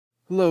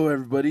Hello,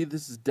 everybody.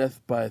 This is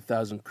Death by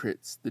 1,000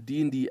 Crits, the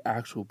D&D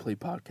actual play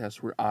podcast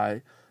where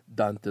I,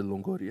 Dante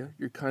Longoria,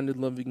 your kind and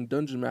loving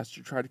dungeon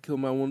master, try to kill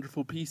my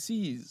wonderful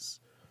PCs,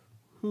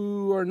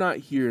 who are not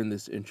here in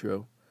this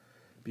intro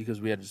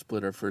because we had to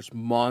split our first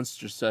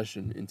monster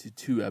session into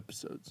 2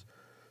 episodes.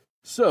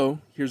 So,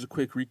 here's a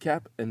quick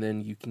recap, and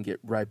then you can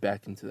get right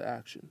back into the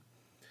action.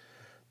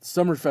 The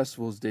summer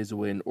festival is days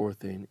away in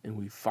Orthane, and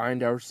we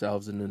find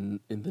ourselves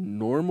in the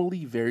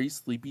normally very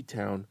sleepy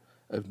town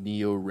of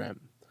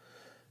Niohe-Rem.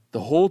 The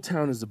whole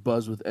town is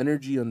abuzz with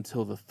energy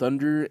until the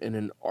thunder and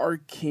an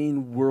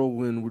arcane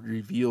whirlwind would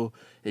reveal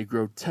a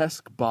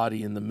grotesque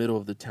body in the middle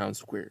of the town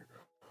square.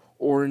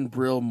 Orin,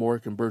 Brill,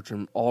 Mork, and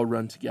Bertram all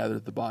run to gather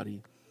the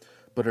body,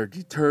 but are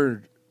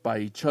deterred by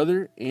each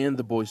other and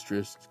the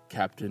boisterous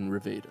Captain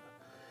Riveda.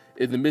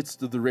 In the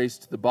midst of the race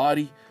to the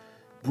body,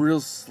 Brill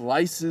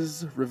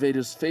slices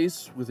Riveda's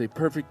face with a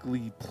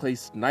perfectly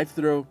placed knife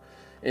throw,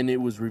 and it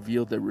was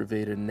revealed that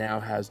Riveda now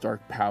has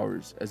dark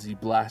powers as he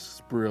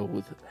blasts Brill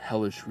with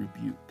hellish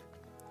rebuke.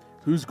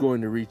 Who's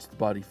going to reach the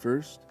body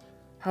first?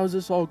 How is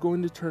this all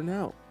going to turn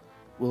out?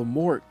 Will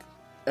Mork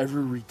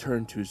ever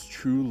return to his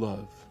true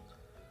love?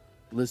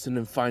 Listen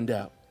and find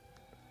out.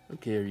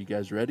 Okay, are you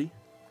guys ready?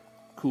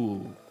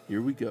 Cool,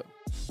 here we go.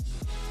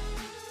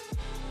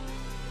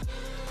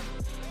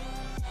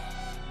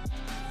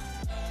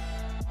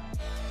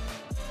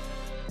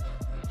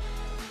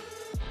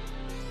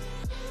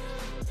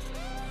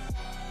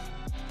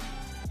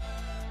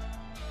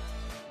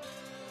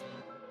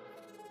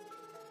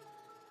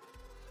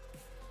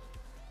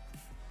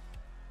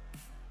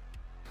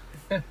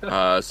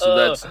 So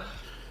that's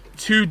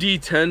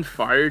 2d10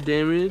 fire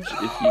damage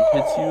if he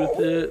hits you with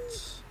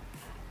it.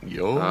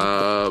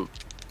 Yo.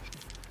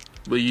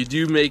 But you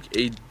do make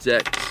a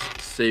dex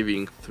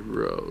saving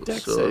throw.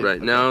 Dex so save, right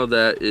okay. now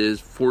that is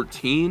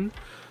 14.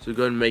 So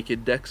go ahead and make a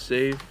dex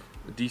save.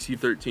 A DC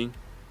 13.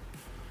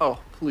 Oh,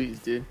 please,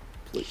 dude.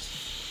 Please.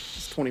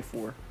 It's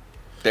 24.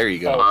 There you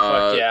go.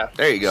 Fuck yeah.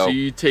 There you go. So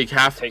you take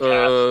half Take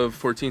of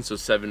 14, so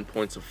 7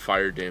 points of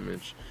fire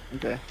damage.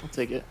 Okay, I'll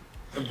take it.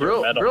 You're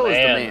a metal Brill is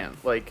the man. man.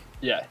 Like,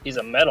 Yeah, he's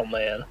a metal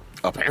man.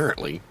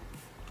 Apparently.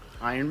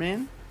 Iron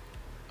Man?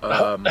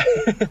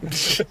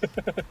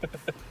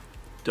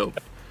 Dope.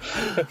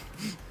 The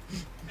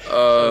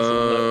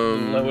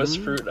lowest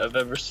fruit I've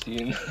ever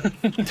seen.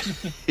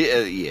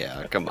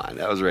 Yeah, come on.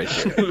 That was right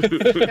there.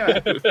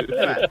 Come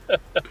on.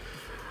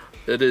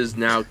 It is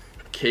now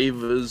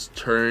Kava's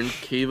turn.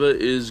 Kava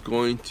is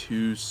going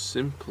to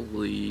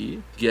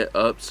simply get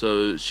up,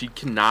 so she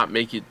cannot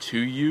make it to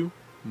you,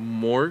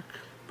 Mork,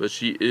 but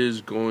she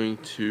is going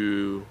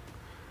to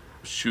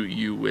shoot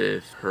you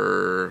with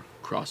her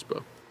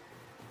crossbow.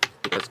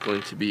 That's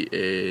going to be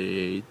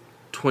a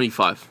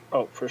 25.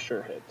 Oh, for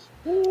sure hits.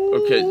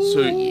 Okay,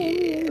 so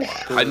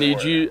I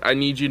need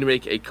you to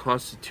make a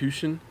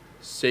Constitution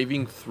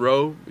saving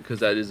throw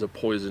because that is a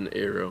poison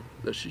arrow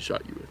that she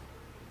shot you with.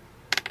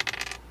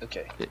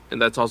 Okay,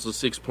 And that's also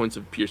 6 points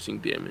of piercing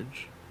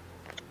damage.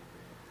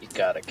 you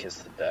gotta kiss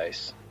the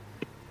dice.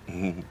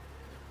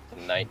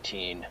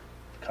 19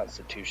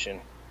 Constitution.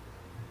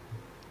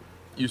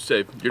 You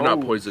save. You're not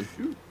poisoned.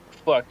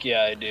 Fuck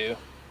yeah, I do.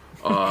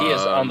 He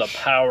is on the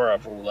power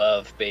of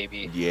love,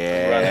 baby.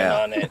 Yeah.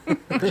 Running on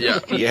it. Yeah.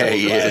 Yeah,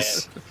 he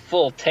is.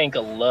 Full tank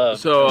of love.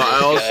 So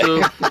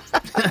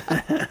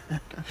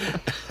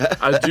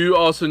I do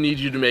also need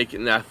you to make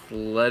an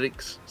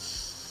athletics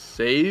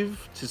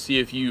save to see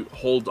if you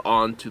hold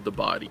on to the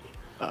body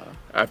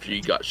after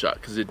you got shot,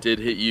 because it did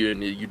hit you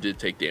and you did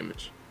take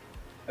damage.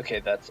 Okay,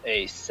 that's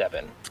a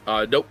 7.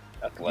 Nope.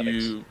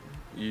 Athletics.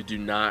 You do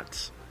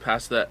not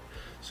pass that.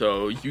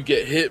 So you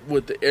get hit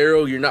with the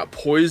arrow. You're not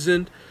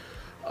poisoned,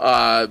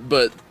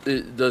 but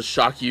it does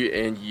shock you,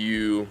 and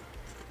you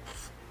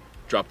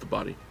drop the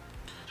body.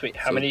 Sweet.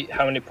 How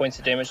many points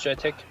of damage do I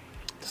take?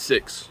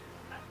 6.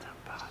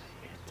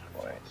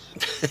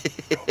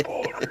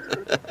 Points.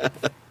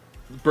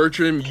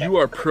 Bertram, you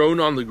are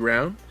prone on the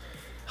ground.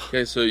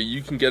 Okay, so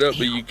you can get up,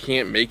 but you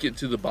can't make it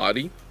to the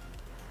body.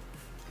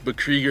 But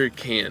Krieger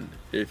can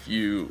if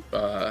you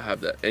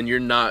have that. And you're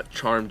not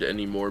charmed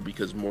anymore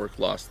because Mork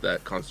lost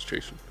that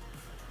concentration.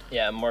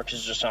 Yeah, Mark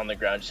is just on the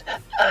ground. Just,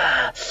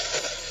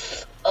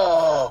 He's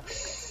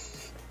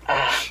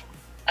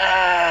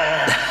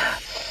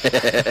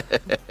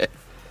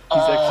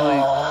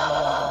actually...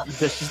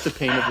 That's just the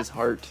pain of his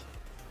heart.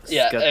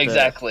 Yeah, got the-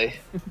 exactly.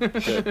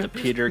 the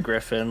Peter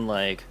Griffin,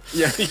 like,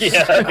 Yeah.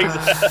 Yeah,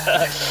 exactly.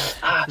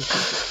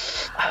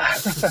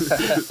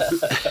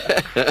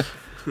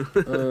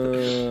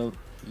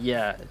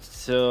 yeah.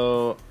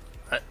 So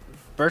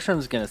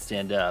Bertram's gonna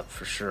stand up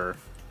for sure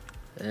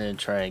and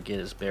try and get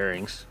his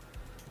bearings.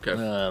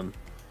 Okay.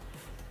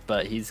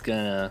 But he's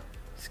gonna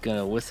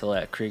whistle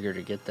at Krieger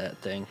to get that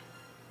thing.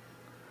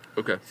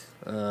 Okay.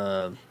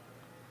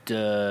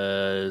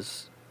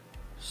 Does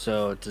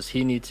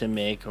he need to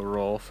make a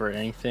roll for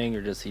anything,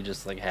 or does he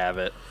just like have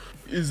it?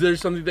 Is there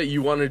something that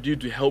you want to do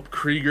to help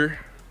Krieger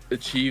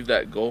achieve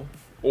that goal?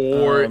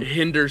 Or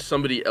hinder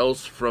somebody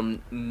else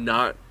from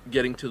not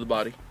getting to the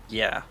body?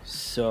 Yeah,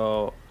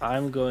 so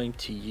I'm going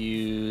to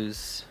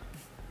use...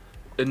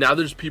 And now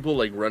there's people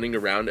like running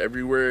around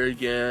everywhere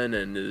again,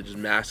 and there's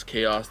mass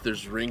chaos.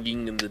 There's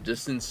ringing in the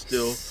distance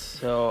still.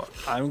 So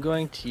I'm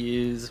going to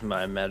use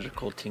my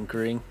magical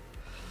tinkering.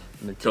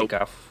 I'm going to take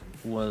off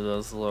one of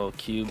those little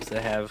cubes I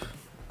have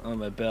on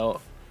my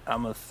belt.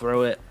 I'm going to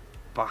throw it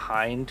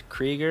behind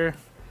Krieger,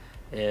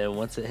 and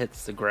once it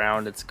hits the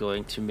ground, it's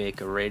going to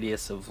make a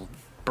radius of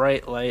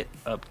bright light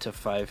up to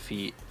 5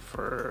 feet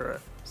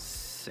for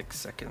 6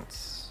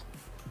 seconds.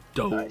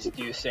 Dope. Nice.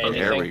 Do you say Oh,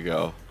 anything? there we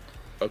go.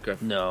 Okay.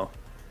 No,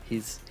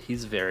 he's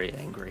very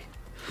angry.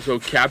 So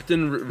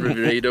Captain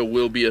Riveda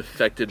will be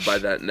affected by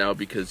that now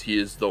because he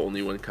is the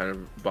only one kind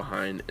of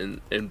behind,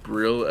 and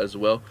Brill as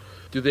well.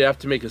 Do they have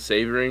to make a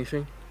save or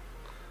anything?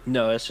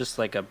 No, it's just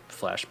like a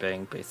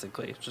flashbang,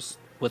 basically, just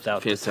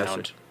without the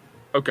Fantastic. sound.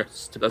 Okay,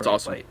 Just a that's bright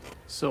awesome. light.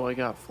 So I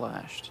got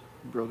flashed.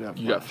 Bro got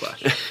You got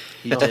flashed. flash.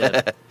 He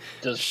did.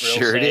 Does Brill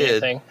Sure say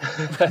did. anything?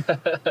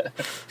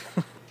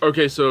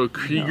 Okay, so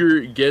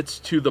Krieger gets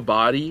to the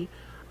body,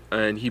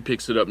 and he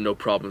picks it up, no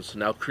problem. So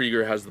now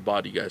Krieger has the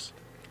body, guys.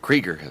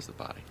 Krieger has the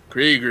body.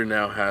 Krieger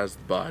now has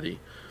the body.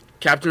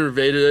 Captain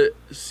Riveda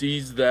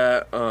sees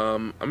that.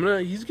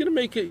 He's gonna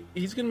make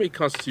a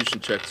Constitution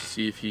check to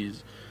see if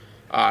he's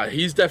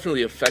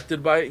definitely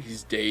affected by it.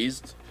 He's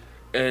dazed,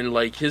 and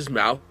like his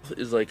mouth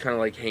is like kind of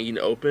like hanging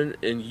open,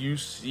 and you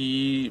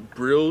see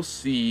Brill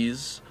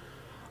sees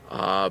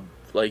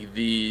like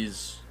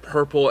these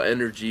purple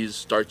energies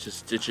start to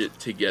stitch it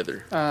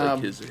together,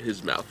 like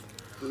his mouth,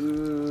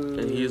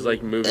 and he's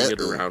like moving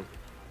it around.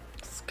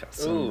 It's got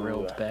some Ooh.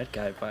 real bad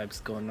guy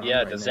vibes going on. Yeah,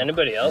 right does now.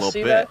 anybody else Little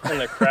see bit. that in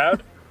the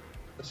crowd?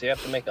 Does he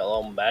have to make a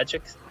little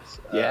magic?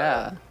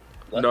 Yeah.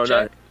 Luck No,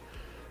 check?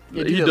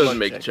 Yeah, do he the doesn't luck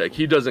make a check. check.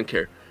 He doesn't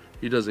care.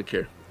 He doesn't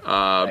care.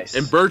 Nice.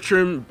 And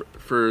Bertram,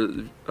 for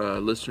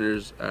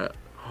listeners at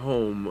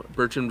home,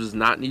 Bertram does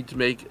not need to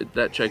make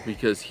that check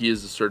because he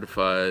is a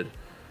certified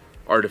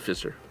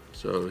artificer.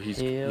 So he's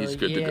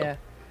good to go.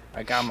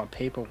 I got my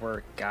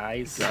paperwork,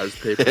 guys. Got his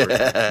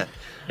paperwork.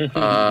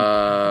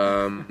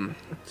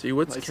 See,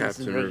 what's License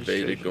Captain and Riveda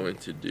registration. going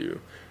to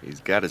do? He's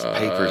got his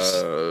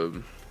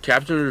papers.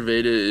 Captain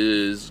Riveda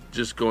is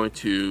just going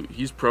to...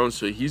 He's prone,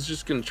 so he's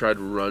just going to try to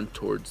run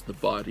towards the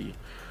body,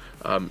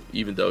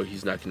 even though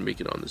he's not going to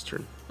make it on this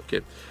turn.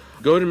 Okay.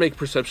 Go ahead and make a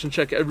perception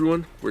check,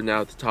 everyone. We're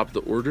now at the top of the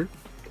order.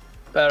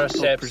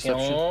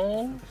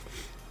 Perception.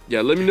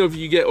 Yeah, let me know if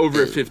you get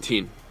over a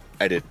 15.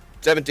 I did.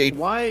 17.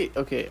 Why?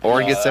 Okay.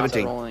 Orin gets that's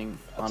 17. Rolling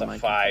That's on a my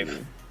 5.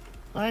 computer.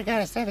 I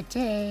got a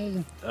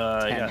 17.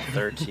 I got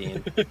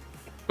 13.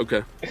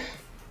 Okay.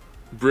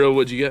 Brill,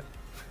 what'd you get?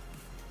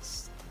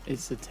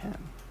 It's a 10.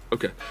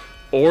 Okay.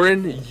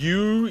 Orin,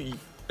 you...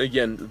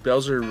 Again, the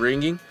bells are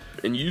ringing,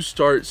 and you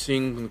start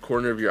seeing in the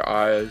corner of your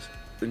eyes,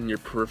 in your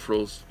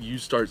peripherals, you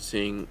start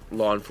seeing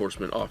law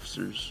enforcement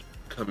officers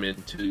come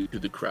into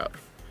the crowd.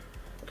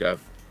 Okay.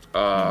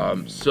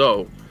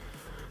 So,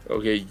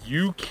 okay,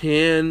 you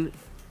can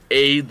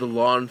aid the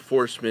law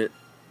enforcement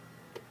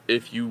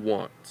if you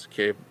want.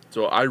 Okay.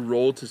 So I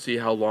rolled to see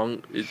how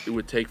long it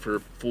would take for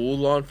full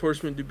law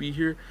enforcement to be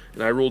here,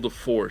 and I rolled a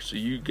 4. So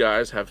you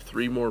guys have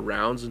 3 more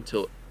rounds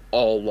until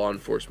all law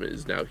enforcement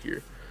is now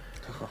here.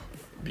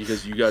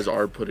 Because you guys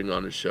are putting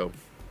on a show.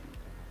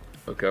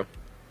 Okay.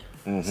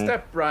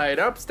 Step right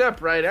up,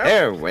 step right up.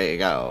 There we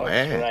go.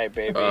 That's right,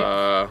 baby.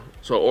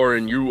 So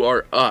Orin, you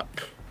are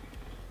up.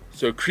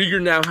 So Krieger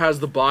now has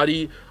the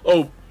body.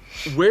 Oh,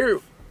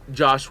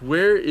 Josh,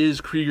 where is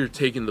Krieger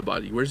taking the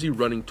body? Where's he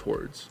running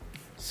towards?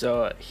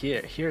 So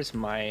here's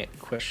my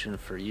question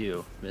for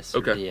you, Mr.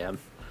 Okay. DM.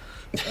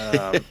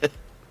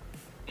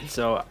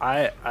 So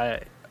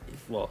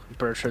well,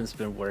 Bertram's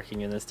been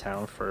working in this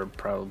town for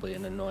probably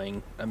an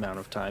annoying amount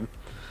of time.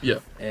 Yeah.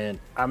 And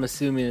I'm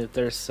assuming that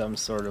there's some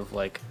sort of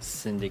like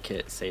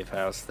syndicate safe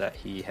house that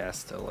he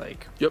has to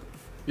like Yep.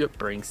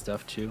 bring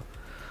stuff to.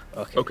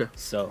 Okay.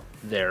 So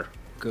there.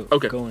 Go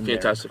in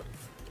Fantastic.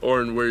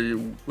 Orin,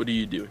 what are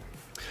you doing?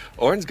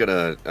 Orin's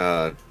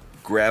gonna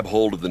grab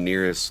hold of the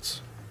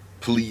nearest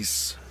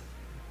police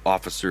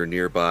officer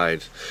nearby.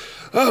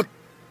 Oh,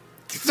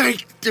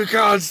 thank the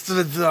gods,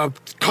 the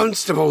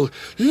constable.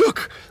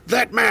 Look,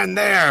 that man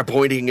there,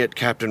 pointing at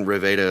Captain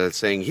Riveda,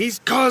 saying he's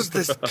caused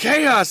this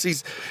chaos.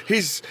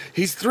 He's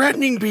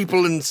threatening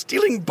people and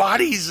stealing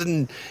bodies,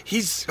 and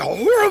he's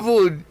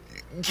horrible.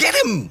 Get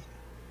him.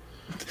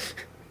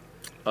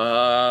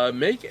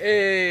 Make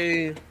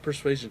a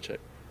persuasion check.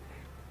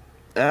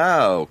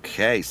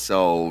 Okay,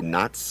 so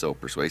not so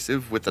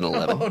persuasive with an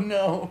 11. Oh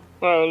no.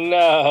 Oh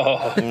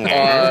no.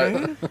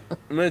 I'm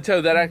gonna tell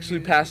you that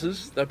actually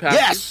passes. That passes.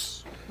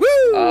 Yes!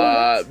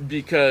 Woo!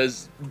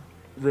 Because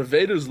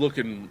Riveda's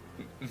looking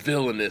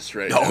villainous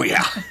right now. Oh,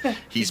 yeah.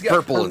 He's got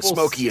purple and purple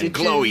smoky and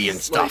glowy and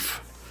stitches,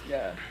 stuff.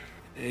 Yeah.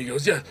 And he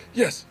goes,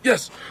 yes.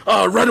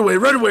 Run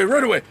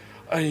away.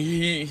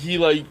 He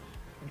like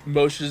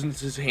motions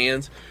his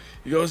hands.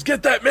 He goes,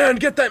 get that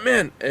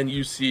man. And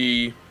you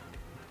see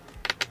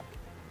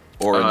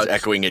Orin's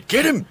echoing it.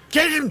 Get him!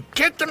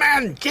 Get the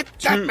man! Get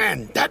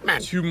that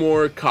man! 2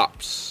 more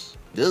cops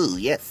Ooh,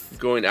 yes.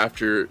 going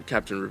after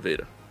Captain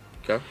Riveda.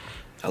 Okay?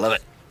 I love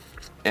it.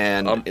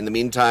 And in the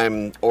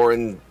meantime,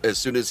 Orin, as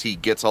soon as he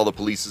gets all the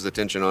police's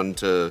attention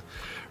onto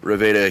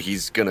Riveda,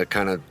 he's going to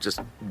kind of just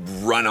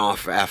run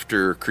off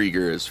after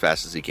Krieger as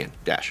fast as he can.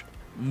 Dash.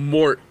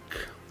 Mork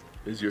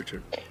is your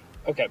turn.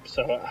 Okay,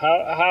 so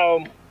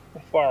how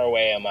far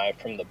away am I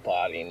from the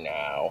body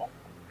now?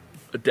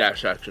 A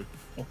dash action.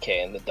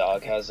 Okay, and the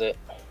dog has it.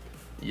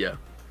 Yeah.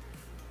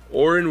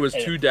 Orin was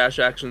 2 dash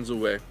actions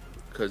away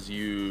because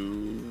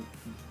you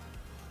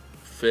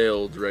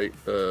failed, right?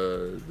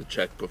 The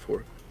check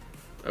before,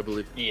 I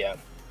believe. Yeah,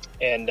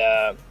 and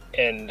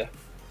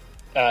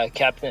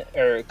Captain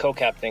or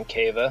co-captain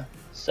Kava,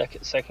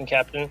 second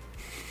captain.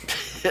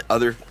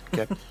 Other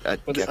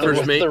What's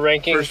First mate. the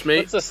ranking? First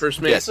mate. First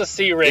mate. What's the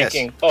C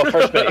ranking? Yes. Oh,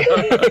 first mate.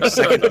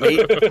 Second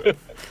mate.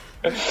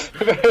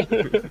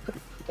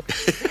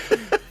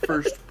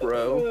 First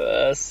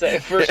bro.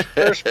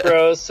 First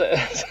bro.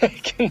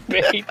 Second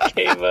mate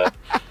Kava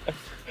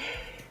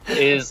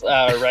is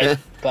right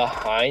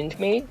behind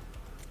me.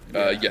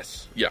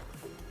 Yes. Yeah.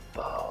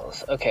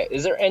 Balls. Okay.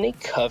 Is there any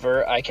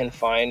cover I can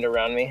find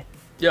around me?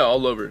 Yeah,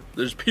 all over.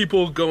 There's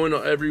people going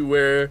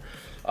everywhere.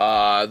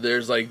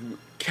 There's like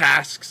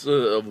casks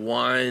of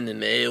wine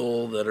and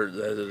ale that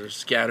are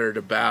scattered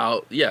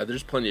about. Yeah,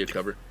 there's plenty of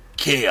cover.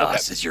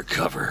 Chaos is your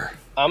cover.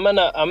 I'm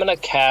gonna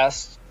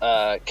cast.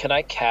 Can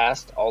I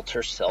cast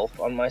Alter Self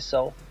on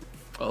myself?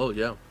 Oh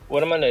yeah.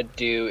 What I'm gonna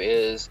do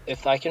is,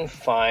 if I can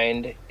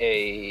find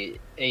a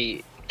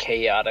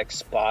chaotic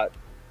spot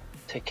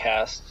to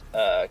cast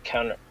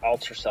counter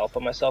Alter Self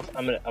on myself,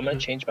 I'm gonna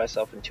change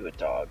myself into a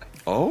dog.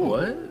 Oh,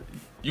 What?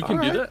 You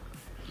can do that?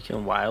 You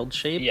can wild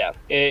shape. Yeah,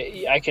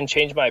 I can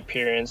change my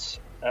appearance.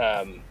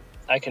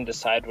 I can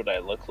decide what I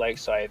look like,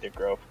 so I either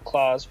grow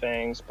claws,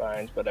 fangs,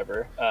 spines,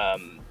 whatever.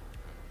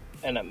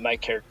 And my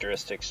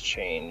characteristics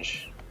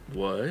change.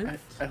 What?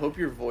 I hope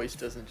your voice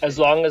doesn't change. As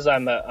long as I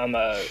have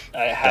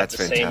That's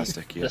the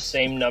fantastic, the yes.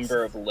 same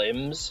number of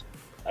limbs,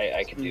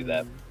 I can do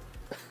that.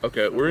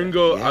 Okay, we're gonna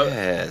go.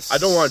 Yes. I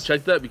don't want to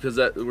check that because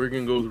we're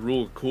gonna go with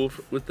rule cool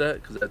with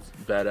that because that's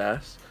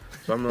badass.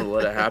 So I'm gonna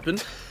let it happen.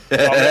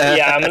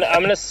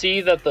 I'm gonna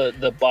see that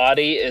the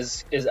body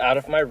is out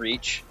of my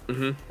reach,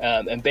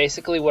 and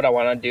basically what I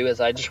want to do is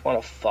I just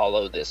want to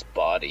follow this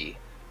body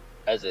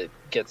as it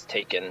gets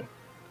taken.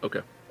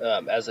 Okay.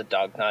 As a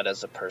dog, not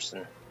as a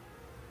person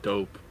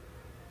Dope.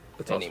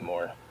 That's awesome.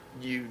 anymore.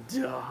 You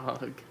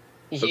dog.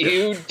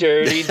 You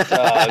dirty dog!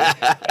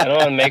 I don't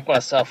want to make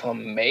myself a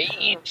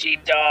mangy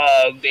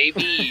dog,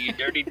 baby.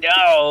 Dirty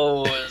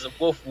dog. It's a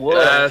woof woof.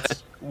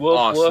 That's woof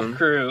awesome. woof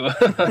crew.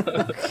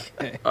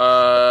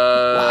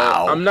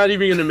 Wow. I'm not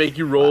even gonna make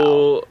you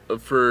roll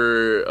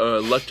for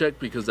luck check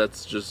because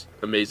that's just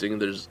amazing.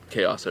 There's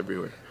chaos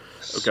everywhere.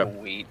 Okay.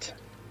 Sweet.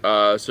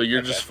 So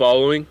you're just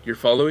following. You're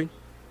following.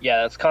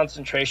 Yeah, that's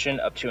concentration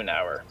up to an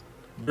hour.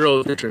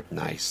 Girl, your turn.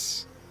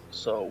 Nice.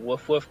 So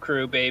woof woof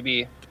crew,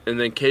 baby. And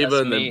then Kava That's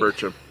and me. then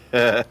Bertram.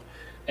 And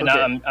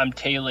Okay. I'm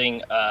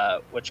tailing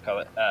what you call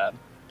it?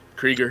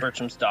 Krieger.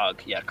 Bertram's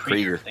dog. Yeah, Krieger.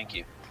 Krieger. Thank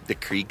you. The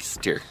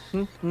Kriegster.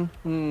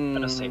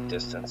 At a safe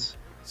distance.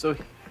 So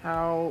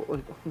how?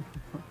 Like,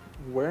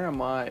 where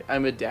am I?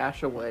 I'm a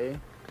dash away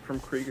from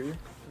Krieger.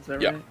 Is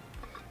that Yeah. right?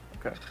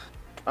 Okay.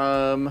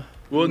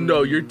 Well,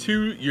 no, you're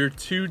two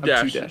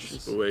dashes,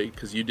 dashes. away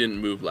because you didn't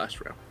move last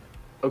round.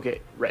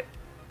 Okay. Right.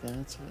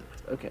 That's what.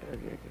 Okay.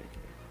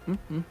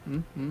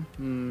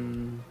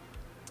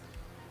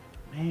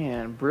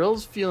 Man,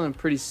 Brill's feeling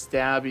pretty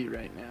stabby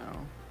right now.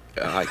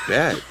 I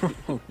bet.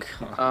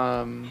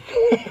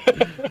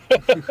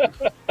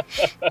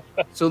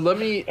 So let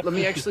me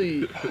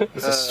actually.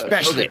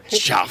 Especially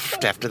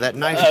chuffed after that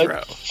knife throw.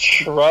 A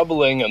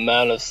troubling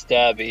amount of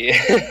stabby.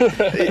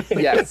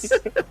 Yes.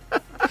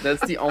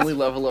 That's the only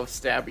level of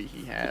stabby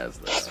he has.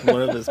 Though.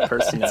 One of his It's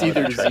personality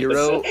either traits.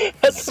 zero,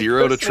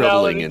 Zero to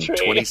troubling in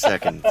Personality 20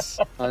 seconds.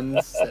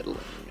 unsettling.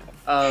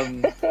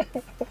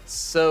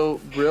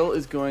 So Brill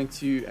is going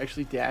to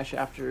actually dash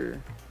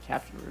after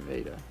Captain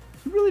Riveda.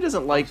 He really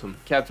doesn't like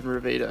Captain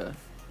Riveda.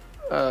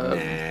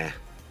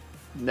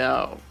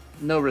 Nah.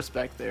 No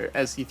respect there,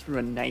 as he threw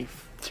a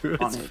knife Through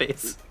on his it.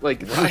 face.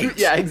 Like, Right.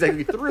 yeah,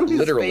 exactly, through his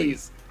Literally.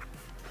 face.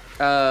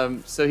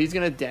 So he's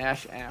gonna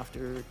dash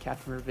after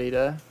Captain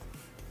Riveda,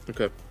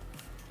 Okay.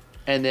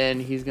 and then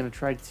he's gonna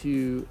try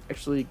to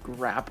actually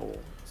grapple.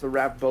 So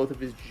wrap both of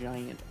his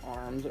giant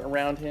arms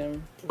around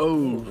him,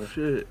 Oh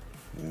shit.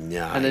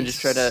 Nice. and then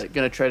just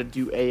gonna try to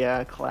do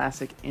a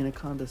classic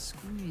anaconda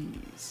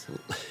squeeze.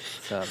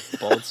 It's a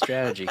bold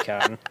strategy,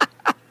 Cotton.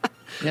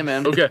 Yeah,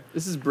 man. Okay.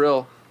 This is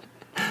Brill.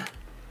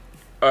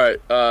 All right.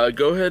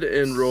 Go ahead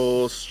and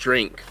roll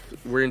strength.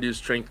 We're gonna do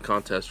strength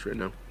contest right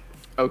now.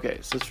 Okay,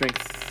 so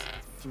strength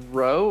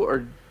throw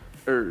or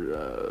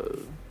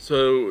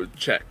So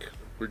check.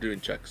 We're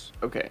doing checks.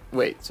 okay.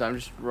 Wait, so I'm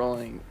just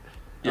rolling.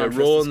 Yeah, trust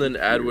roll this and then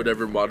add computer.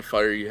 whatever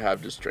modifier you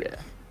have to strength.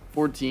 Yeah,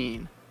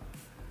 14.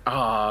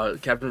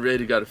 Captain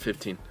Raider got a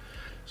 15,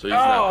 so he's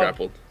not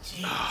grappled.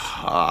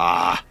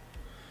 Ah.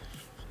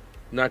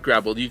 Not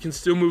grappled. You can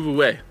still move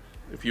away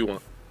if you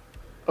want.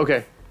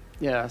 Okay.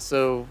 Yeah,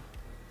 so,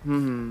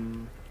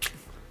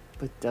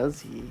 but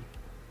does he?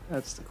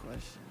 That's the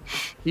question.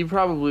 He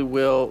probably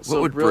will.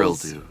 What would Brill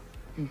do?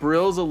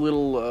 Brill's a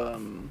little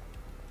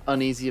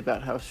uneasy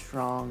about how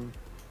strong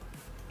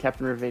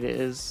Captain Riveda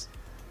is.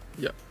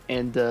 Yeah.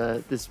 And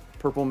this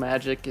purple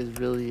magic is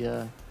really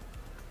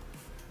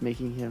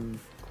making him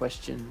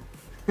question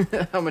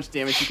how much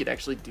damage he could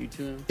actually do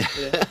to him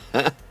today.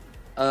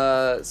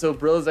 So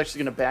Brill is actually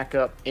going to back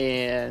up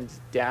and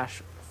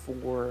dash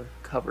for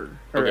cover.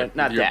 Or Okay,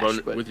 not with your dash,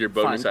 but with your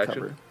bonus find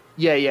action? cover.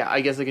 Yeah,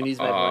 I guess I can use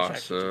my bonus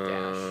action to dash.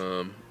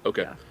 Awesome.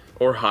 Okay. Yeah.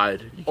 Or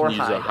hide. You can Or use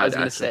hide, a I hide was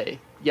going to action. say.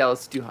 Yeah,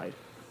 let's do hide.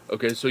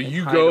 Okay, so And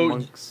you hide go.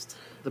 amongst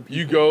the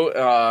You people.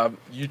 go.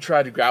 You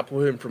try to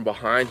grapple him from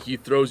behind. He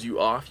throws you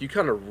off. You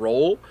kind of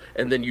roll,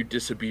 and then you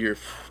disappear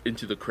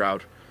into the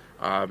crowd.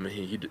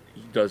 He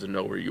doesn't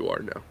know where you are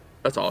now.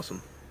 That's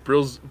awesome.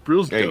 Brill's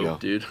There you dope,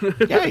 dude.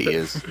 Yeah, he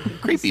is.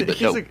 Creepy, but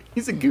dope.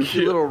 He's a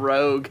goofy little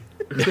rogue.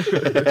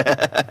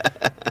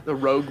 The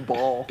rogue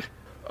ball.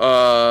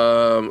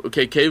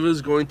 Okay,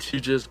 Kava's going to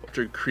just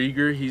after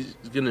Krieger. He's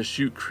gonna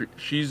shoot.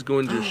 She's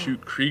going to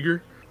shoot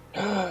Krieger.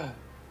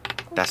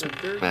 That's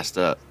messed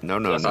up. No.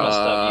 That's messed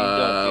up. You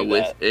don't do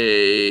With that.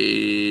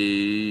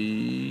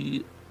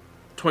 a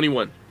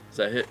 21. Does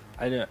that hit?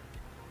 I know.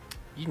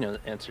 You know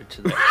the answer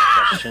to that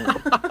question.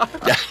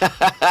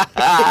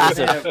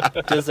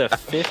 Does a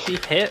 50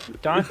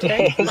 hit,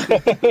 Dante?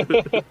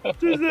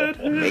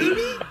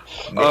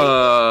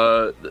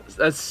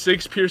 That's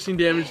 6 piercing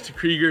damage to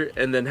Krieger,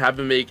 and then have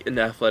him make an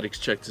athletics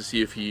check to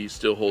see if he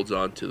still holds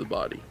on to the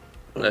body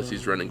as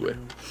he's running away.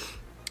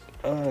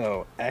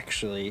 Oh,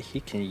 actually,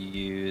 he can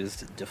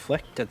use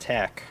deflect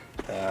attack.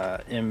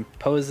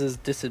 Imposes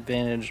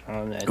disadvantage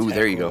on attack. Ooh,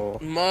 there you go. roll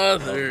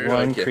Mother. of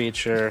one Okay.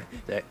 creature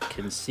that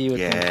can see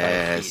within 5 feet.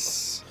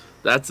 Yes.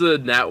 That's a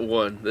nat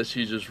 1 that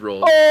she just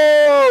rolled.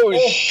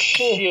 Oh,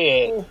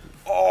 shit.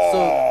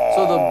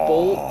 So the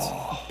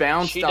bolt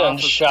bounced She off done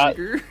of shot-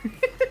 Krieger.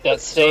 That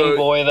same So-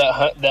 boy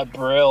that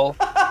Brill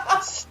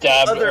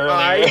stabbed Other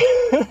earlier.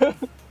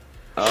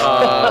 So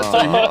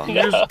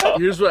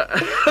here's what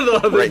the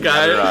other Right in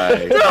guy. the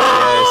eye.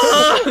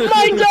 Yes.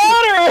 My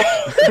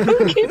daughter!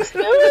 Who keeps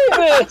doing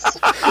this?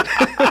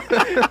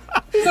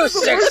 You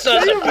sick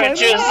sons of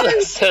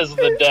bitches, says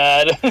the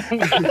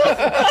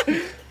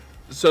dad.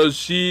 So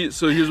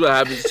here's what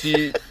happens.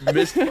 She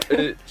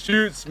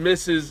shoots,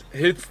 misses,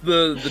 hits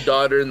the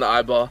daughter in the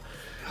eyeball,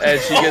 and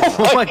she gets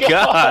Oh my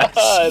god!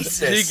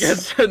 she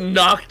gets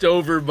knocked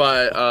over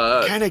by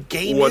What kind of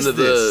game one is of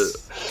this?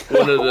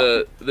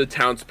 the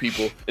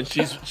townspeople, and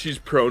she's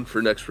prone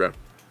for next round.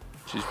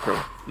 She's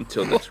prone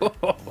until next round.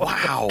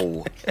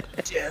 Wow.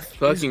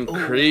 Fucking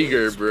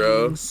Krieger,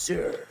 bro.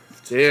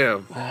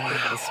 Damn.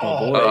 That's my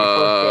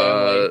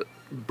boy.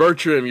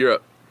 Bertram, you're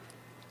up.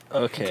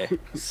 Okay,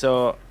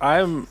 so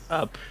I'm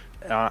up.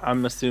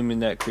 I'm assuming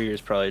that Krieger's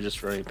probably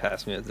just running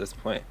past me at this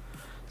point.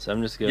 So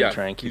I'm just gonna Yeah,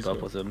 try and keep he's up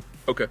going. with him.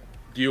 Okay.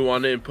 Do you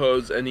want to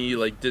impose any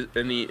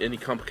any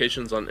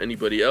complications on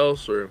anybody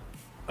else, or?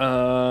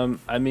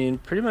 I mean,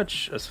 pretty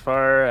much as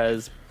far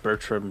as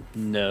Bertram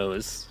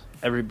knows,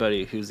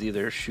 everybody who's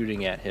either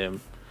shooting at him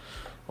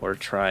or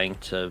trying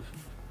to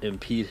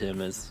impede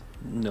him is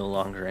no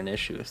longer an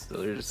issue. So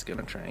they're just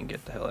gonna try and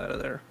get the hell out of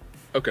there.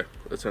 Okay,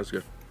 that sounds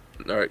good.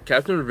 All right,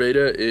 Captain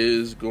Riveda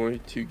is going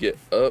to get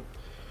up,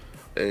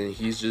 and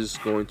he's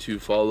just going to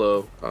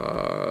follow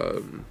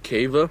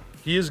Kava.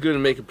 He is going to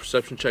make a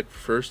perception check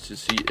first to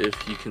see if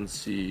he can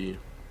see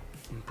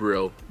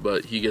Brill,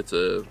 but he gets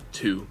a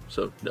 2,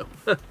 so no.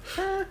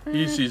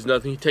 He sees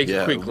nothing. He takes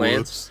a quick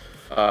glance.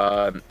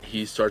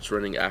 He starts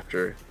running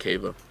after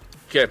Kava.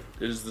 Okay,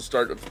 it is the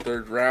start of the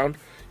 3rd round.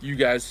 You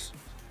guys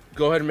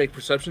go ahead and make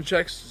perception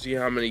checks to see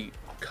how many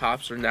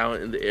cops are now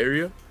in the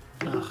area.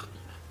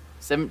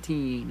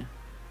 17.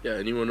 Yeah,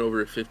 anyone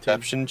over a 15?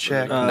 Perception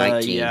check.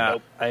 19. Yeah,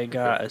 Nope. I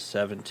got a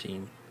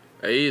 17.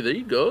 Hey, there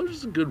you go.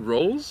 Just some good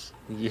rolls.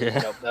 Yeah.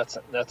 Nope,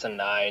 that's a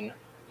 9.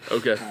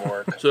 Okay.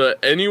 Work. So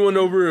anyone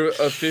over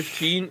a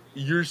 15,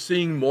 you're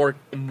seeing more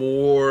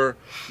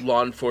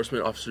law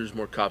enforcement officers,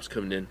 more cops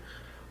coming in.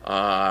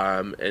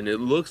 And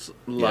it looks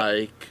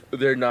like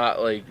they're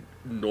not like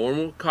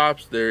normal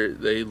cops. They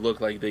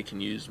look like they can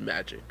use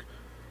magic.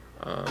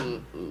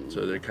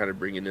 So they're kind of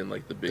bringing in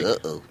like the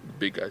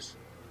big guys.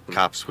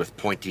 Cops with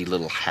pointy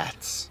little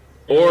hats.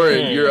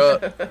 Orin, you're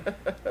up.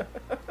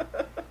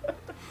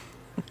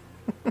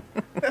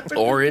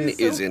 Orin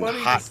is in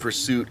hot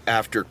pursuit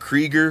after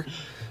Krieger.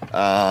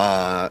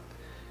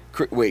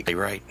 Wait,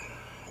 right?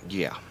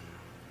 Yeah.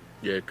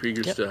 Yeah,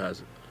 Krieger still has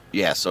it.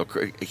 Yeah, so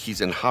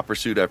he's in hot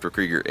pursuit after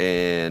Krieger,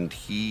 and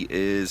he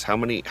is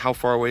how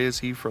far away is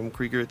he from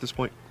Krieger at this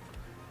point?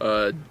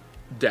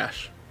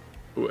 Dash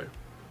away.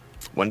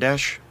 1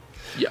 dash?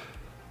 Yeah.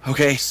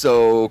 Okay,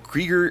 so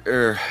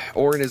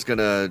Orin is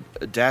gonna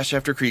dash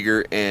after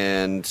Krieger,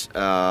 and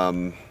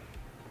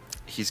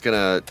he's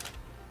gonna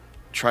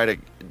try to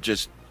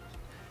just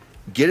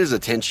get his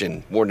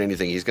attention more than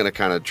anything. He's going to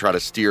kind of try to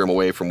steer him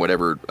away from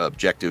whatever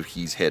objective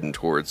he's heading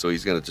towards. So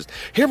he's going to just,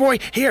 here, boy,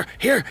 here,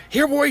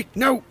 boy.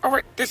 No, all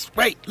right, this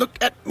way. Look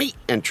at me.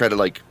 And try to,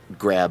 like,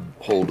 grab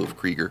hold of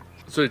Krieger.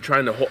 So you're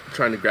trying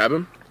to grab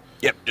him?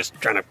 Yep, just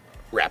trying to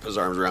wrap his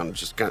arms around him.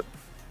 Just kind of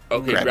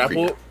Okay,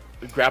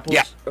 grapple?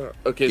 Yeah.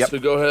 Okay, Yep. so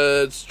go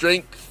ahead.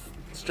 Strength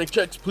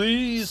checks,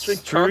 please.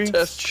 Strength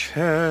contest.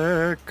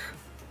 check.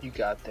 You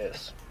got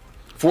this.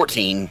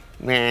 14.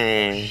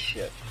 Meh.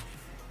 Shit.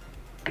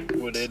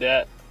 What is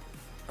that?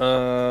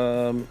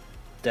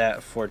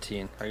 That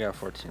 14. I got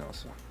 14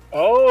 also.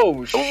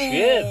 Oh,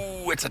 shit.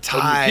 Ooh, it's a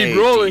tie. Keep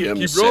rolling, DM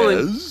keep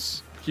rolling.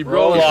 says. Keep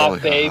Roll rolling.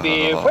 off,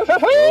 baby.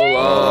 Roll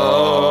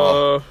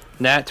off.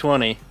 Nat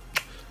 20.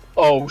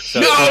 Oh,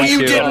 shit. No, you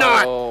 22. did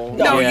not. Oh.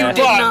 No, Yeah. you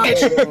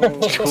did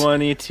not.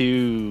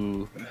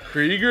 22.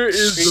 Krieger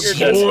is the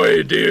Krieger does-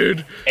 boy,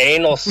 dude.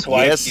 Anal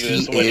swipe Yes, you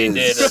is he what he did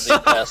is. as he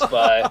passed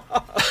by.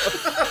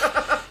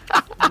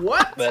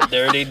 What? That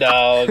dirty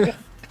dog.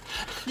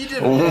 You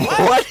did what?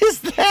 What is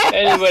that?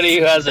 Anybody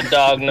who has a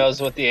dog knows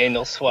what the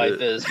anal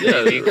swipe is,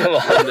 baby. Come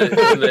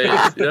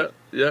on.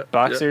 Yeah.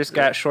 Boxers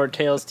got short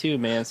tails too,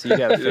 man, so you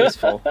got a face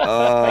full.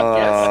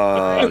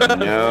 Oh,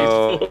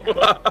 no.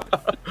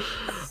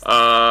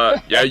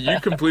 Yeah, you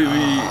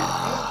completely.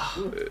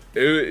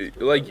 It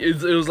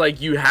was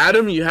like you had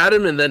him,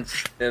 and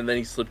then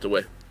he slipped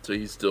away. So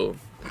he still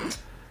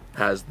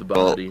has the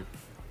body.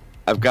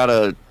 I've got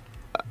a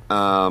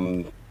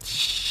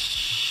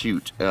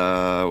shoot.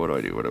 What do I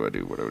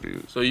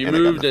do? So you And I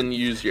got moved nothing. and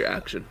used your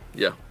action.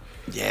 Yeah.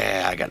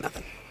 Yeah, I got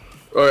nothing.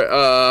 All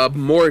right,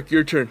 Morik,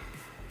 your turn.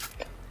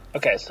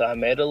 Okay, so I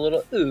made a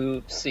little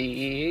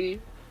oopsie.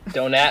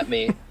 Don't at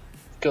me.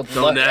 Good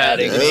Don't luck at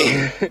atting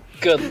me.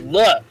 Good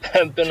luck.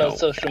 I've been on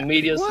social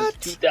media What?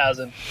 since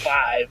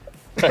 2005.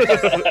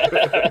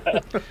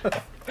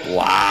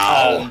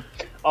 Wow.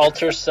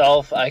 Alter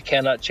self, I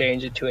cannot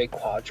change it to a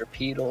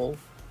quadrupedal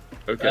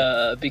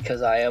Okay.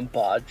 because I am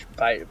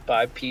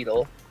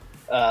bipedal.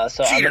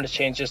 So I'm going to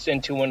change this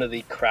into one of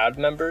the crowd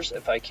members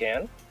if I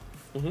can.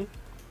 Mhm.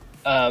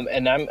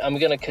 And I'm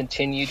going to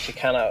continue to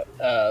kind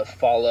of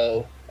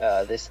follow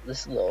this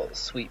little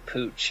sweet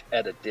pooch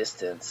at a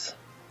distance.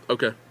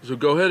 Okay. So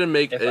go ahead and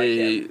make If I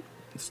a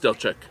stealth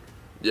check.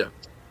 Yeah.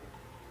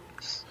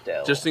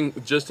 Stealth.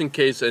 Just in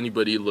case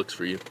anybody looks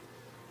for you.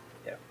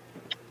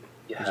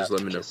 You just have let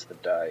to me know. kiss the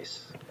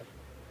dice.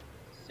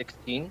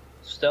 16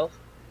 stealth.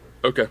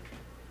 Okay.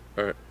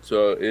 All right.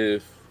 So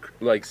if,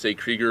 like, say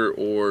Krieger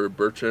or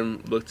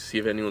Bertram look to see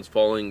if anyone's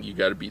falling, you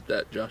got to beat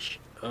that, Josh.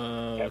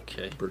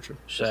 Okay. Bertram.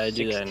 Should I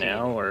do that 16.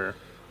 now or?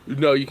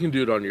 No, you can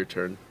do it on your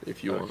turn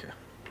if you want. Okay.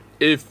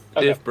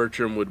 If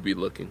Bertram would be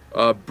looking.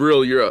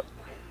 Brill, you're up.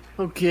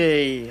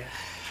 Okay.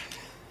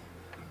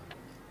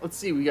 Let's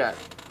see. We got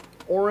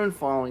Orin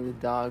following the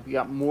dog. We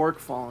got Mork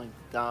following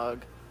the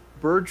dog.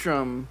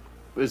 Bertram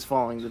is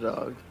following the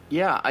dog.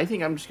 Yeah, I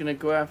think I'm just gonna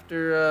go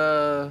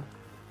after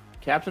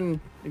Captain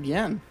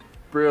again.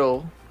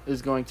 Brill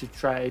is going to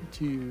try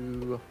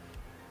to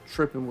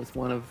trip him with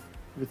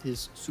with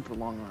his super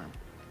long arm.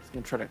 He's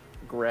gonna try to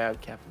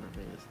grab Captain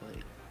Reveda's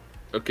leg.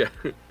 Okay.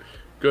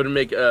 Go ahead and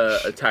make a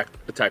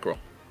attack roll.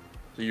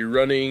 So you're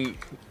running.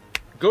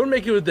 Go and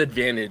make it with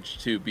advantage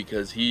too,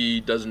 because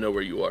he doesn't know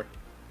where you are.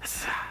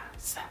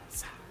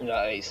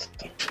 Nice.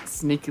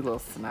 Sneaky little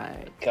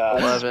snipe.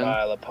 God 11.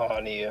 smile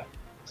upon you.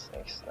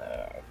 Snake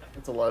snap.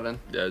 It's 11.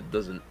 Yeah, it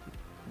doesn't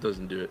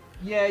do it.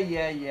 Yeah,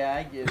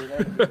 I get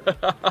it.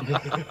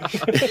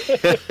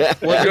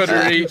 One go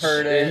to reach,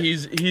 Heard it. and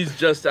he's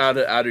just out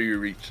of your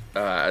reach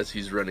as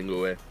he's running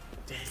away.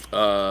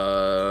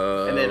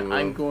 And then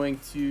I'm going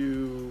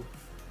to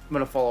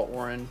follow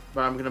Orin,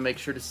 but I'm gonna make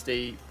sure to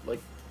stay like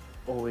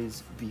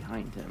always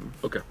behind him.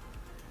 Okay.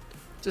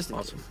 Just in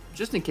Awesome. case.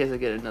 Just in case I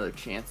get another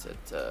chance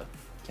at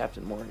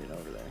Captain Morgan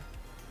over there.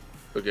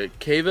 Okay,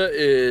 Kava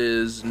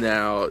is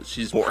now,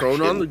 she's Morgan.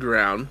 prone on the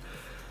ground.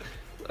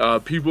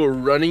 People are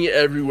running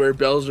everywhere,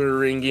 bells are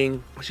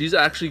ringing. She's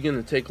actually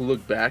going to take a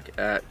look back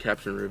at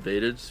Captain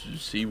Reveda to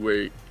see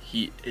where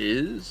he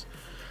is,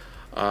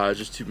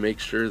 just to make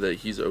sure that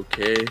he's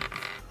okay.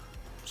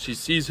 She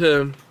sees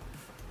him,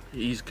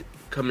 he's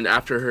coming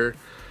after her,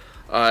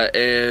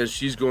 and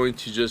she's going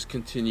to just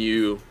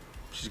continue,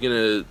 she's going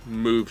to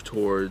move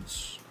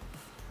towards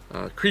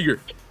Krieger.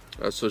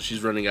 So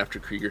she's running after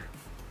Krieger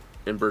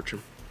and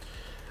Bertram.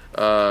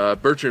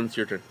 Bertram, it's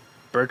your turn.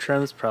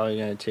 Bertram's probably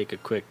going to take a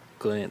quick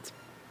glance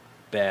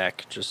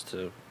back just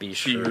to be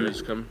See sure.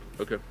 who's coming.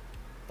 Okay.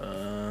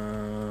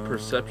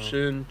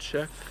 Perception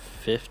check.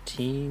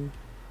 15.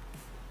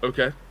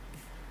 Okay.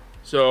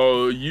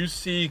 So you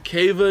see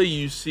Kava,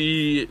 you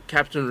see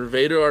Captain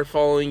Reveda are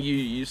following you,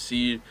 you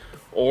see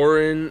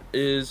Orin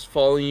is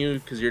following you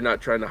because you're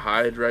not trying to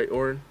hide, right,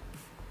 Orin?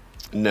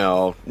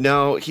 No,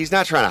 he's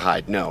not trying to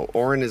hide. No,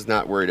 Orin is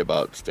not worried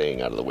about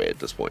staying out of the way at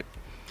this point.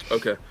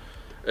 Okay.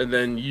 And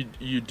then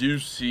you do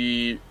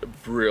see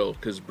Brill,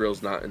 because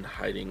Brill's not in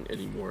hiding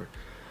anymore.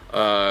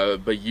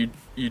 But you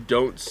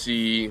don't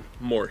see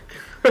Mork.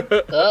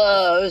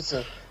 Oh,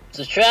 It's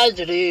a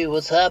tragedy.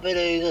 What's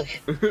happening?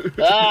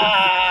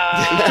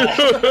 Ah!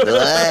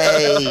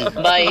 Hey,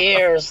 My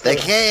ears. the They're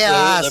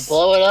chaos.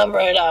 blowing up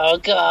right now. Oh,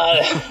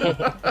 God.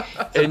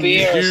 The And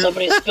beer. you-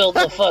 Somebody spilled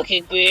the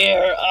fucking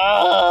beer.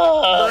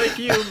 Ah! Like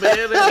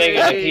humanity. Make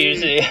it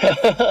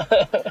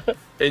easy.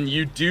 And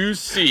you do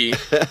see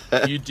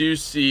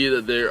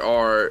that there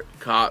are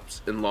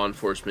cops and law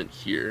enforcement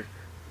here,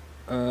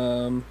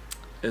 Um,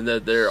 and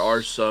that there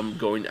are some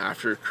going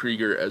after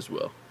Krieger as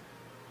well.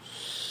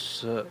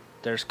 so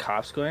there's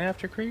cops going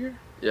after Krieger?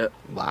 Yep.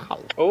 Wow.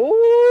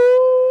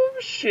 Oh,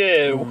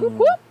 shit. Whoop,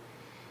 whoop.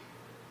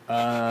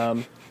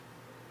 I'm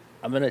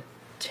gonna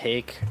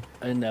take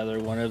another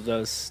one of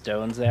those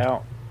stones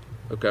out,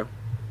 Okay.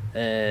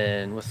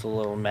 and with a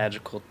little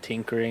magical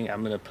tinkering,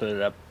 I'm gonna put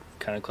it up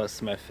kind of close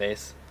to my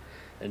face,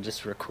 and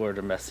just record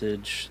a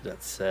message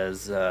that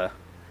says,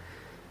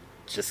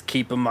 "Just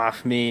keep them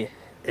off me,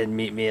 and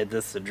meet me at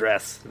this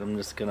address." And I'm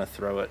just gonna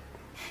throw it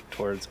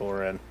towards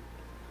Oren,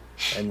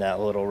 and that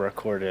little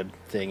recorded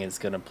thing is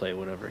gonna play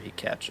whenever he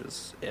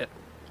catches it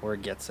or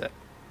gets it.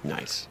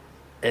 Nice.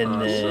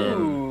 And then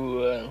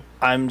Ooh.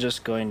 I'm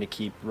just going to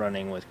keep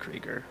running with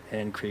Krieger,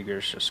 and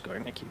Krieger's just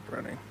going to keep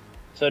running.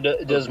 So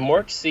does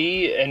Mort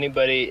see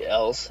anybody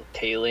else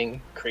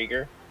tailing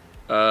Krieger?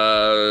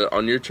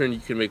 On your turn, you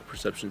can make a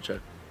perception check.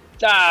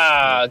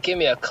 Ah, give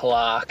me a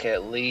clock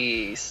at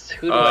least.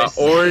 Who do I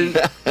see?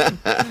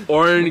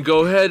 Oren,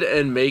 go ahead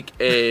and make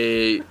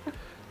a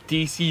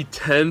DC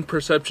 10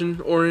 perception,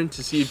 Oren,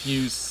 to see if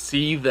you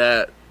see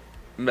that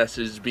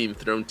message being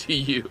thrown to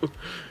you.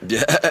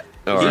 Yeah.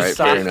 All He's right.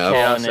 soft Fair enough.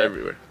 cat. Chaos it.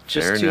 everywhere.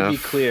 Just Fair to be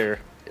enough. clear,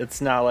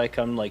 it's not like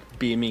I'm like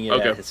beaming it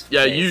Okay. at his face.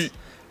 Yeah, you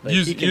Like,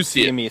 you he can you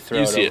see it. me throw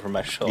You it see over it.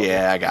 my shoulder.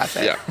 Yeah, I got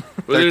that. Yeah.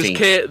 Well,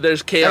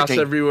 there's chaos 13.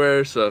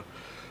 everywhere. So,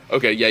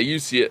 okay, yeah, you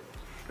see it,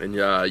 and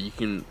you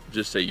can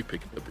just say you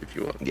pick it up if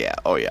you want. Yeah.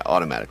 Oh, yeah.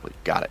 Automatically.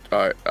 Got it.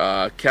 All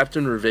right.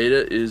 Captain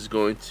Riveda is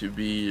going to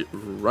be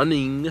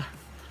running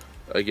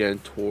again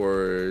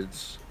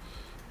towards.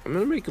 I'm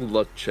gonna make a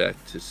luck check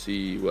to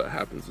see what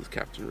happens with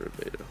Captain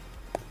Riveda.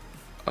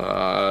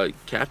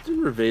 Captain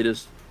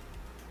Riveda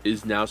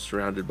is now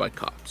surrounded by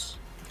cops.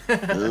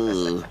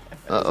 Ooh.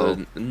 Uh-oh.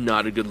 So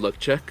not a good luck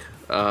check.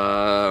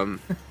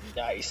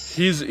 Nice.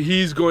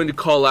 He's going to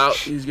call out.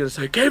 He's going to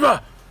say,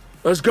 "Keva,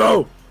 let's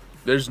go."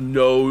 There's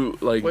no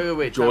like Wait,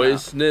 time out.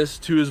 joyousness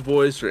to his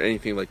voice or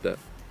anything like that.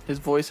 His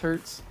voice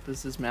hurts.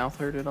 Does his mouth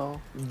hurt at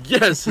all?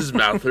 Yes, his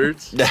mouth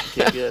hurts.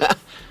 Okay, good.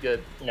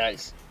 Good.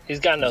 Nice. He's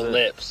got no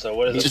lips, so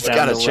what is it? Just sound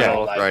gotta a check,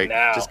 little like right?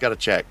 now? Just gotta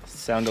check.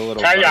 Sound a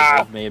little Hiya!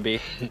 buzzed,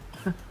 maybe.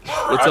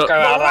 What's up?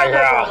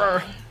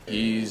 Like,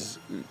 He's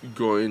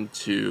going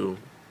to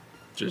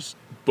just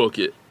book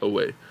it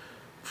away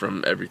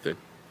from everything.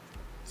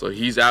 So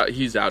he's out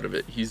of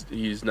it.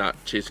 He's not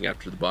chasing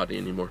after the body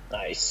anymore.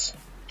 nice.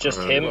 Just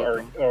him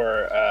or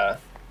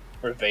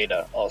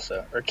Riveda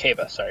also. Or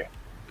Keva, sorry.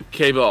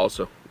 Keva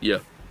also. Yeah.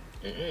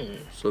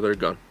 So they're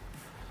gone.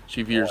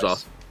 She veers Nice.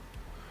 off.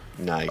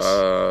 Nice.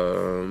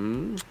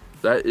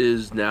 That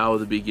is now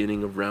the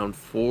beginning of round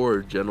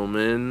 4,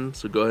 gentlemen.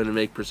 So go ahead and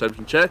make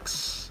perception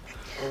checks,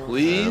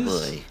 please.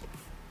 Oh,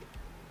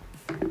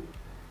 boy.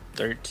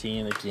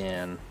 13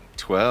 again.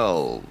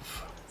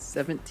 12.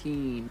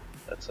 17.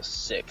 That's a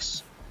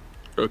 6.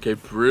 Okay,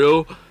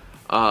 Brill.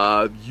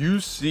 You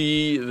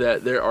see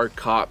that there are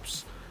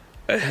cops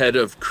ahead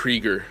of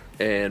Krieger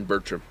and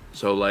Bertram.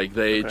 So like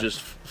they just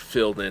Hmm.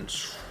 filled in,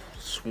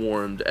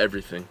 swarmed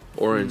everything.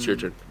 Oren's your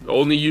turn.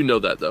 Only you know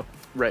that though.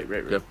 Right.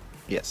 Yep.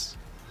 Yes.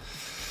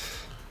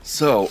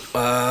 So,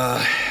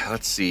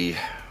 let's see.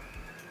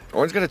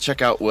 Oren's gonna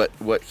check out what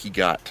he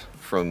got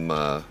from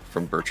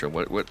Bertram.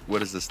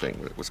 What is this thing?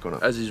 What's going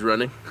on? As he's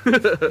running.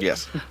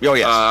 Yes. Oh,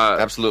 yes.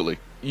 Absolutely.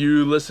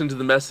 You listen to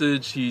the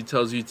message. He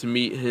tells you to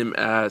meet him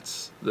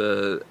at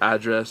the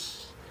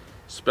address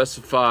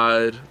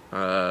specified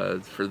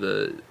for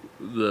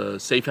the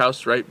safe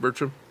house, right,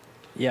 Bertram?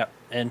 Yep,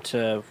 and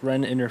to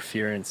run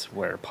interference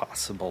where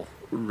possible.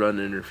 Run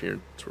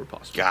interference where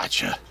possible.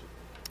 Gotcha.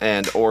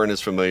 And Oren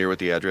is familiar with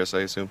the address, I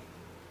assume.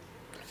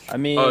 I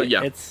mean,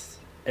 yeah.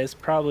 it's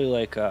probably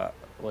like a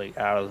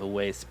out of the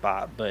way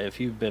spot, but if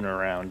you've been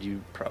around,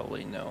 you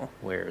probably know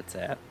where it's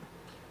at.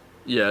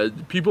 Yeah,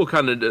 people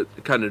kind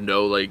of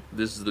know like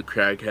this is the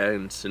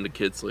Craghead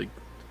Syndicate's like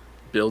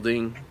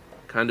building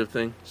kind of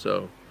thing.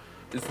 So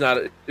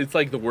it's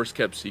like the worst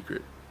kept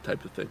secret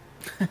type of thing.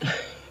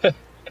 What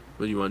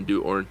do you want to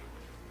do, Oren?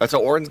 So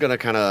Oren's going to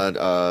kind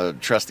of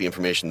trust the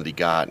information that he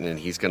got, and then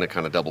he's going to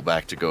kind of double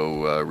back to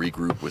go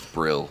regroup with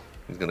Brill.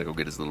 He's going to go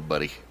get his little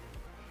buddy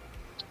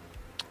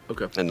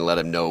Okay. and let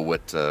him know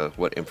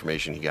what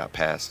information he got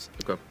passed.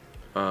 Okay.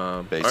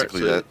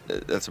 Basically, all right, so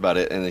that's about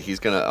it. And he's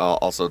going to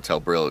also tell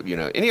Brill,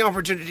 any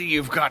opportunity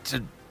you've got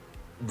to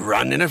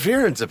run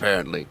interference,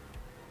 apparently.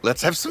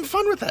 Let's have some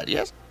fun with that,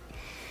 yes?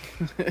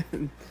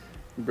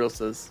 Brill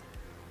says,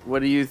 "What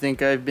do you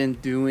think I've been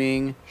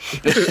doing?"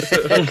 Do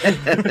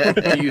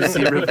you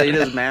see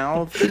Riveda's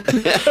mouth?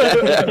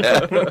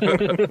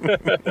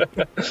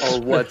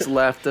 Or what's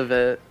left of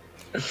it?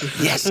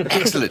 Yes,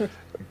 excellent.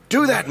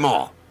 Do that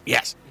more.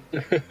 Yes.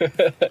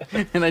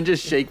 And I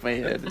just shake my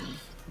head.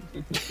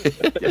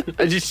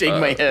 I just shake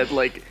my head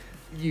like,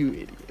 you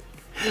idiot.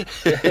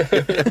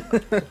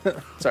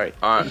 Sorry,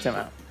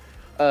 time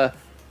out.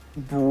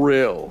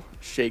 Brill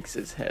shakes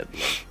his head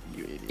like,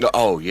 you idiot.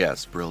 Oh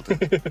yes, Brill did.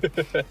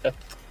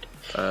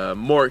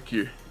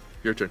 Mork,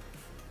 your turn.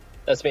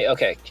 That's me.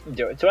 Okay.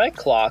 Do I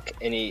clock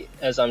any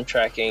as I'm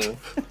tracking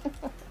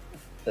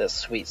the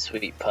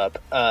sweet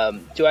pup?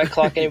 Do I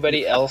clock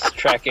anybody else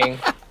tracking?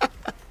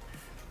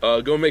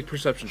 Go make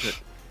perception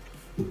check.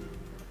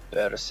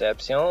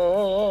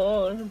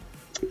 Perception.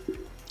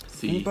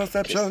 See. Kiss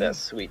that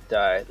sweet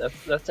die.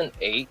 That's an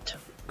 8.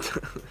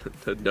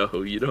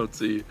 No, you don't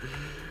see.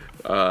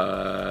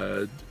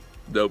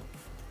 Nope.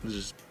 There's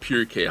just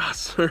pure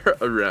chaos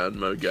around,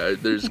 my guy.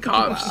 There's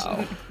cops.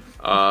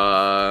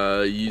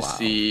 You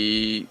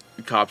see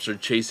cops are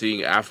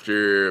chasing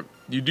after.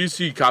 You do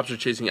see cops are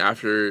chasing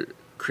after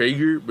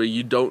Krager, but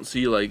you don't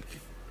see like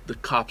the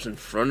cops in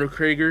front of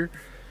Krager,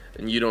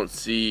 and you don't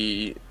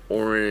see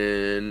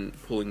Oren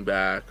pulling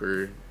back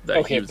or that.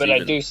 Okay, but I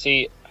do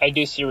see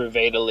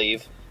Reveda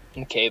leave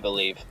and Kava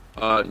leave.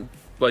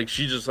 Like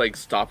she just like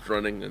stopped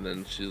running and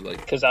then she's like.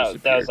 Because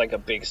that was like a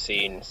big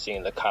scene,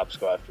 seeing the cops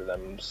go after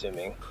them. I'm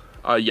assuming.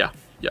 Yeah.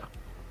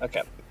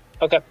 Okay,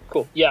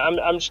 cool. Yeah,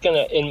 I'm just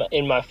gonna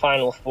in my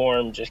final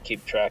form just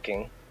keep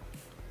tracking.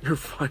 Your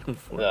final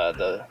form.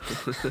 The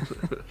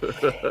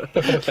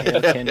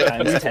 10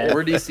 times 10. We've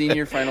already seen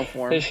your final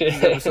form. This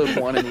is episode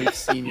 1, and we've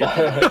seen your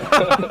final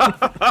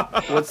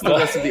form. What's the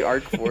rest of the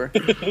arc for?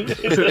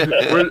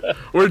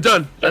 We're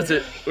done. That's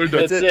it. We're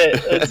done.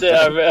 That's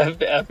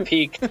it. I've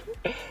peaked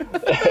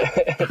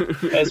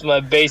as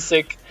my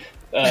basic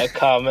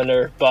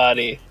commoner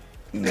body.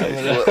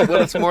 Nice.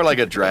 Well, it's more like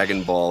a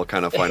Dragon Ball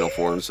kind of final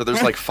form. So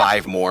there's like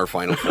 5 more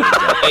final forms.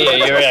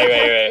 Yeah, you're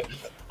right.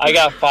 I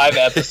got 5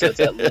 episodes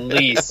at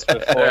least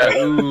before.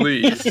 At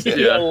least.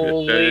 Yeah.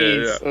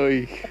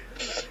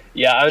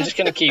 Yeah, I'm just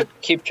gonna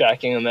keep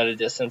tracking them at a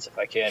distance if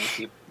I can.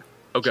 Keep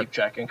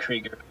tracking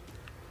Krieger.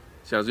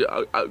 Sounds good.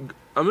 I'm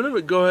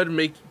gonna go ahead and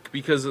make,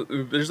 because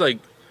there's like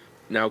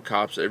now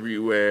cops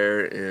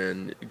everywhere,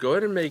 and go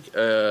ahead and make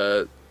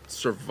a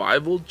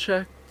survival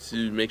check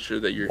to make sure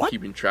that you're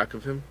keeping track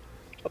of him.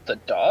 What, the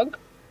dog?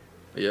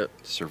 Yep.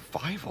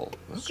 Survival.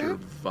 Okay.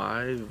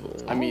 Survival.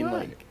 I mean,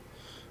 like,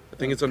 I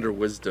think it's under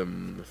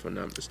wisdom, if I'm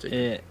not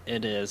mistaken.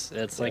 It is.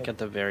 It's like at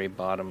the very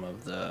bottom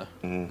of the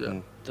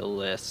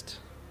list.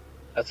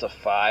 That's a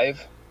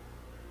 5.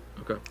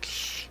 Okay.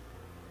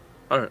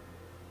 All right.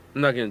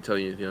 I'm not gonna tell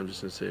you anything. I'm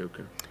just gonna say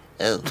okay.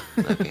 Oh,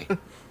 okay.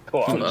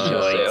 Cool. I'm just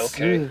gonna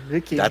say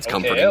okay. That's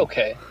comforting.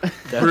 Okay.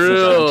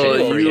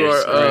 Brill, you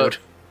are up.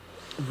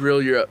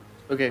 Brill, you're up.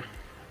 okay.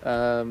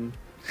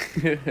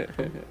 Okay,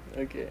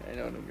 I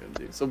know what I'm gonna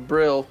do. So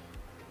Brill,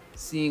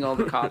 seeing all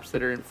the cops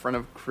that are in front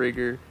of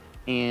Krieger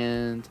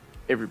and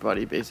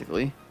everybody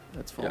basically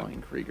that's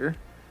following Krieger.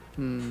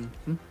 How's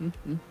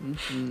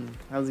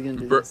he gonna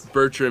do this?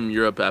 Bertram,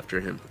 you're up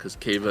after him because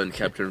Kava and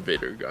Captain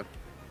Vader are gone.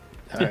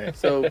 All right,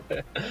 so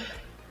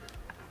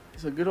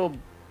good old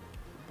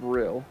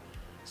Brill,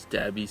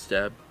 Stabby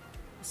stab.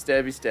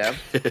 stabby stab.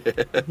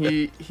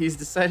 He's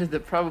decided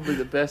that probably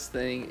the best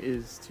thing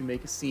is to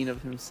make a scene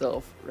of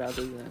himself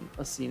rather than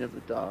a scene of the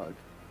dog.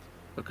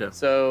 Okay.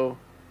 So,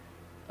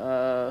 in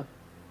a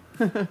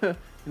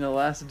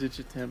last ditch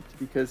attempt,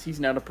 because he's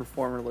not a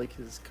performer like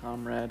his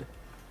comrade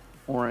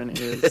Oren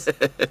is,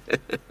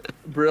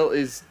 Brill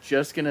is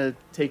just gonna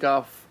take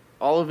off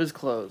all of his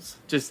clothes.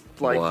 Just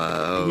like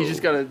he's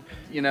just gotta,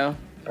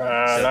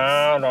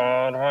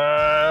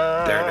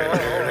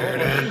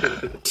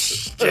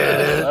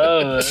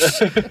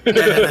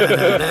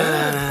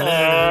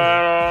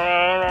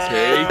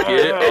 Take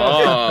it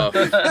off.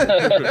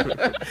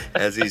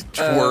 As he's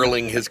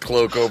twirling his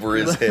cloak over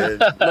his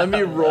head. Let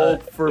me roll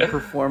for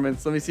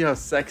performance. Let me see how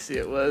sexy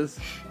it was.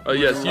 Oh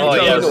yes, you Oh,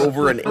 tell yes. us.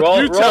 Over an You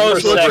tell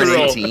us what to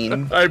roll.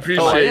 18. I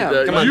appreciate yeah.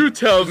 that. Come on. You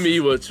tell me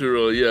what to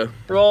roll. Yeah.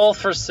 Roll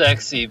for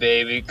sexy,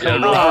 baby.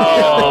 Come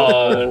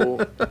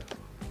roll.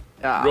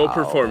 on. Roll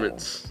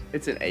performance.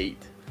 It's an 8.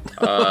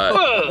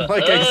 Uh,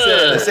 Like I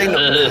said, This ain't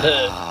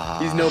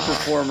he's no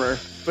performer,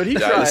 but he Yeah,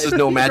 tried. this is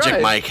no He Magic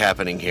tried. Mike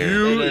happening here.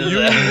 you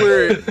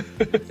were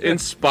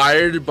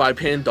inspired by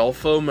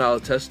Pandolfo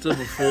Malatesta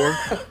before,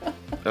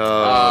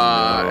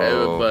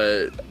 No.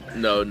 but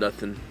no,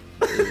 nothing.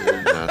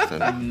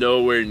 Nothing.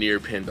 Nowhere near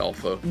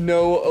Pandolfo.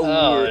 No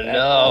allure at no.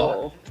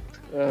 all.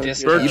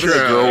 This Okay. Even the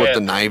girl with the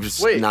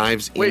knives Wait.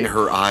 in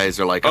her eyes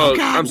are like, Oh, oh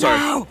God, I'm sorry.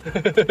 no.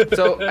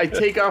 So I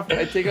take off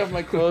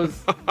my clothes.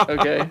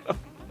 Okay,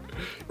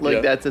 like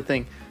Yeah. that's a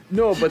thing.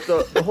 No, but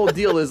the whole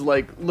deal is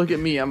like, look at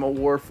me. I'm a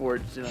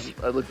warforged, and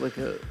I look like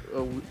a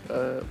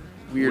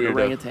weird Weirdo.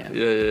 orangutan.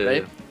 Yeah,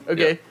 Right?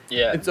 Okay.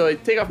 Yeah. And so I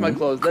take off my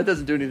clothes. That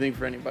doesn't do anything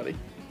for anybody.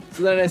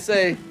 So then I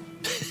say,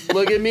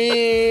 look at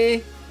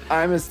me.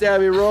 I'm a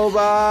stabby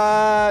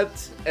robot.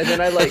 And then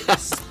I like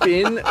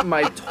spin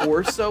my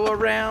torso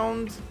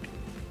around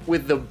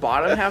with the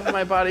bottom half of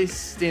my body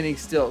standing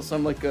still. So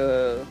I'm like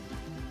a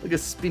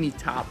spinny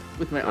top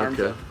with my arms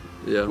Okay. up.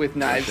 Yeah. with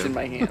knives in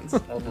my hands.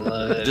 I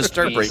love it. Just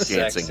start He's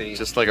breakdancing. sexy.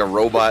 Just like a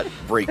robot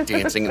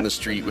breakdancing in the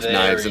street with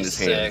knives in his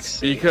Very hands.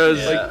 sexy. Because,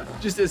 Yeah.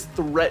 Like, just as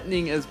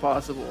threatening as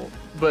possible,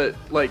 but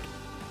like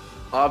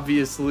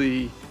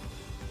obviously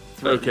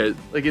threatening. Okay,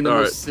 Like in the all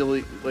most right.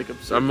 silly, like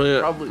absurd. I'm gonna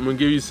probably.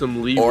 give you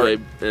some leeway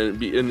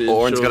and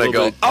Orin's show a gonna little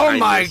go, bit of oh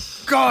my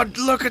kindness." god,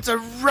 look, it's a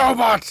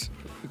robot!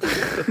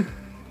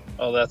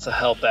 Oh, that's a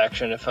help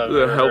action if I've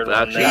The ever help heard one.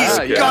 action. Yeah,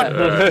 He's yeah. got,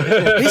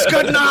 Alright. he's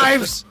got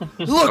knives!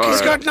 Look,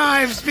 he's got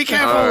knives! Be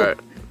careful! Alright,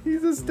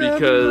 He's a stab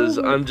because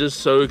robot. I'm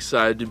just so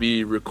excited to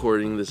be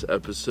recording this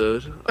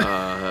episode.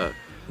 I'm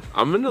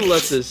gonna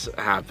let this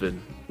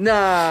happen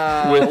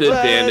Nah. with what?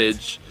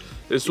 advantage.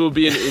 This will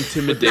be an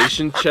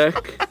intimidation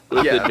check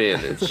with Yeah.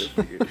 advantage.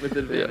 With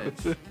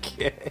advantage.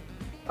 Okay.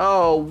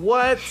 Oh,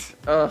 what?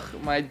 Ugh,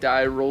 my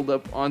die rolled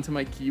up onto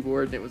my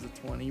keyboard and it was a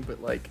 20,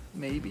 but like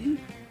maybe,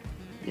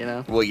 you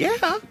know. Well,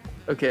 yeah.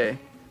 Okay,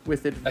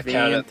 with I advantage.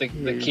 count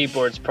it. The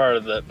keyboard's part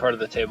of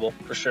the table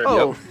for sure.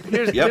 Oh,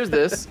 here's Yep.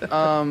 this.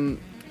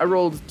 I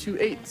rolled 2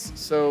 8s,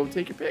 so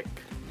take your pick.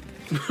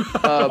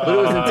 But it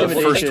was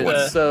intimidation, we'll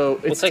take so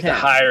We'll it's take 10. the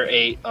higher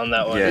 8 on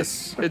that one.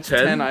 Yes. It's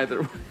 10? 10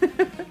 either way.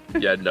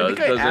 Yeah, no, I it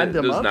think I add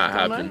them does up, not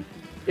don't I? happen.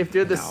 If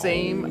they're the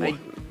same,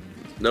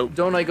 Nope.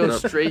 don't I go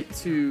Nope. straight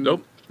to?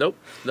 Nope. Nope.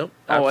 Nope.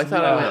 Oh, I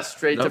thought I Absolutely went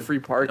straight to Nope. free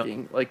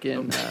parking, like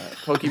in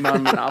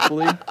Pokemon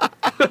Monopoly.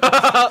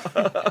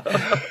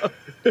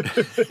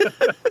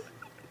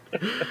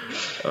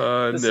 This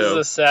no, is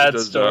a sad it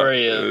does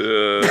story not.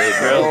 of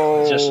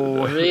Oh. Just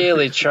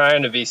really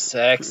trying to be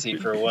sexy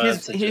for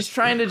once. and He's just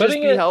trying to just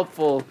putting be it-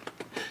 helpful.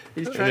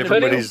 He's trying to be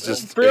Everybody's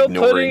helpful. just Brill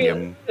ignoring putting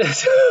him.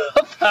 it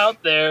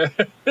out there.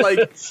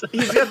 Like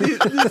he's got these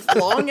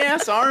long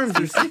ass arms.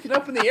 They're sticking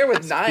up in the air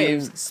with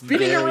knives,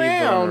 spinning very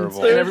around. vulnerable.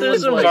 And There's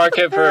everyone's a like,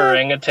 market for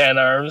orangutan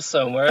arms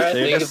somewhere. I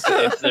think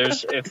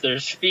if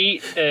there's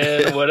feet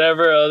and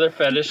whatever other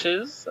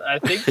fetishes, I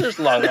think there's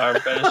long arm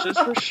fetishes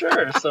for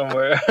sure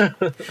somewhere.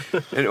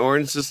 And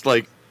Orin's just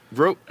like,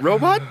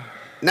 robot?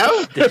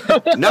 No,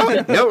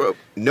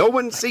 no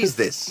one sees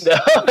this.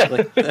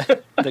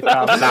 The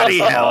cops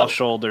Bloody are hell. all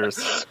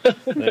shoulders.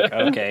 Like,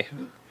 okay.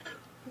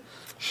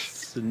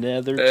 It's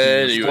another piece.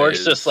 Anyways.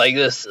 Works just like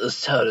this.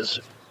 This toad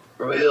is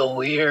real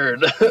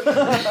weird.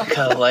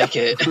 Kind of like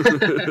it.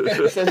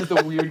 says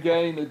the weird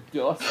guy in the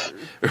duster.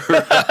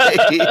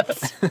 Right?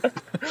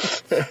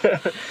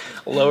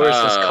 Lowers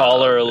his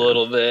collar a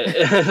little bit.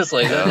 It's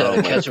like, I Oh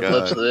gotta my catch a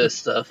glimpse God. of this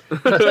stuff.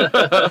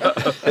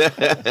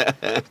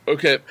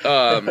 Okay,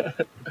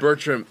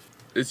 Bertram,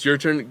 it's your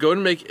turn. Go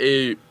and make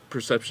a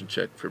perception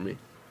check for me.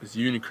 Because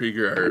you and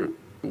Krieger are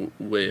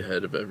way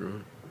ahead of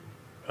everyone.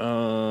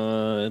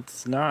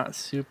 It's not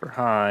super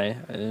high.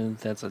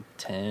 That's a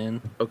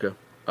 10. Okay.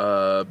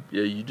 Yeah,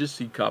 you just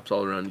see cops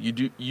all around.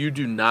 You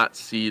do not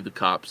see the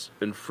cops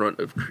in front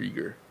of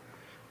Krieger.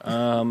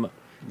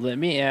 Let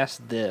me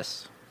ask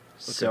this.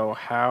 So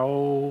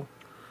how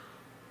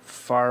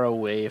far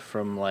away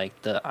from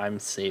like the I'm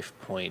safe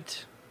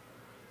point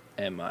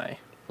am I?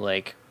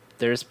 Like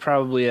there's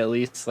probably at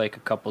least like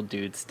a couple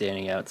dudes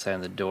standing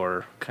outside the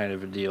door kind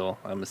of a deal,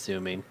 I'm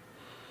assuming.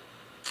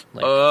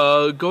 Like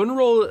Go and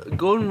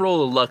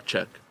roll a luck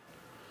check.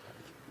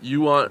 You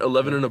want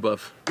 11 and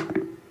above.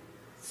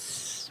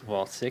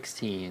 well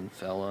 16,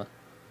 fella.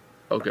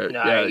 Okay.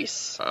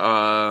 Nice.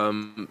 Yeah.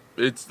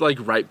 It's like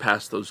right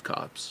past those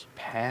cops.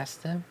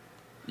 Past them?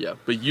 Yeah,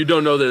 but you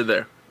don't know they're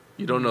there.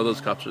 You don't know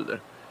those cops are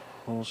there.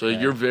 So Okay.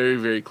 you're very,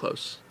 very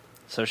close.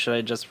 So should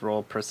I just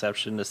roll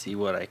perception to see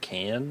what I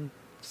can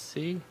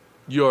see?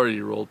 You already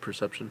rolled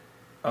perception.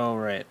 Oh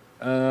right.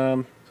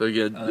 So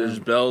again, there's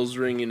bells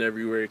ringing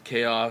everywhere,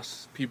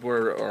 chaos. People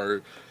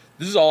are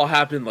this has all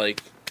happened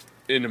like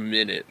in a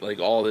minute, like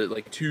all the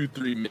like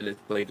 2-3 minutes,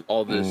 like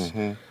all this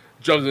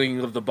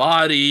juggling of the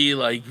body,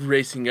 like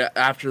racing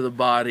after the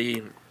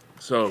body.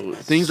 So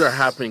things are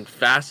happening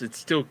fast. It's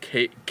still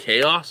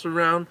chaos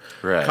around.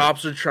 Right.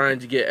 Cops are trying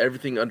to get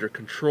everything under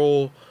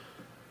control.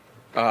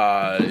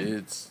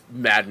 It's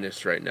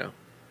madness right now.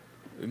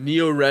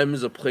 Niohe-Rem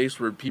is a place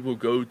where people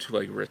go to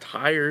like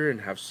retire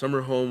and have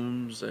summer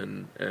homes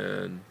and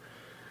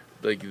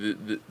like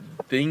the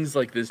things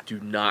like this do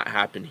not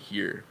happen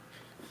here.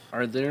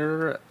 Are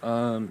there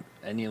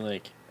any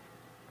like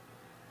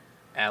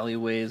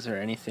alleyways or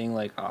anything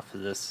like off of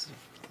this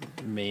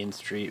main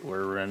street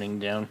we're running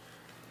down?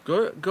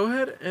 Go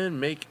ahead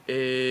and make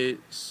a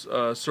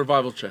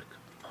survival check.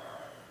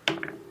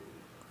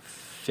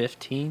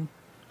 15?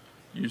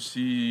 You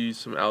see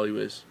some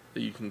alleyways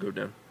that you can go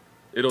down.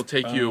 It'll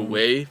take you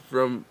away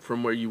from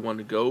where you want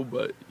to go,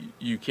 but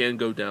you can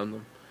go down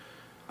them.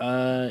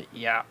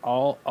 Yeah,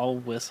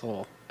 I'll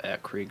whistle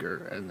at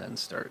Krieger and then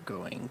start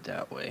going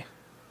that way.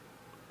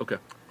 Okay.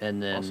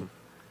 And then Awesome.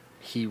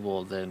 he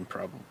will then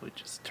probably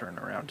just turn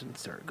around and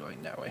start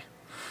going that way.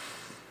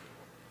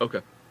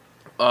 Okay.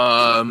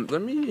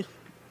 Let me.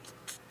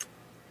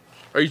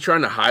 Are you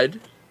trying to hide?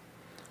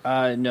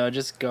 No,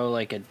 just go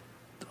like a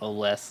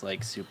less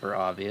like super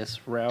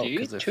obvious route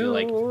because I feel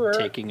like Detour.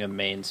 taking a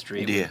main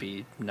street Yeah. would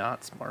be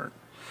not smart.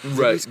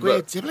 Right.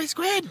 Squid, Sibley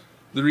Squid.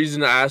 The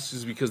reason I ask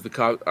is because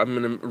I'm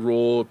gonna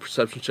roll a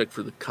perception check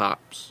for the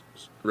cops,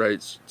 right,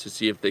 to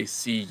see if they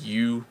see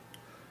you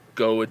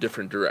go a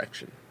different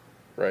direction,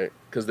 right?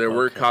 Because there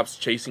were cops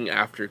chasing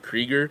after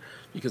Krieger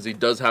because he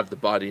does have the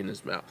body in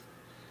his mouth.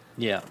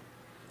 Yeah.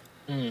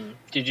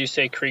 Did you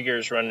say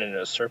Krieger's running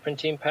a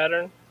serpentine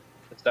pattern?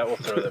 Because that will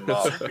throw them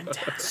off.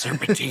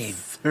 Serpentine.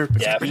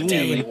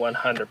 Definitely,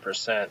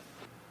 100%.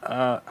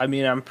 I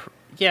mean,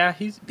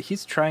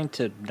 he's trying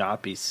to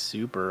not be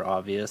super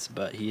obvious,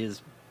 but he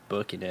is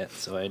booking it,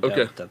 so I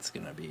doubt that's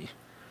gonna be.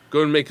 Go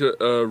ahead and make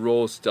a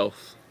roll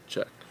stealth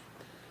check.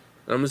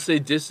 I'm gonna say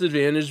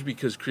disadvantage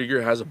because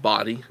Krieger has a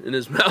body in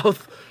his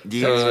mouth.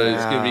 Yeah. So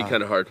it's gonna be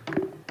kind of hard.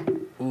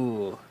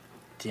 Ooh,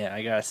 yeah,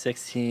 I got a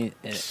 16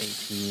 and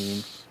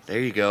 18. There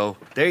you go.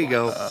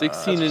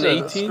 16 and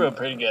That's 18 still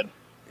pretty good.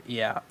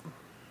 Yeah.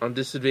 on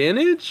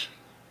disadvantage.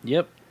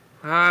 Yep.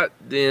 Hot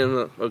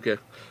damn. Okay.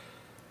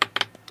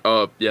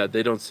 Oh yeah,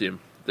 they don't see him.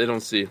 They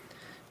don't see him.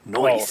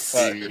 Nice.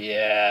 Oh, fuck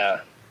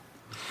yeah.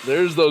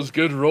 There's those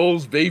good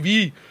rolls,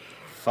 baby.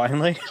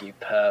 Finally. Keep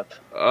pep.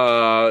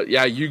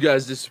 Yeah, you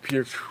guys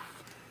disappear.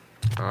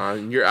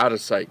 And you're out of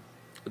sight.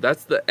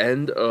 That's the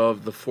end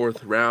of the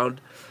fourth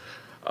round.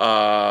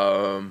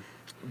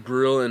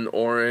 Brill and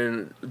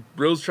Orin.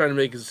 Brill's trying to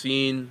make a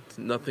scene.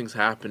 Nothing's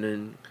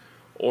happening.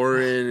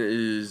 Orin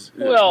is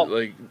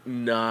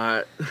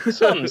not.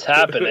 Something's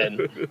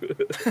happening.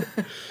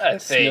 I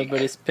think.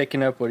 Nobody's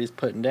picking up what he's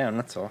putting down.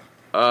 That's all.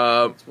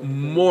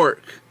 Mork,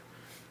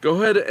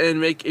 go ahead and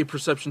make a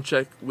perception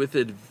check with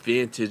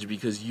advantage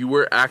because you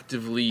were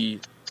actively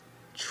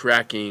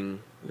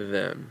tracking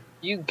them.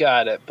 You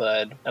got it,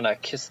 bud. And I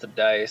kissed the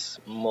dice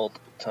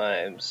multiple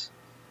times,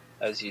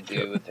 as you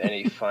do with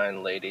any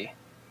fine lady.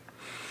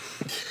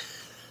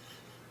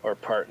 Or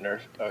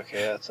partner.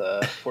 Okay, that's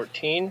a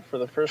 14 for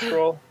the first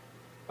roll.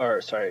 Or,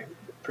 sorry,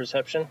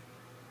 perception.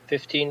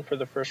 15 for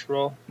the first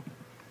roll.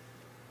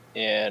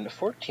 And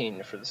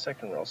 14 for the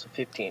second roll, so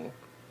 15.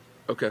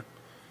 Okay.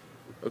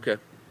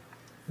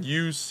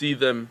 You see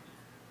them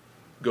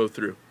go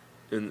through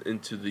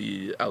into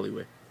the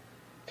alleyway.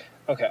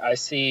 Okay, I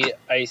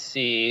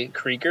see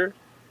Krieger,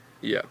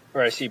 Yeah,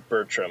 or I see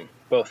Bertram.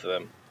 Both of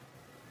them.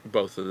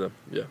 both of them.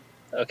 Yeah.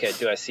 Okay,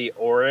 do I see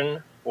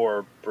Orin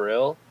or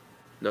Brill?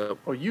 No.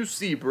 Oh, you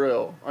see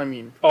Brill. I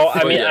mean, You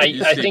I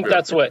see think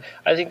Brill.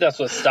 that's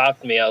what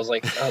stopped me. I was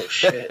like, oh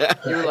shit.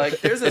 you're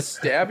like, there's a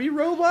stabby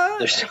robot?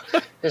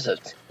 There's a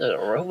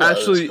robot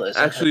in this place.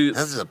 Actually,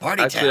 This is a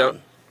party actually,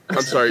 town.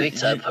 I'm sorry. Big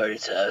time party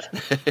town.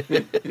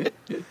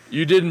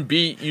 You didn't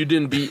beat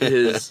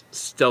his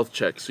stealth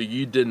check, so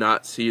you did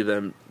not see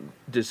them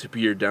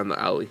disappear down the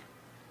alley.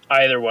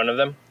 Either one of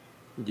them?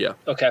 Yeah,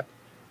 Okay.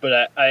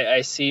 But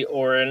I see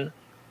Orin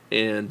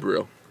and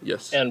Brill.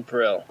 Yes. and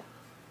Brill.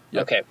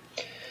 Yep. Okay.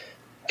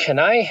 Can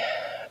I...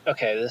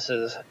 Okay,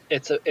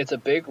 it's a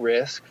big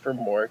risk for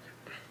Mork,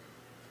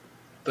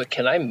 but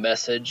can I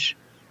message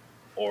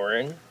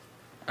Orin?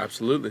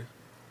 Absolutely.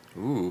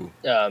 Ooh.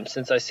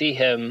 Since I see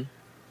him,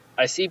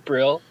 I see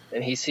Brill,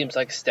 and he seems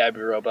like a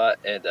stabby robot,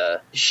 and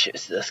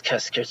shit, this kind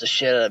of scares the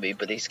shit out of me,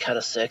 but he's kind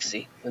of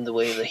sexy in the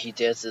way that he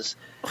dances.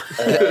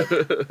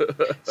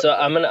 So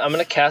I'm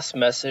gonna cast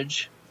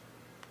message,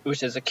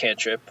 which is a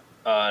cantrip,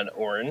 on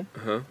Orin,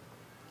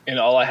 and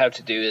all I have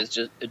to do is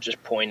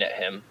just point at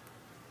him.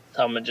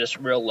 So I'm gonna just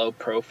real low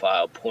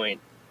profile point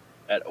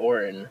at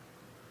Orin,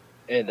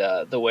 and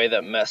the way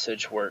that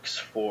message works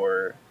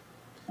for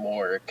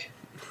Mork,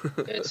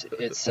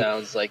 it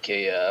sounds like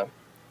a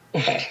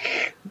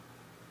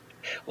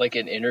like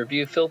an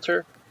interview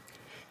filter.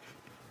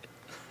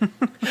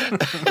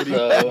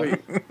 Wait,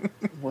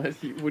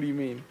 what do you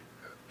mean?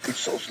 It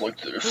sounds like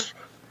this.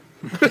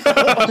 You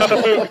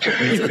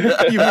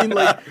mean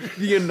like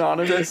the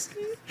anonymous?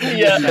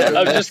 Yeah,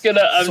 I'm just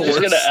gonna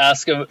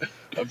ask him.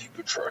 Have you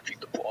been tracking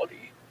the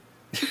body?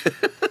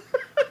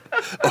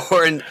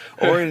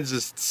 Orin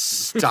just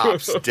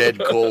stops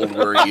dead cold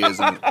where he is.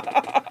 And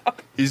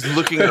he's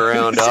looking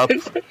around up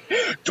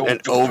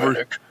Don't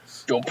panic.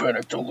 Don't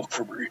panic. Don't look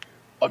for me.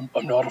 I'm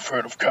not a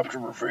fan of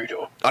Captain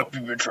Rivado. Have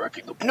you been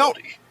tracking the No.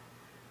 body?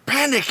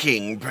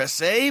 Panicking, per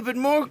se, but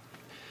more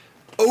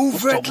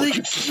overtly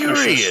looking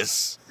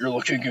curious. You're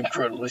looking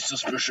incredibly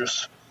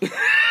suspicious.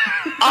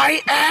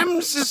 I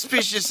am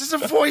suspicious. There's a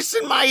voice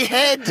in my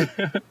head.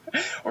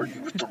 Are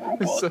you with the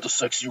robot, the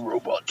sexy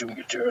robot doing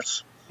a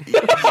dance?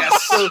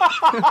 Yes.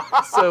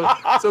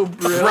 So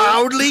Brill.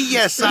 Proudly,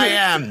 yes, I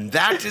am.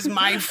 That is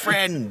my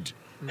friend.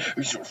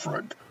 Who's your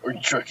friend? Are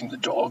you tracking the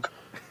dog?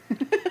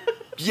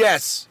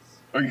 Yes.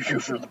 Are you here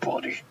for the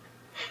body?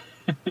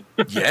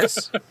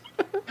 Yes.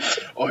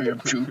 I am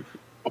too.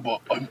 I'm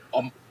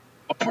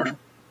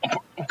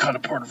kind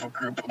of part of a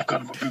group. I'm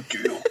kind of a big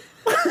deal.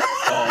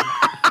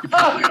 You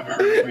probably haven't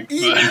heard of me.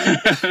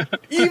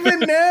 Even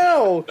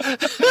now,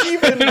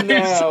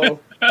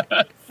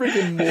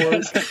 freaking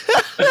Mork.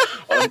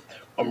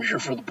 I'm here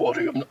for the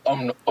body.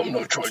 I'm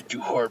not trying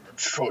too hard. I'm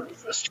just trying to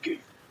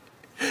investigate.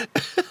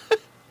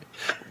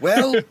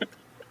 Well,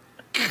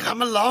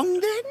 come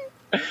along then.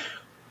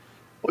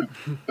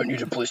 I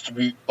need a place to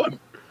be. I'm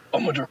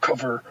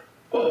undercover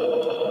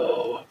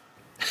Oh.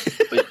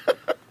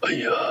 I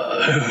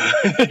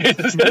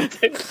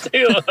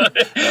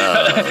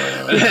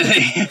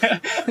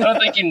don't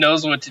think he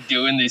knows what to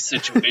do in these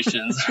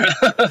situations.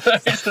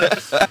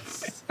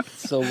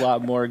 It's a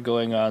lot more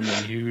going on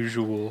than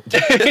usual.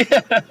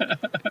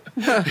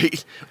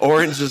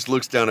 Orange just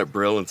looks down at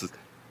Brill and says,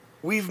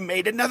 "We've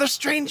made another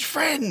strange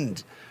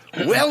friend.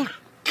 Well,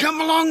 come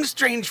along,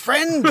 strange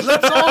friend.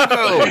 Let's all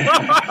go."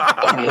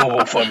 I don't know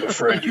if I'm a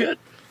friend yet.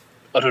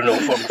 I don't know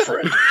if I'm a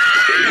friend.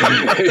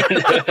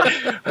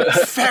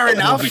 Fair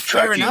enough,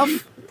 fair enough. You.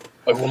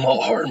 I will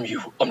not harm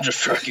you. I'm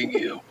just tracking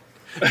you.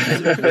 We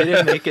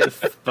didn't make it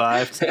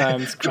 5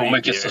 times. Don't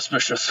make it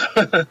suspicious.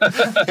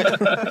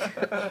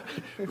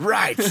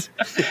 Right.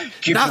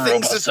 Keep Nothing the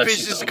robot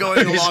suspicious sexy,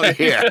 going along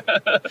here.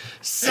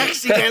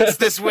 Sexy dance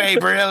this way,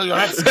 Brill.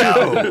 Let's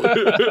go.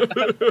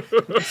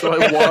 So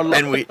I waddle,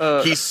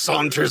 And he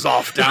saunters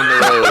off down the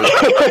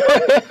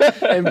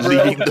road, and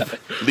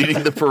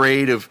leading the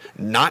parade of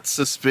not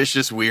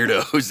suspicious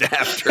weirdos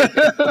after.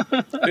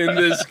 In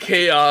this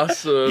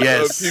chaos of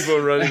people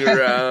running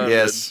around.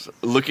 Yes,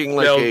 looking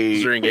like bells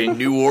a ringing.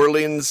 New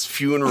Orleans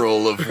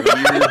funeral of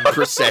weird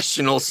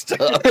processional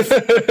stuff,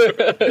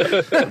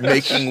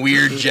 making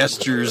weird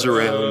gestures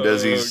around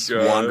as he's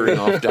wandering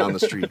off down the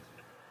street.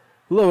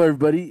 Hello,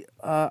 everybody.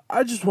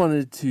 I just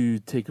wanted to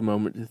take a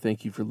moment to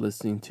thank you for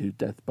listening to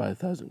Death by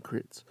 1,000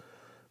 Crits.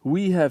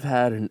 We have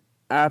had an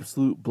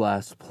absolute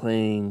blast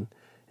playing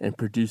and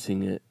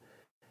producing it,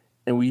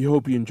 and we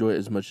hope you enjoy it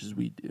as much as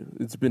we do.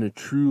 It's been a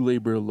true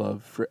labor of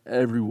love for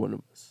every one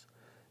of us.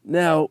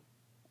 Now,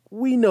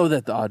 we know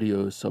that the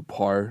audio is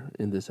subpar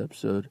in this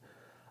episode,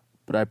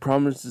 but I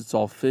promise it's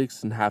all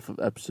fixed in half of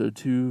episode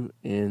 2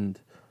 and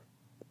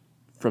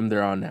from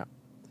there on out.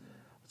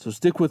 So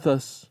stick with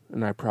us,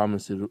 and I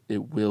promise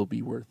it will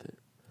be worth it.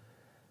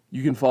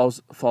 You can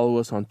follow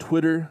us on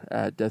Twitter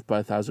at Death by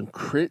 1,000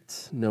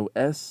 Crits, no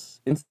S.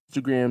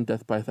 Instagram,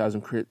 Death by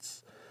 1,000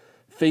 Crits.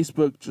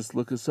 Facebook, just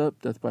look us up,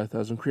 Death by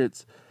 1,000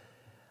 Crits.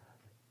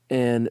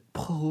 And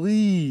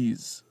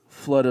please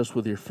flood us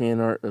with your fan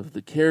art of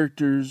the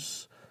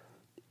characters.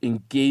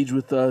 Engage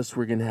with us.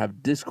 We're going to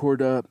have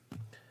Discord up.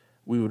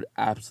 We would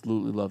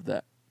absolutely love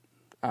that.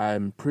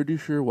 I'm pretty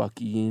sure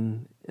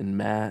Joaquin and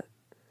Matt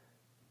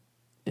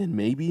and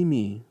maybe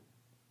me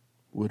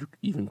would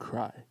even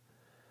cry.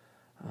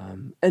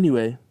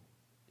 Anyway,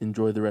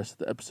 enjoy the rest of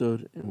the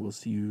episode, and we'll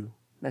see you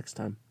next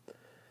time.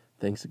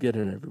 Thanks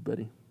again,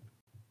 everybody.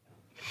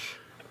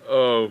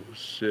 Oh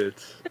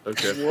shit!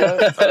 Okay.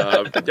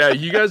 Yeah,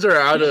 you guys are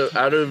out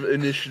of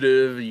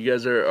initiative. You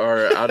guys are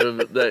out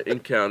of that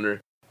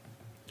encounter.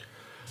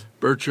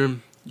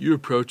 Bertram, you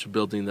approach a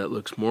building that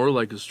looks more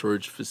like a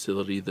storage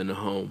facility than a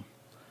home.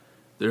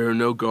 There are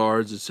no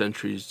guards or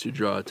sentries to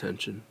draw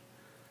attention,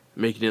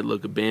 making it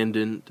look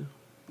abandoned,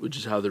 which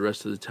is how the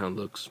rest of the town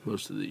looks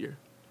most of the year.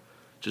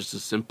 Just a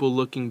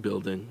simple-looking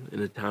building in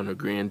a town of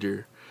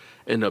grandeur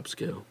and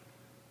upscale.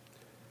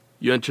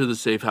 You enter the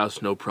safe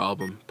house no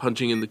problem,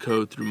 punching in the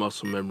code through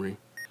muscle memory.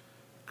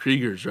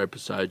 Krieger's right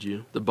beside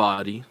you, the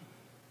body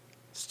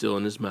still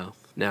in his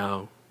mouth.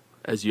 Now,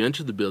 as you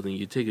enter the building,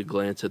 you take a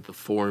glance at the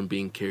form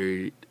being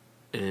carried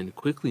and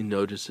quickly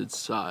notice its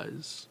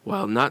size.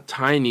 While not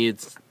tiny,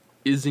 it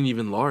isn't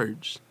even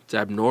large. It's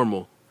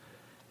abnormal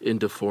and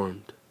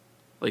deformed,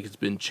 like it's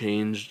been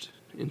changed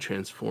and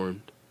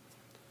transformed.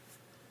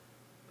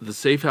 The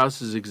safe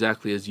house is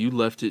exactly as you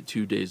left it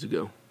 2 days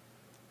ago.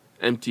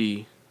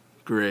 Empty,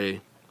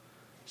 gray,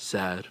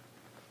 sad.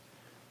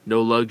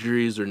 No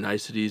luxuries or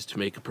niceties to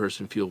make a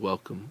person feel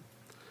welcome.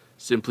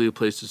 Simply a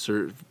place to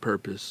serve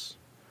purpose.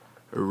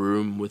 A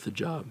room with a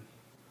job.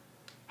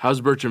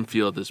 How's Bertram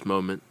feel at this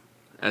moment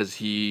as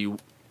he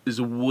is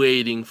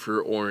waiting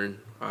for Orin,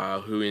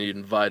 who he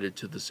invited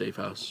to the safe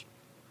house?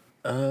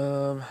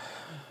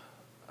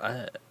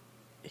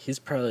 He's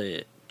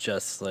probably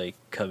just like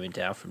coming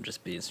down from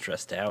just being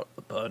stressed out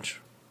a bunch.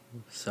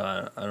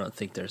 So I don't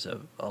think there's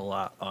a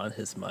lot on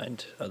his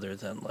mind other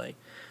than like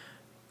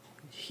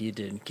he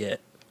didn't get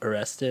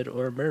arrested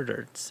or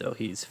murdered, so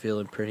he's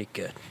feeling pretty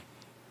good.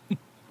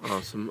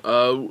 Awesome.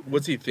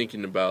 What's he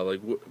thinking about?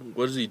 Like,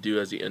 what does he do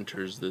as he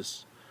enters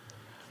this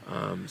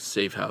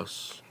safe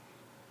house,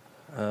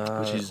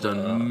 which he's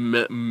done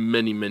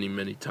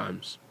many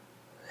times?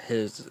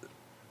 His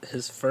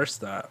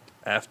first thought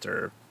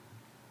after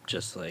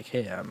just like,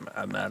 hey,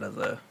 I'm out of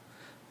the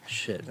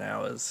shit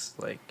now is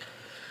like,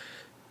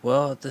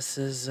 well, this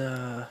is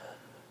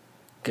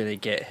gonna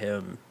get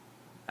him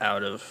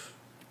out of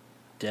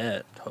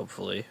debt,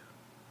 hopefully.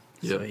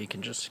 So he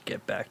can just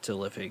get back to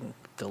living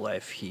the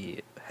life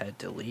he had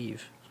to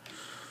leave.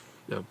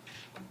 Yeah.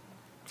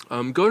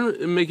 Go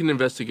and make an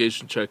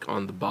investigation check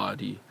on the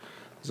body,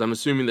 because I'm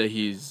assuming that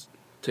he's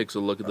takes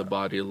a look at the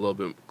body a little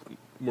bit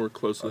more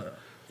closely.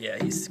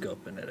 Yeah, he's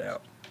scoping it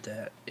out.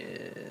 That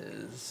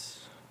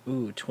is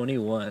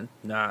 21.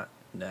 Not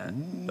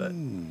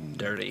but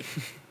dirty.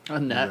 A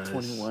nat Nice.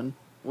 21.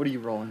 What are you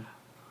rolling?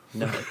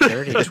 No,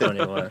 dirty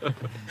 21.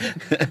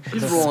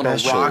 He's rolling a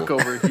rock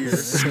over here.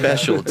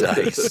 Special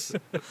dice.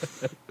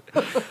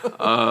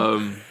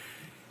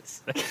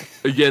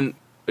 Again,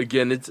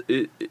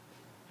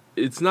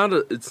 it's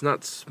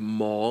not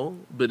small,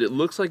 but it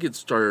looks like it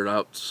started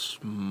out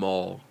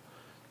small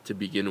to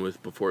begin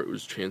with before it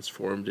was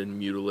transformed and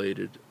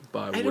mutilated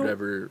by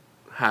whatever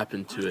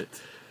happened to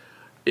it.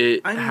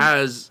 It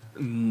has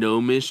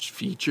gnomish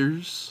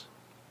features.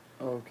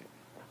 Okay.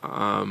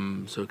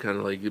 So kind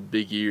of like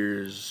big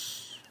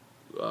ears,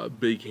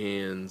 big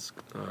hands,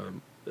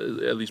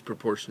 at least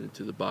proportionate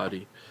to the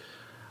body.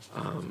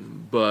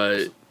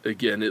 But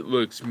again, it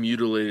looks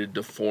mutilated,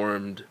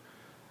 deformed,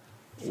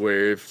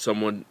 where if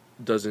someone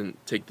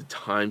doesn't take the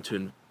time to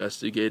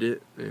investigate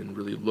it and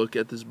really look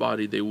at this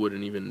body, they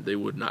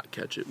would not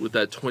catch it. With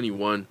that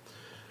 21,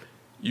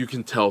 you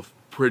can tell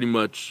pretty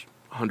much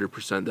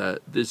 100% that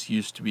this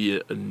used to be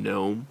a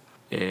gnome,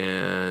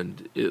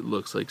 and it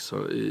looks like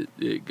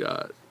it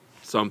got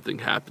something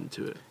happened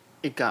to it.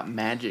 It got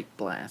magic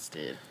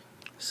blasted.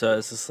 So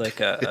is this like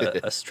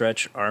a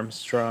Stretch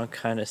Armstrong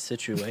kind of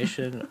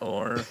situation,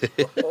 or?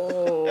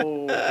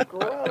 Oh,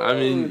 gross. I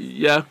mean,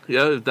 yeah,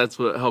 if that's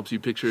what helps you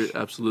picture it,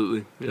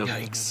 absolutely. Yeah.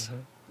 Yikes.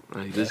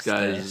 Like, this That's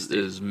guy nasty.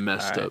 is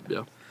messed All up,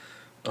 yeah.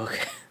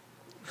 Okay.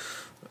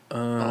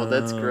 Oh,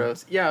 that's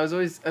gross. Yeah,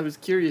 I was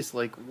curious,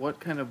 like, what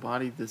kind of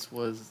body this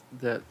was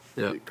that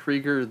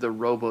Krieger the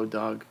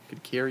Robo-Dog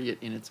could carry it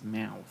in its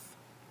mouth.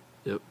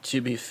 Yep. To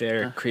be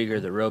fair,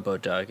 Krieger the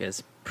Robo-Dog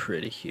is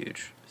pretty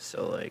huge.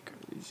 So, like...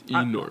 He's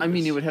enormous. I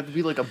mean, it would have to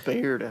be like a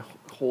bear to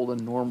hold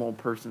a normal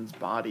person's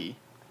body.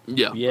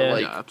 Yeah, Yeah.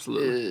 Like,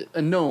 absolutely.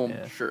 A gnome,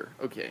 Yeah. sure.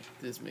 Okay,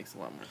 this makes a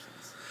lot more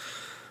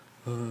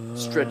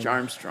sense. Stretch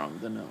Armstrong,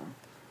 the gnome.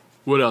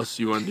 What else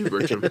do you want to do,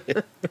 Bertram?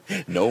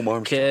 No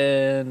arms.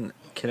 Can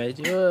I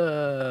do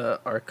a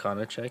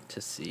Arcana check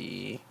to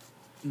see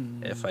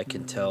if I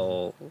can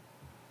tell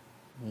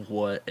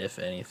what, if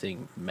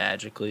anything,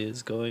 magically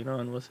is going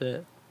on with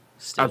it?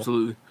 Still?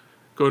 Absolutely.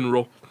 Go ahead and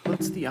roll.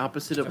 What's the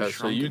opposite of a So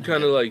shrunken you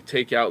kind of like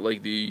take out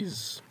like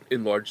these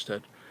enlarged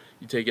head.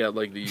 You take out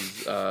like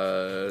these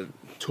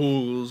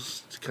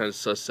tools to kind of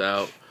suss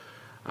out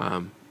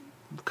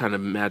what kind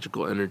of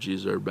magical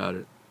energies are about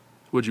it.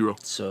 What'd you roll?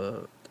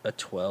 So a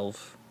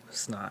 12.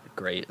 It's not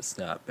great. It's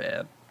not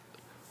bad.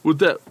 With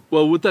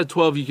that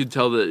 12, you can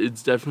tell that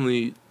it's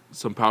definitely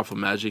some powerful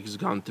magic has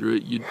gone through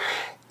it. You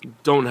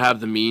don't have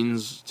the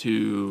means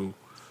to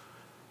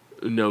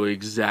know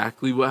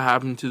exactly what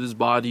happened to this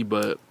body,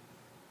 but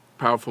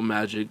powerful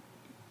magic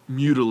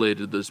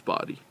mutilated this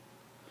body.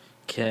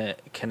 Can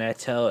I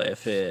tell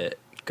if it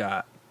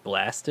got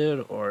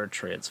blasted or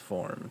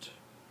transformed?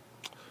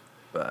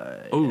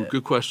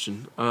 Good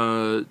question.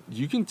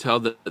 You can tell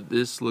that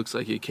this looks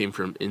like it came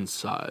from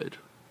inside.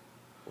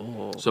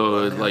 Oh,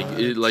 So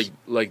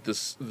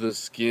the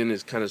skin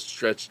is kind of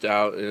stretched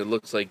out, and it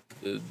looks like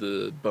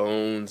the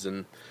bones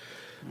and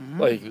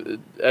like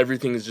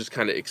everything is just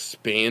kind of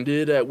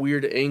expanded at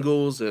weird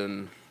angles,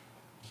 and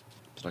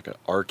It's like an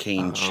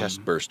arcane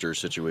chest burster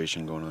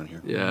situation going on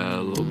here. yeah,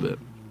 a little bit.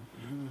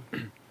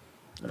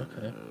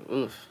 okay.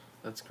 Oof,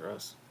 that's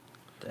gross.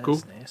 That's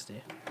Cool.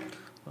 nasty.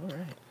 All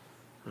right.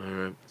 All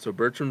right. So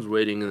Bertram's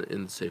waiting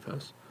in the safe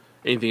house.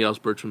 Anything else,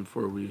 Bertram,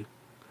 before we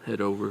head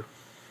over?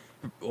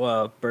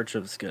 Well,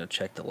 Bertram's going to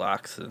check the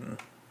locks and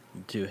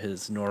do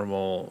his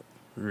normal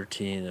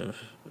routine of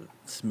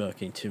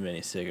smoking too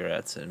many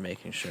cigarettes and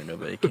making sure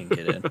nobody can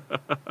get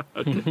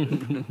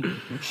in.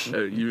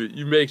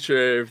 You make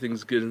sure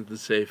everything's good in the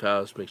safe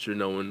house. Make sure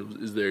no one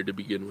is there to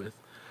begin with.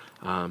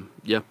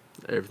 Yeah,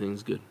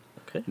 everything's good.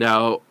 Okay.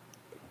 Now,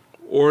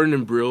 Orin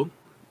and Brill,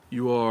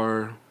 you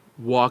are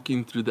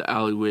walking through the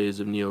alleyways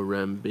of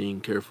Niohe-Rem, being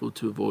careful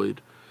to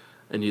avoid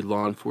any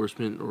law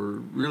enforcement or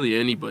really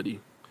anybody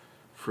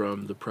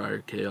from the prior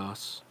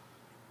chaos.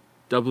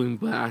 Doubling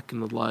back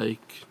and the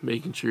like,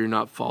 making sure you're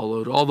not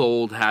followed, all the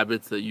old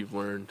habits that you've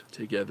learned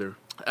together.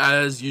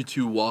 As you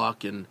two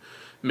walk and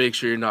make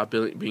sure you're not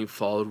being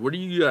followed, what do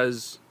you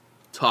guys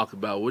talk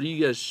about? What do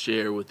you guys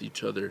share with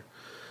each other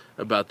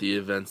about the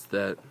events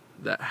that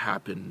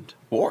happened?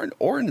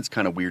 Orin is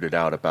kind of weirded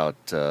out about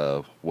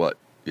what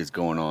is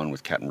going on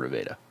with Captain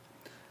Riveda.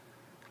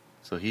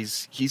 So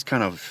he's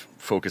kind of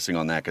focusing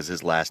on that because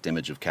his last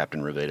image of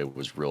Captain Riveda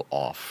was real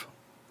off,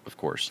 of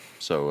course.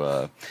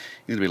 So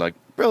he's gonna be like,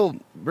 Brill,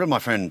 my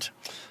friend,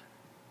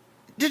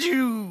 did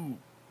you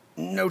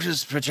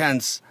notice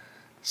perchance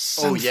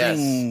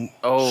something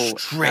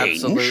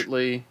strange?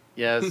 Absolutely.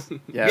 Yes.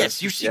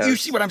 Yes, you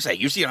see what I'm saying.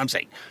 You see what I'm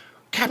saying.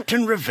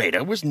 Captain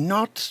Riveda was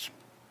not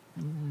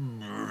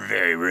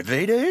very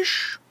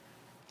Riveda-ish.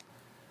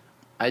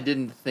 I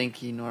didn't think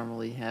he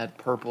normally had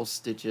purple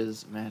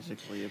stitches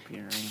magically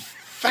appearing.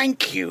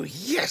 Thank you.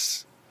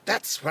 Yes,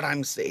 that's what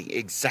I'm saying.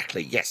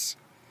 Exactly. Yes.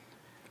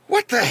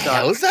 What the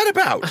hell is that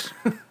about?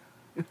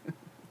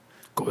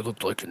 Guy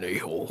looked like an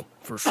a-hole,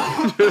 for sure.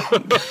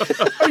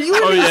 Are you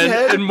in Oh his yeah,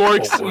 head? and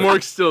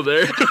Mork's still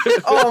there.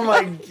 Oh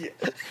my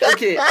god.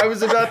 Okay, I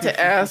was about to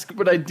ask,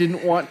 but I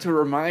didn't want to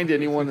remind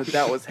anyone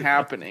that was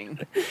happening.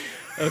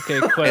 Okay,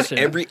 question.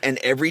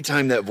 Every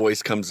time that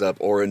voice comes up,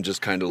 Orin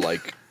just kind of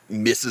like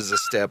misses a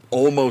step,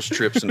 almost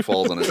trips and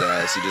falls on his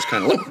ass. He just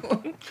kind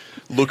of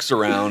looks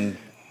around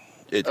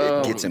It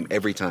gets him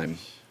every time.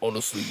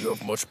 Honestly, you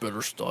have much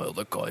better style.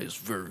 That guy is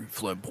very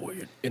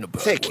flamboyant in a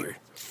bad Thank way. you.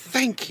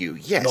 Thank you.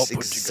 Not Yes, put together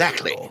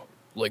exactly. at all.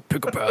 Like,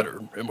 pick a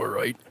pattern. Am I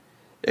right?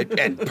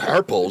 And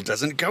purple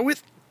doesn't go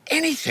with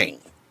anything.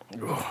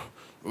 Ugh,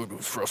 it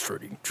was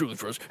frustrating. Truly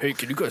frustrating. Hey,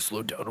 can you guys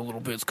slow down a little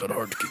bit? It's kind of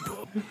hard to keep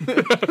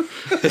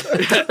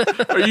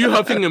up. Are you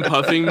huffing and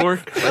puffing,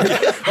 Mork?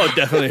 Oh,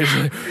 definitely.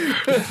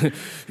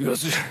 You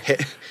guys,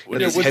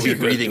 There's heavy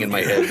breathing in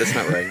my head. That's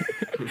not right.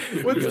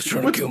 you guys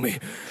trying to kill me?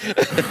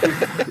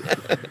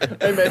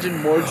 I imagine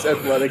Morg's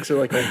athletics are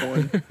like a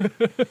 1.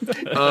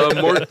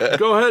 Mork,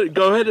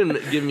 go ahead and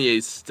give me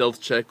a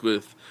stealth check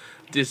with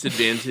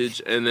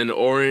disadvantage, and then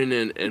Orin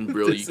and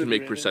Brill, you can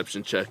make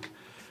perception check.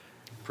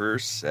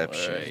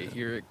 Perception. All right,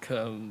 here it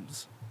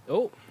comes.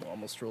 Oh,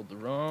 almost rolled the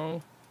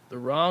wrong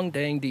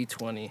dang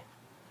D20.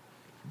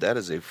 That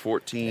is a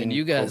 14 And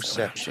you guys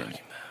perception.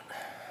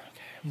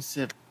 He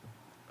said,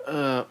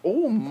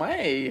 oh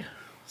my,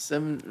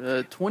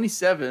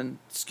 27.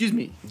 Excuse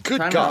me. Good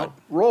Time God. out.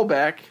 Roll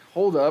back.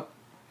 Hold up.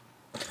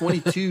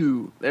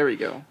 22. There we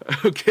go.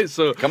 Okay,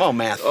 so Come on,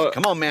 math.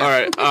 Come on, math. all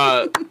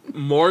right,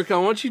 Mork, I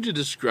want you to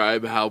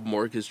describe how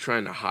Mork is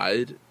trying to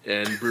hide,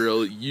 and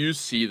Brill, you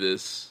see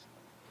this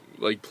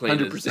like plain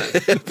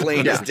 100%.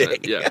 Plain as day.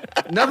 Yeah.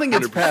 Nothing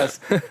gets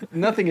past.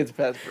 Nothing gets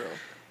past, bro.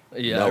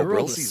 Yeah, No, I rolled a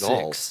Brilsey's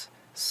all. 6.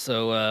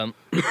 So,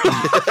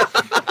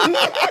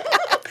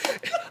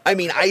 I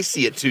mean, I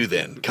see it too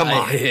then. Come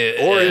on. Or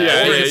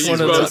yeah, it's you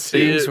one of both those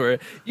see things it. where,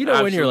 you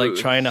know, when you're like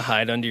Absolutely. trying to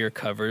hide under your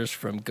covers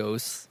from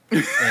ghosts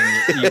and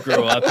you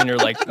grow up and you're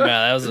like, man,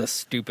 that was a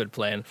stupid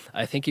plan.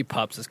 I think he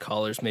pops his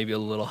collars maybe a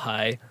little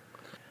high.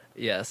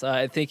 Yes,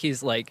 I think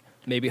he's like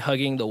maybe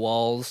hugging the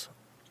walls,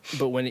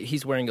 but when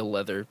he's wearing a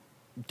leather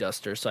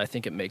duster, so I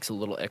think it makes a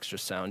little extra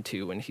sound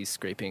too when he's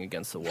scraping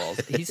against the walls.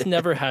 He's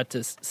never had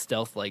to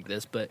stealth like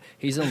this, but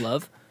he's in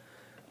love.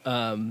 So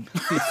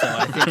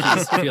I think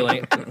he's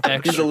feeling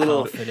extra He's a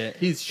little. confident.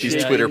 He's He's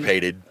shaking. Twitter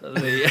pated.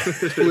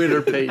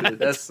 Twitter pated.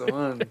 That's the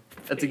one.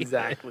 That's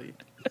exactly.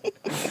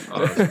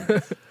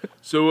 Awesome.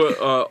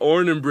 So,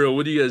 Orin and Brill,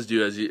 what do you guys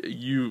do as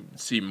you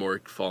see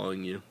Mork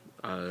following you?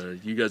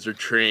 You guys are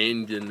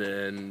trained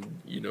and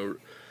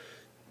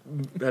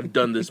have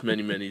done this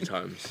many, many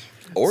times.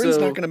 Orin's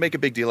So- not going to make a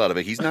big deal out of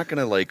it. He's not going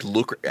to like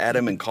look at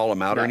him and call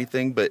him out or No.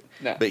 anything, but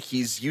No. but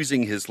he's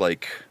using his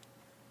like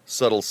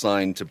subtle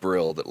sign to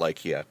Brill that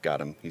like, yeah, got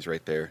him. He's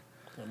right there.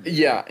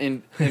 Yeah,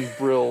 and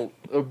Brill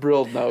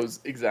knows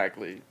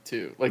exactly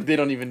too. Like they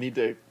don't even need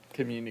to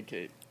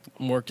communicate.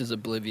 Mork is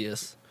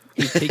oblivious.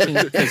 He's taking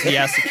because he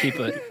has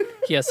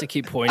to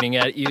keep pointing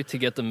at you to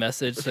get the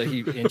message, so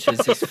he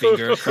inches his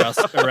finger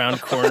around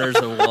corners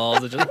of walls.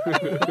 And just,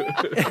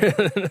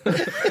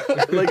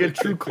 Like a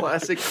true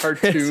classic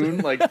cartoon,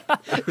 like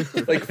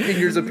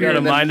fingers appear. got a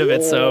and then mind of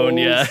its own,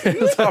 yeah.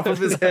 rolls top of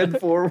his head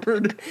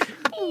forward.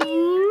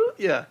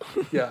 Yeah.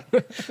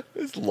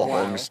 His long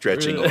Wow.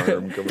 stretching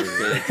arm coming in.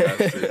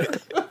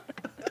 Fantastic.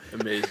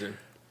 Amazing.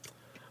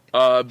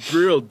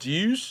 Brill, do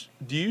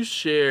you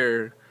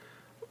share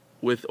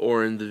with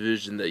Orin the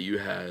vision that you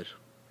had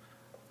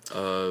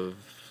of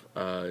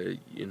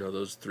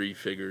those 3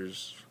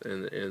 figures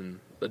and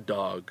the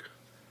dog?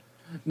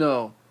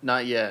 No,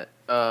 not yet.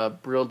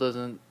 Brill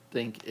doesn't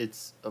think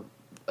it's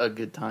a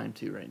good time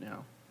to right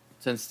now,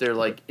 since they're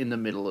like in the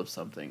middle of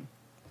something.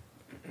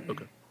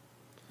 Okay.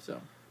 So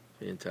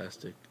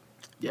Fantastic.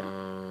 yeah,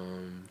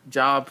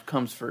 job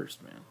comes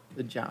first, man.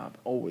 The job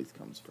always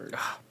comes first.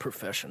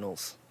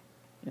 professionals.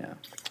 Yeah,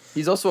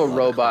 he's also a lot of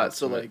robot,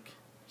 so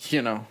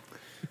consummate.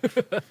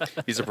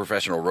 He's a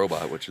professional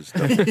robot, which is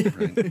tough,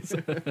 right?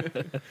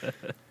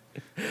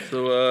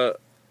 So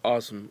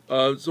awesome.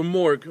 So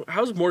Mork,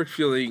 how's Mork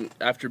feeling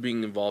after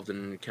being involved in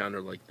an encounter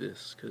like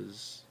this?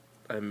 Because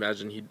I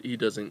imagine he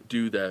doesn't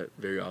do that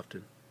very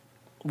often.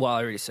 Well,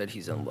 I already said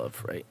he's in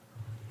love, right?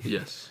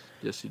 Yes,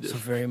 he did. So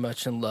very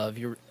much in love.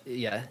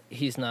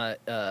 He's not.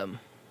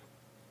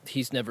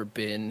 He's never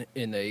been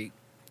in a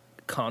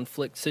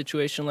conflict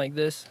situation like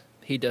this.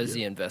 He does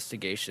the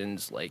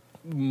investigations like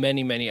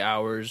many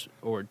hours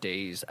or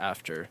days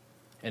after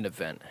an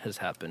event has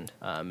happened,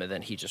 and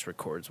then he just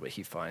records what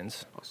he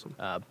finds. Awesome.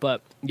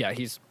 But yeah,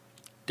 he's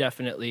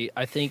definitely.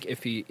 I think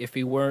if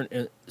he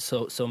weren't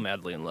so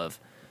madly in love,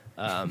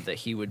 that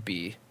he would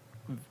be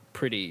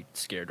pretty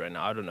scared right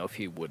now. I don't know if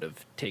he would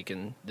have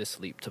taken this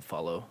leap to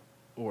follow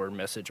or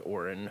message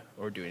Orin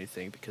or do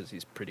anything because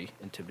he's pretty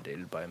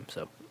intimidated by him.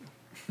 So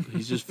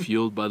He's just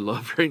fueled by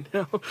love right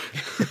now.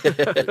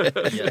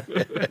 yeah.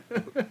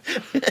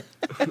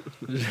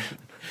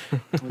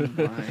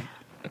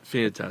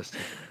 Fantastic.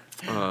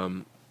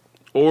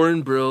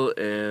 Orin, Brill,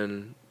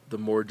 and the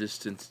more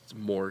distant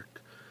Mork,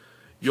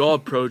 you all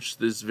approach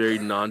this very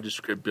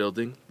nondescript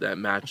building that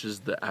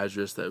matches the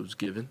address that was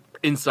given.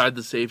 Inside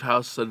the safe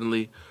house,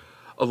 suddenly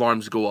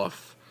alarms go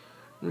off,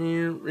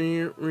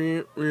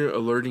 alerting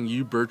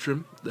you,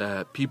 Bertram,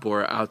 that people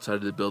are outside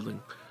of the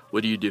building.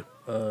 What do you do?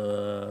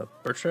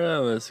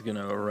 Bertram is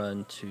gonna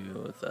run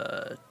to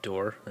the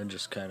door and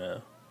just kind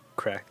of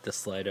crack the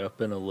slide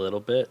open a little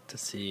bit to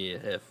see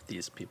if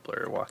these people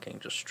are walking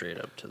just straight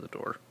up to the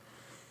door.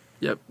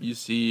 Yep, you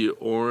see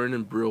Orin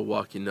and Brill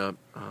walking up.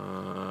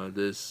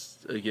 This,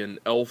 again,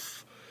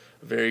 elf,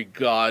 very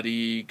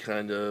gaudy,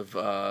 kind of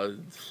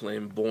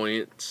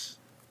flamboyant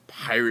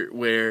pirate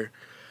wear.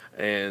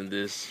 And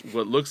this,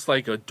 what looks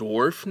like a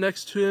dwarf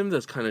next to him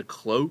that's kind of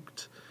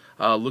cloaked.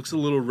 Looks a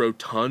little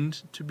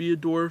rotund to be a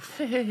dwarf.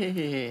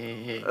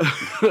 Hey.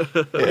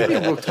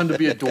 Rotund to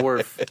be a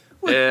dwarf.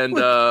 And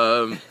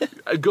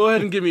go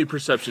ahead and give me a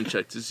perception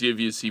check to see if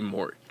you see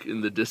Mork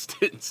in the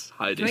distance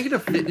hiding. Can I get a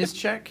fitness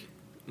check?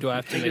 Do I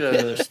have to make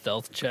another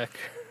stealth check?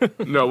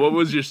 No, what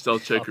was your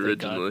stealth check Oh, thank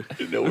God.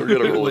 originally? No, we're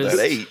gonna roll with that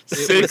 8.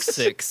 It was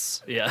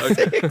 6. Yeah.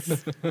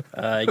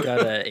 I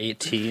got a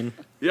 18.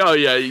 Oh,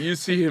 yeah, you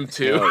see him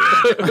too.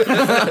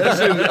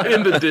 Just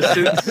in the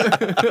distance.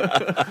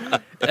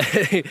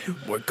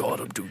 My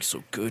God, I'm doing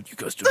so good. You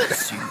guys don't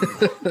see me.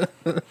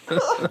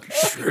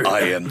 Sure.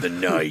 I am the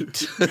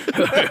knight.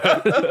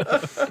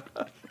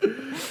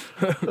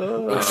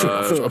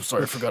 I'm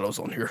sorry, I forgot I was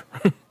on here.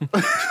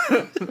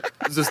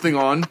 Is this thing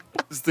on?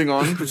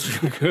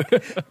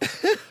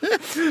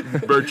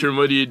 Bertram,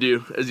 what do you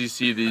do as you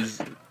see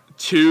these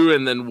two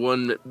and then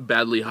one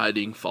badly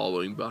hiding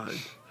following behind?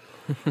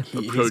 He's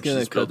Approach gonna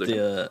this cut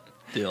building.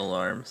 the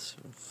alarms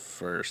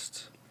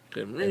first,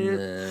 Okay.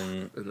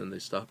 and And then they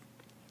stop.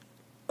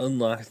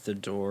 unlock the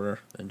door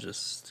and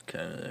just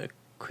kind of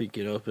creak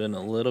it open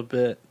a little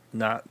bit,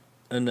 not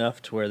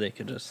enough to where they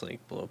can just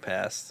like blow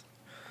past,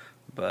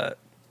 but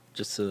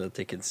just so that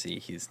they can see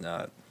he's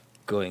not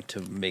going to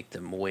make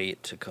them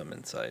wait to come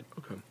inside.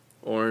 Okay.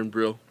 Orin,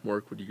 Brill,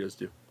 Mork, what do you guys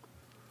do?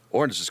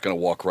 Orin's just gonna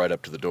walk right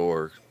up to the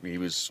door. He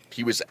was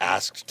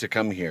asked to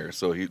come here,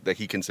 so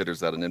he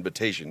considers that an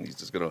invitation. He's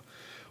just gonna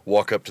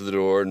walk up to the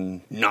door and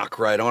knock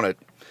right on it.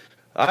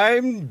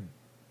 I'm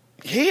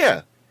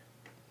here.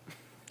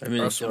 I mean,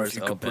 the Awesome, door's if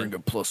you could bring open. a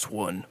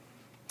 +1.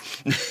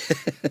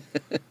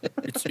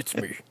 It's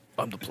me.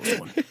 I'm the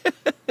 +1.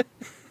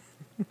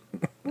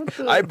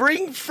 I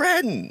bring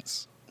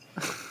friends.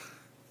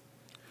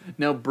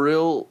 Now,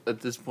 Brill,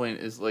 at this point,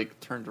 is, like,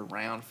 turned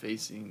around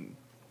facing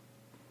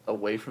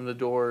away from the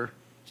door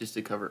just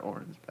to cover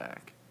Orin's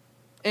back.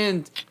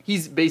 And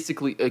he's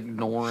basically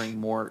ignoring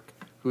Mork,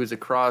 who is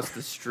across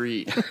the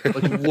street,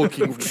 like,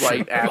 looking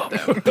right at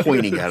them.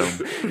 Pointing at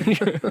him.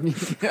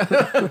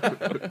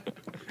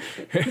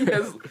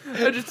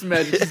 I just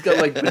imagine he's got,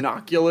 like,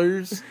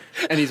 binoculars,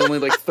 and he's only,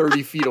 like,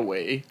 30 feet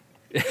away.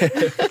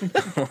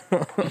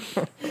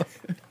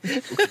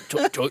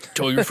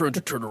 Tell your friend to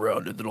turn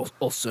around, and then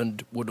I'll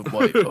send one of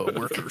my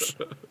workers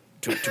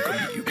to come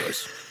meet you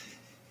guys.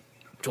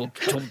 Tell him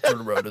to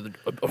turn around, and then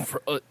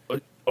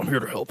I'm here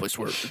to help, I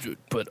swear.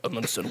 But I'm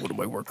going to send one of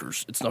my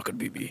workers. It's not going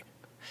to be me.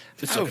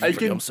 It's not gonna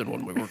be me. I'm sending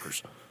one of my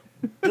workers.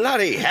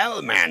 Bloody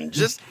hell, man.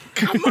 Just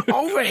come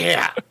over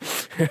here.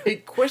 Hey,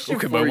 question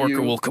Okay, for my worker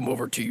you. will come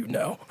over to you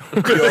now.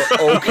 Okay.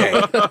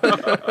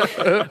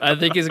 I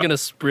think he's gonna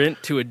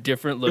sprint to a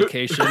different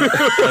location and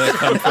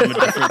come from a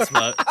different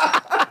spot.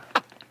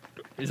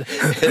 He's like,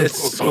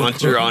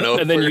 Saunter on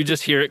over. and then you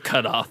just hear it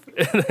cut off,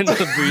 and then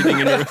the breathing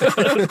in your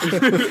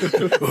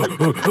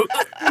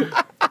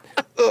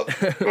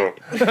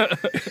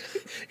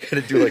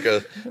Gonna do like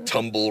a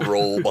tumble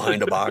roll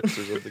behind a box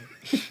or something.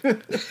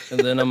 And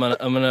then I'm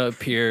gonna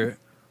appear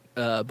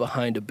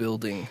behind a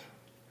building,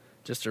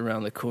 just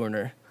around the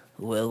corner.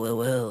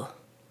 Well.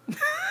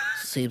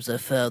 Seems I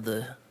found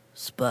the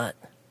spot.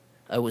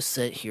 I was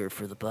sent here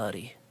for the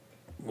body.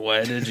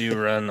 Why did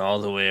you run all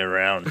the way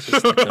around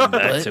just to come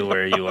back to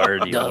where you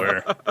already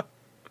were?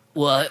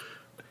 Well,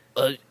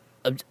 I'm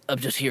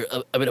just here.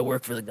 I'm gonna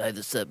work for the guy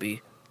that sent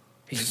me.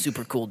 He's a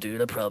super cool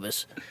dude, I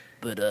promise.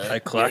 But I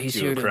clocked he's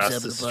you here to across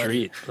examine the body.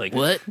 street like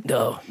What?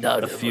 No,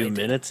 a few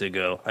minutes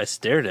ago. I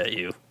stared at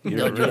you. You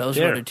No, were dude, right I was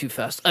there. running too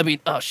fast. I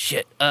mean, oh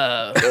shit.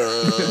 How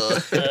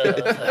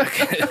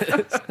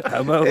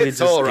about we It's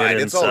just all right,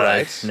 get it's all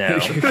inside right. now? I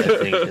think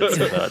it's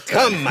about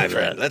time Come, my for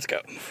friend, that. let's go.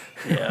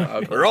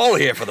 Yeah. We're all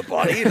here for the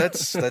body.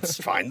 Let's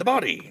find the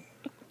body.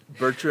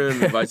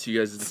 Bertram invites you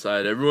guys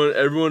inside.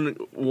 Everyone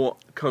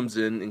comes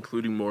in,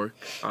 including Mork.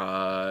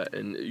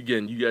 And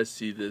again, you guys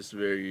see this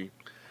very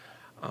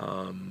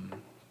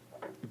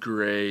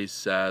gray,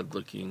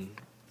 sad-looking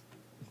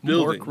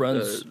building Mork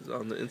runs-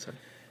 on the inside.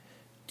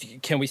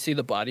 Can we see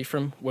the body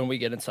from when we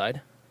get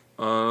inside?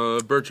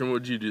 Bertram,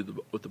 what did you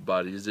do with the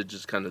body? Is it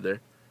just kind of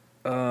there?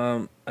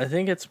 I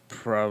think it's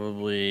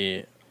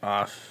probably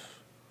off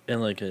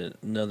in like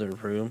another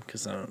room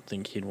because I don't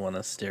think he'd want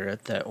to stare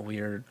at that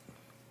weird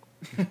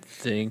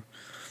thing.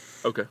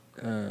 Okay.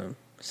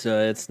 So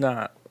it's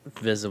not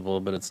visible,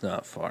 but it's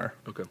not far.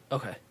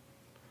 Okay.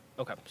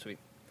 Okay, sweet.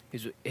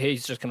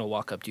 He's just gonna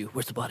walk up to you.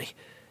 Where's the body?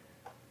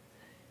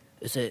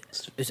 Is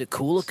it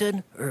cool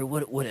looking or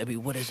what? I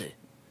mean, what is it?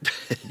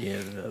 You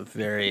have a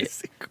very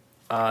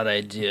odd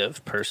idea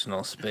of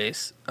personal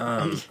space.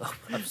 Oh,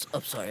 I'm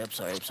sorry.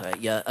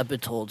 Yeah, I've been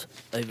told.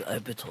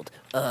 I've been told.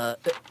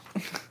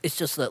 It's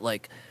just that,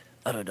 like,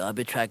 I don't know. I've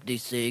been tracking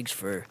these things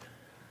for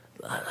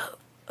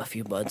a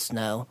few months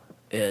now,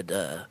 and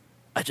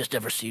I just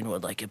never seen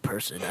one like in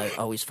person. I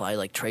always find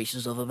like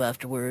traces of them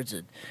afterwards,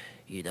 and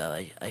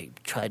I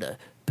try to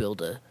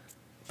build a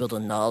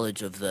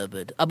knowledge of them.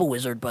 And I'm a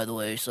wizard, by the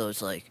way, so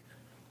it's like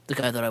the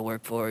guy that I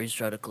work for. He's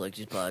trying to collect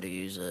these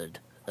bodies, and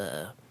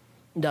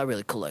not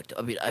really collect.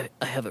 I mean,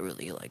 I haven't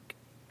really like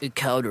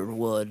encountered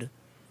one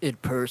in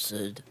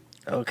person.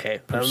 Okay,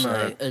 Per I'm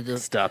se, gonna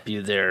stop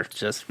you there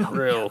just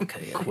real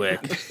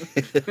quick.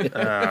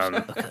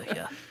 Okay,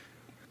 yeah.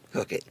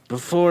 Okay.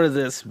 Before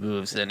this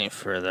moves any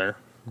further,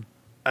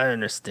 I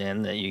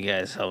understand that you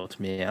guys helped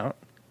me out.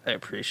 I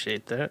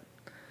appreciate that.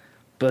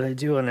 But I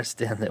do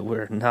understand that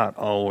we're not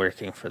all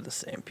working for the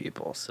same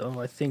people, so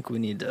I think we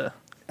need to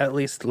at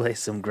least lay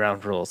some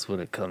ground rules when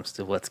it comes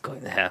to what's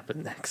going to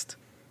happen next.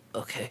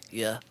 Okay,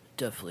 yeah,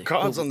 definitely.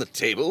 Cards on the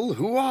table.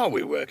 Who are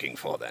we working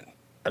for then?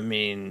 I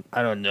mean,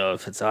 I don't know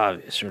if it's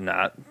obvious or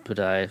not, but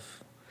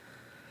I've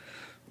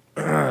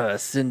a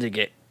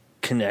syndicate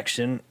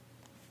connection.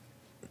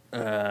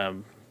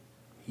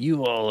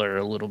 You all are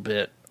a little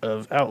bit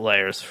of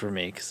outliers for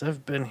me, because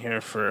I've been here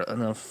for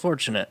an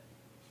unfortunately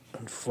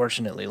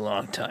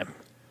long time.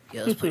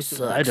 Yeah, this place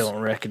sucks. I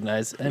don't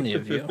recognize any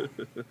of you.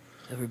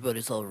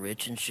 Everybody's all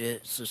rich and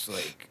shit. It's just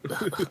like,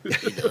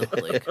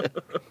 like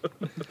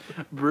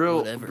Brill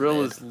whatever,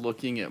 man. is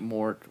looking at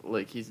Mort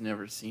like he's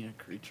never seen a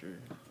creature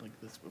like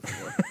this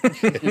before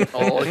in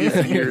all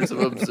his years of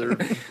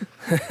observing.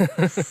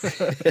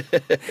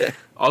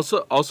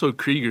 Also,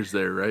 Krieger's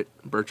there, right,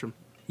 Bertram?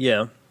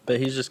 Yeah, but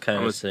he's just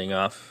kind of sitting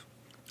off.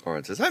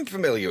 Orin says, I'm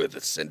familiar with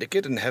the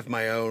syndicate and have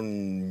my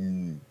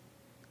own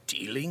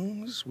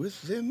dealings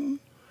with them.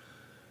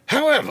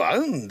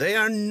 However, they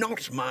are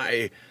not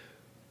my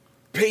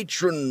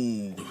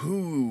patron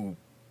who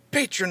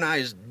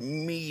patronized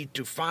me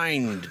to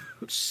find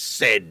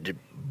said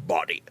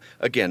body.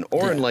 Again,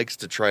 Orin likes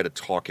to try to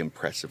talk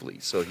impressively,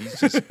 so he's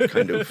just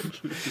kind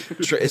of...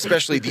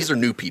 especially, these are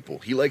new people.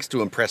 He likes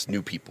to impress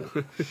new people.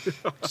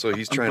 So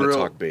he's trying to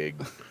talk big.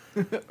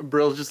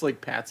 Brill just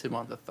like pats him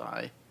on the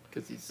thigh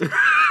because he's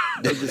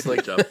just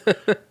like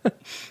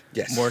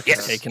Yes. Mork yes,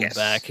 is taken yes.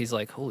 aback. He's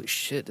like, "Holy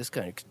shit, this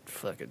guy can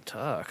fucking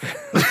talk." Wow,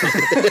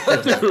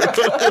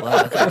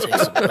 I gotta take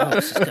some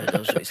notes. This guy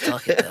knows what he's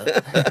talking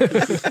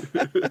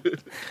about.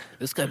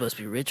 This guy must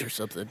be rich or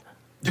something.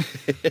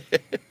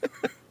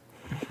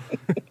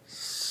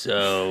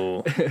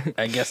 So,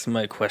 I guess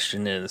my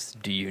question is,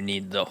 do you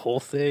need the whole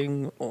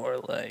thing, or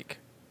like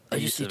I a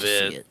just piece need of to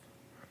it? see it.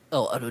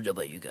 Oh, I don't know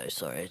about you guys.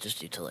 Sorry, I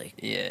just need to like.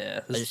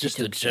 Yeah, I this is just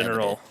need just to a examine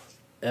general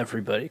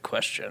everybody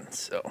question,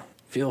 so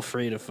feel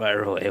free to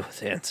fire away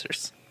with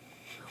answers.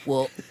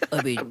 Well,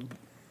 I mean,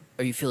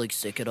 are you feeling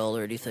sick at all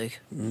or anything?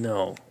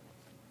 No.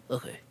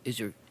 Okay, is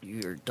your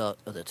dog?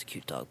 Oh, that's a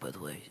cute dog, by the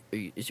way.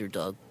 Is your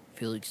dog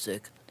feeling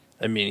sick?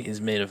 I mean,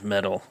 he's made of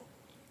metal.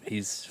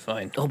 He's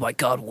fine. Oh my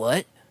God,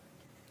 what?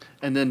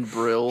 And then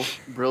Brill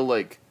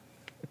like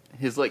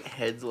his like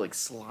head like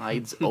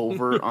slides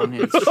over on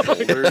his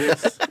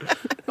shoulders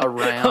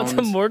around On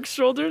the Mork's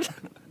shoulders?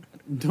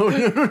 No.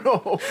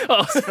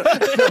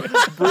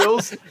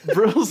 Brill's.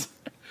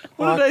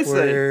 What did I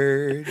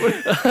say?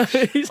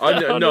 He's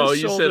not on No,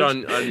 his you said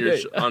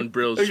shoulders. on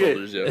Brill's Okay.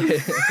 shoulders. Yeah.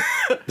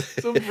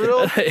 So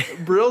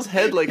Brill's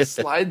head like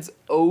slides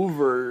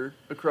over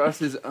across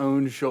his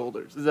own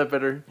shoulders. Is that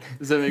better?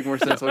 Does that make more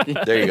sense, Loki?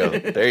 There you go.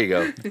 There you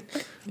go.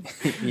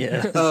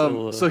 Yeah. it's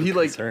a So he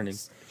little like concerning.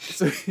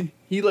 so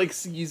he like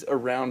sees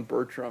around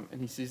Bertram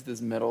and he sees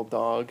this metal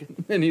dog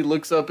and he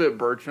looks up at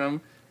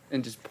Bertram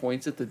and just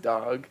points at the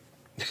dog.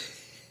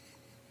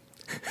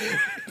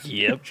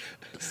 Yep.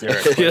 Is there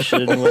a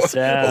question with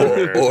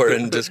that? or-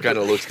 Orin just kind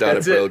of looks down at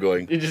That's Brill it.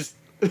 going, He just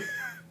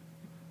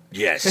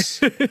yes.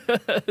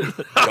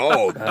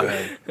 Dog. Should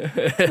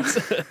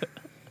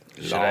I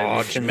be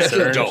Large metal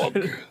concerned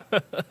dog.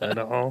 at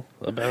all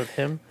about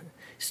him?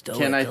 Stoic,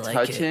 can I like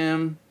touch it.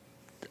 him?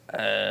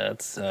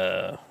 It's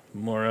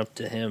more up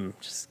to him.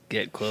 Just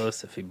get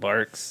close. If he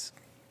barks,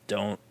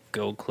 don't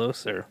go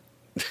closer.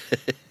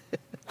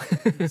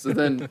 So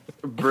then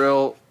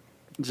Brill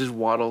just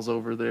waddles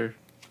over there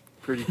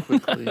pretty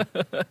quickly,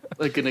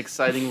 like an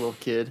exciting little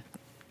kid.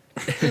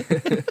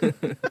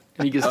 And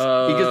he gets.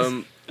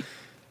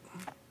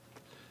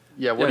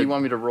 Yeah, what do you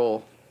want me to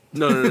roll?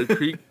 No.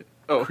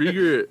 Oh.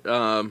 Krieger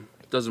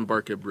doesn't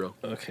bark at Brill.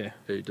 Okay.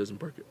 Yeah, he doesn't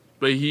bark at.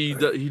 But he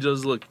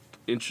does look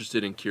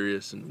interested and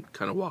curious, and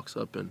kind of walks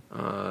up and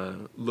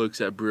looks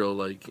at Brill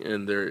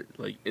and they're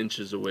like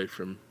inches away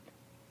from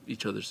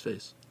each other's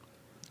face.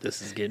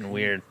 This is getting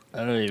weird.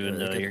 I don't even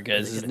know your Are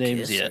guys' they gonna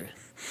names kiss, yet. or-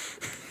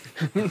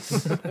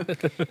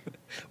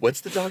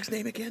 What's the dog's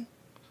name again?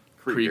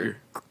 Krieger.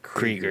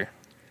 Krieger.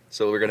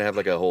 So we're going to have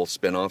like a whole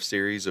spin-off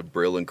series of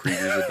Brill and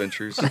Krieger's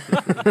adventures.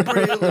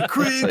 Brill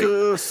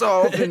Krieger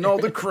solving all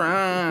the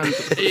crimes.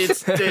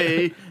 It's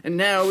day and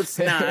now it's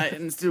night,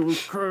 and still with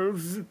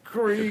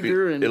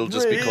Krieger and It'll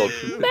just be Brill. called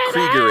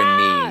Krieger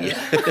and Me.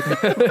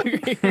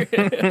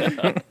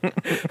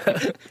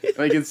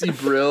 I can see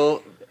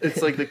Brill.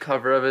 It's like the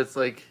cover of it's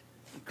like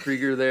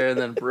Krieger there, and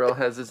then Brill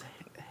has his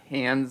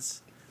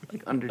hands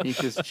like underneath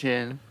his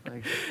chin.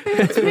 Like,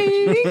 it's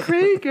me,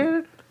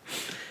 Krieger.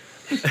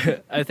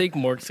 I think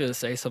Mork's gonna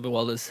say something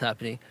while this is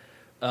happening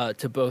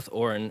to both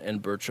Oren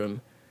and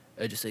Bertram.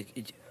 I just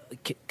think,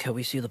 can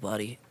we see the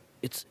body?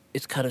 It's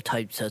kind of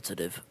time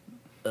sensitive.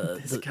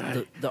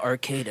 The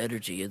arcane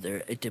energy in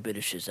there, it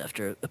diminishes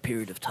after a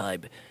period of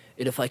time.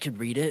 And if I can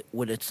read it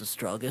when it's the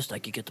strongest, I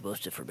can get the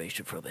most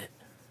information from it.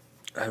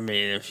 I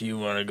mean, if you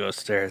want to go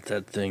stare at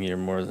that thing, you're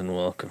more than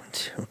welcome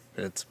to.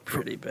 It's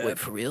pretty bad. Wait,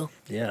 for real?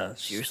 Yeah.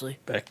 it's Seriously?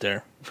 Back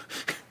there.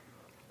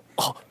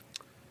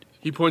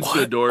 He points to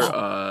a door,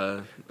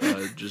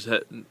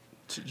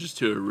 just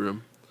to a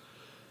room.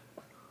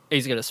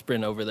 He's gonna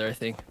sprint over there, I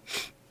think.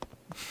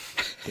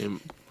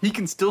 He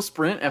can still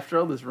sprint after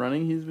all this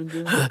running he's been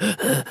doing.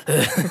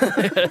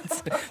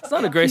 It's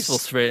not a graceful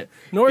sprint,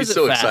 nor is he's it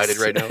so fast. excited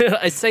right now.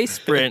 I say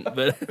sprint,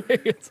 but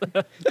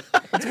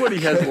That's what he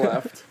has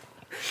left.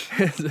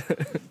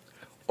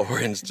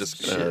 Oren's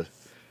just gonna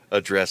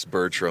address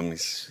Bertram.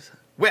 He's,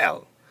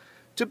 well,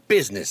 to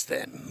business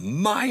then.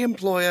 My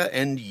employer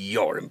and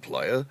your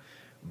employer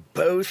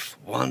both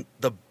want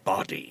the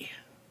body.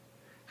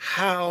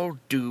 How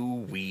do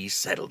we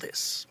settle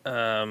this?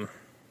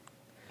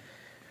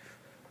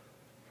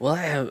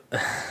 Well,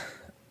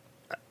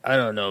 I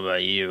don't know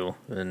about you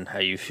and how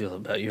you feel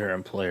about your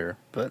employer,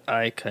 but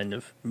I kind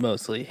of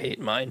mostly hate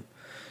mine.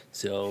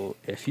 So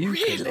if you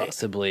could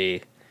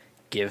possibly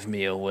give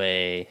me a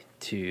way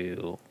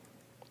to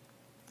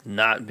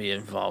not be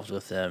involved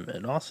with them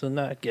and also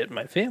not get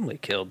my family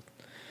killed,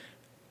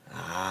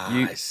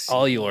 I see.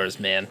 all yours,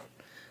 man.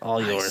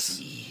 All I yours.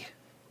 see.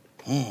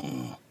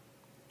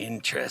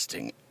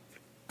 Interesting.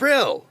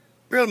 Brill,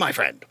 my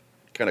friend.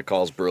 Kind of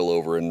calls Brill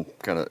over and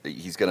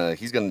he's gonna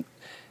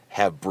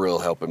have Brill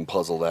help him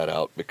puzzle that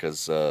out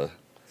because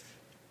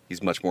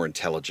he's much more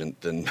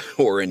intelligent than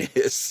Oren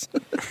is.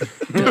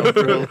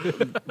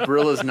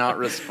 Brill is not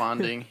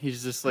responding.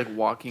 He's just like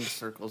walking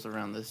circles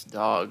around this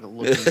dog,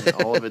 looking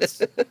at all of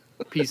its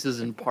pieces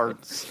and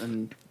parts.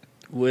 And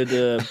Would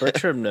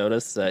Bertram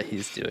notice that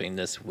he's doing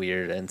this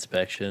weird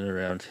inspection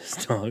around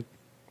his dog?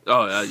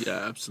 Oh,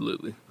 yeah,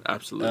 absolutely.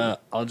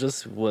 I'll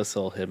just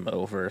whistle him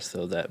over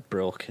so that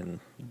Brill can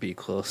be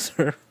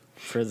closer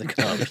for the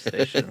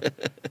conversation.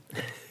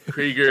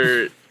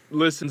 Krieger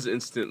listens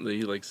instantly,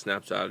 he like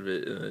snaps out of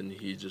it, and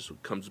he just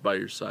comes by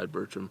your side,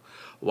 Bertram.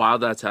 While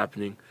that's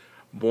happening,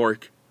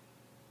 Mork,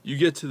 you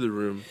get to the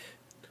room.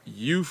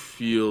 You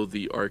feel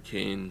the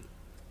arcane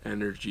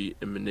energy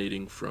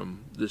emanating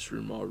from this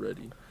room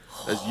already.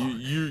 As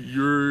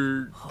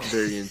you're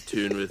very in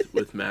tune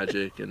with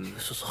magic, and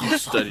you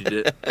studied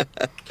it.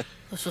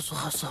 This is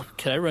awesome.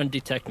 can I run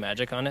detect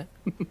magic on it?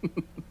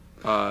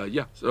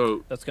 Yeah.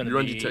 So That's gonna you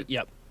run be detect.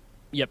 Yep.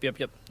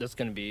 That's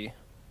gonna be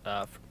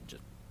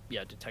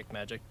detect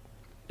magic.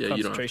 Yeah,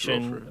 you don't have to roll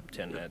Concentration for it.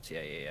 10 minutes.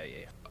 Yeah.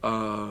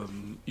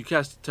 You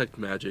cast detect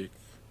magic.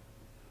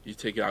 You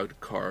take out a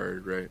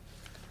card, right?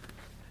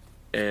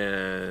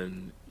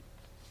 And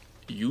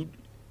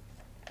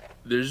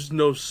there's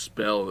no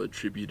spell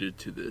attributed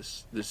to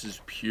this. This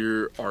is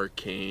pure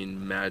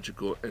arcane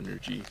magical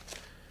energy.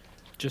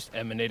 Just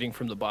emanating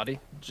from the body.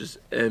 Just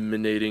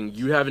emanating.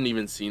 You haven't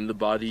even seen the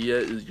body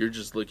yet. You're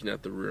just looking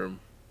at the room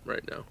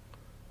right now.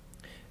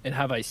 And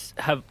have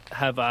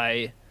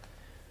I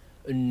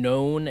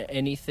known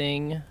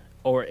anything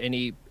or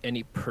any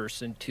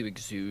person to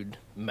exude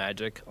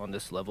magic on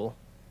this level?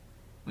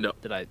 No.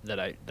 That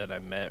I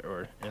met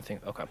or anything?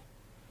 Okay.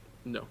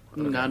 No.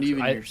 not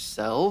even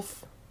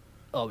yourself.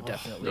 Oh,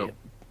 definitely. No.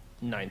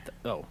 Ninth.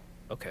 Oh,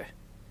 okay.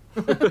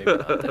 Maybe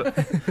not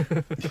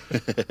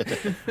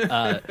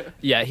then.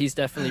 Yeah, he's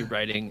definitely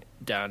writing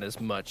down as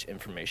much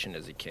information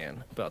as he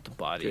can about the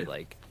body, Okay.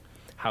 like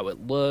how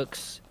it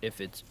looks,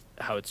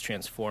 how it's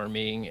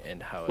transforming,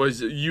 and how.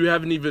 You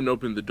haven't even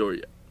opened the door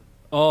yet.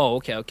 Oh,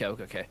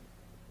 okay.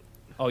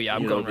 Oh yeah,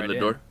 I'm You going open right the in.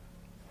 door.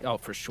 Oh,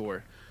 for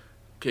sure.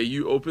 Okay,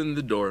 you open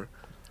the door.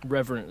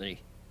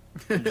 Reverently.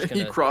 I'm just He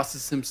gonna-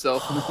 crosses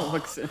himself and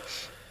walks in.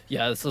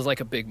 Yeah, this is like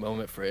a big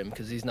moment for him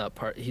because he's not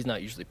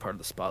usually part of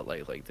the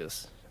spotlight like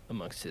this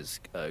amongst his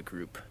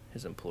group,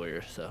 his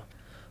employer. So,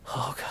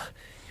 Oh, God.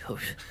 Oh,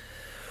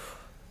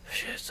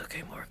 shit, it's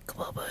okay, Mark.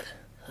 Come on, bud.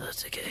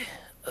 That's okay.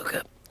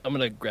 Okay. I'm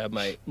gonna grab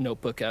my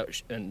notebook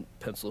out and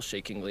pencil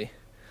shakingly,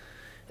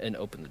 and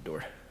open the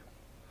door.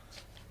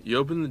 You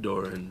open the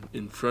door, and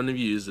in front of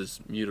you is this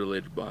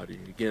mutilated body.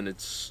 Again,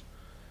 it's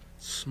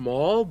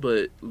small,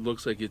 but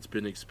looks like it's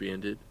been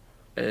expanded.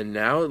 And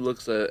now it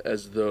looks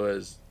as though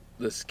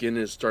the skin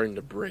is starting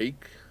to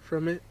break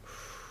from it.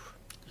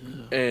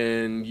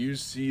 And you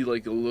see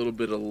like a little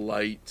bit of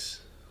light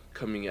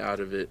coming out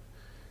of it.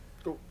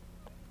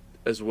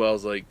 As well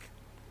as like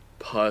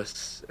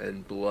pus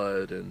and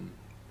blood and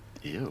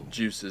Ew.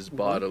 juices,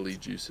 bodily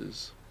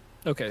juices.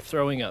 Okay,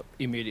 throwing up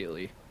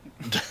immediately.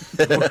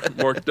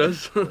 Mark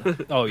does?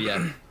 Oh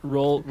yeah,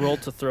 roll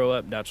to throw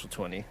up. Natural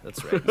 20.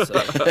 That's right. So,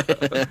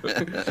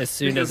 as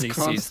soon as he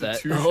sees that,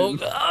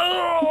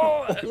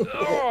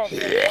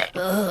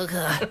 Oh,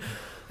 God.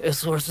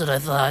 It's worse than I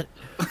thought.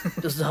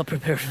 Was not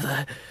prepared for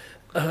that.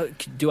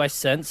 Do I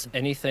sense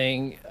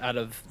anything out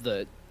of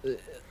the?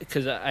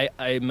 Because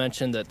I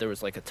mentioned that there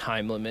was like a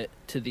time limit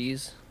to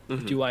these.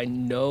 Mhm. Do I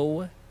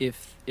know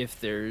if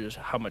there's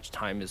how much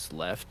time is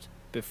left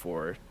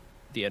before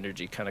the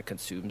energy kind of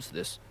consumes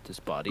this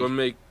body? Go and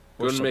make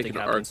or an something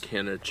happens?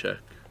 Arcana check.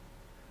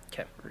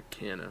 'Kay.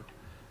 Arcana.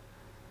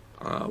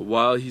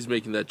 While he's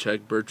making that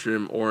check,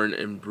 Bertram, Orin,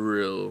 and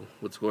Brill,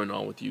 what's going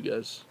on with you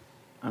guys?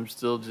 I'm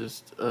still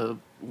just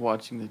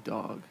watching the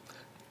dog.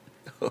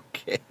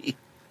 Okay.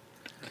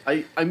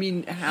 I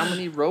mean, how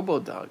many robo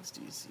dogs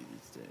do you see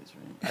these days,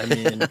 right? I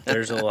mean,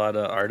 there's a lot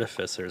of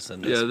artificers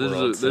in this Yeah,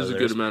 world. there's so a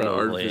good amount of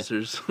probably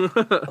artificers.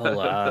 A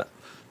lot.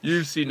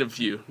 You've seen a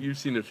few.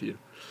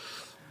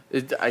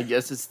 I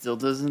guess it still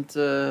doesn't,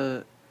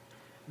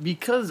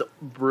 because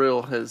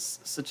Brill has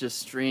such a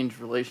strange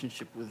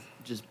relationship with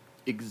just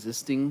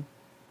existing.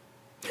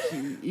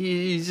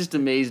 He's just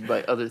amazed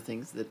by other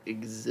things that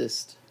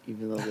exist,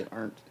 even though they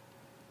aren't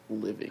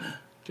living.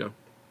 Okay.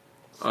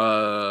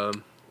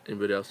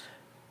 Anybody else?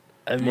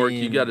 I mean,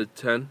 Mork, you got a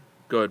 10?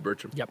 Go ahead,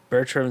 Bertram. Yep.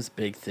 Bertram's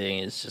big thing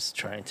is just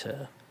trying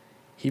to.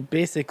 He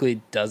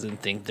basically doesn't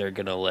think they're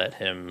gonna let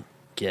him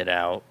get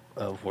out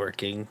of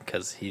working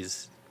because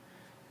he's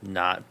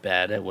not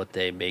bad at what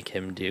they make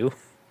him do.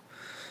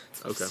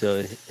 Okay.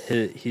 So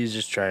he's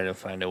just trying to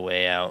find a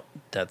way out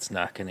that's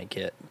not going to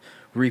get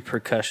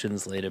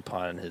repercussions laid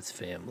upon his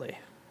family.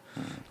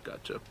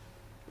 Gotcha.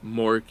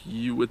 Mork,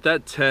 you with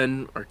that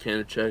 10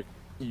 Arcana check,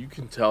 you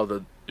can tell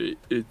that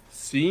it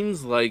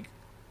seems like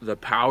the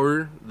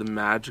power, the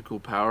magical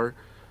power,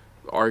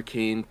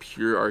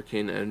 pure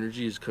arcane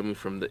energy is coming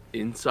from the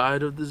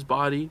inside of this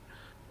body,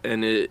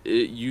 and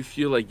you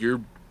feel like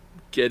you're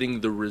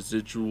getting the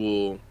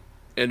residual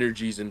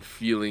energies and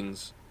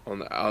feelings on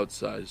the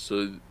outside.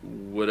 So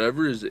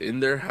whatever is in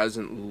there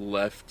hasn't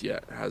left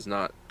yet, has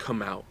not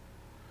come out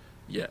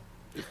yet,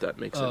 if that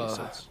makes any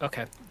sense.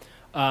 Okay.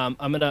 I'm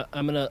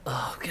gonna.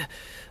 Oh, God.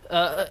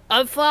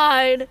 I'm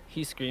fine.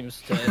 He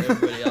screams to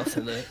everybody else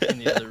in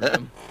the other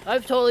room.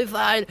 I'm totally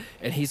fine.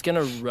 And he's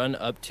gonna run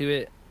up to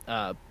it,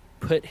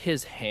 put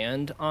his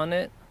hand on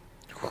it.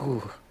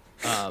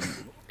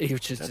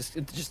 Which is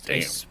just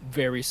a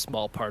very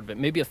small part of it.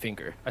 Maybe a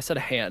finger. I said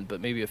a hand,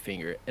 but maybe a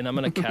finger. And I'm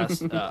gonna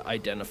cast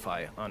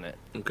Identify on it.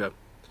 Okay.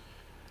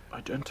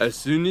 As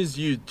soon as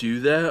you do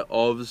that,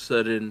 all of a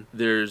sudden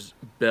there's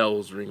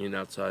bells ringing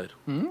outside.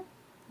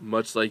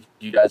 Much like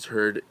you guys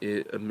heard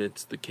it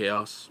amidst the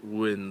chaos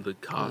when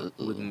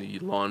the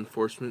law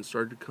enforcement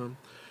started to come,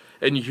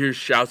 and you hear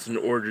shouts and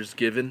orders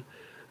given.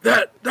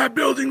 That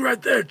building right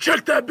there.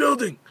 Check that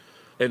building.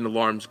 And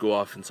alarms go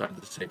off inside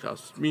the safe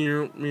house.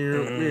 Meow,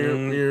 meow, meow,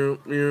 meow,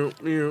 meow,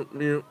 meow,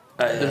 meow.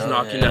 There's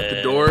knocking at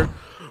the door.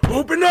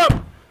 Open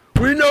up!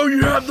 We know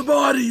you have the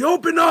body.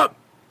 Open up!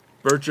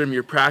 Bertram,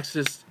 your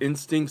praxis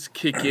instincts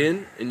kick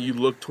in, and you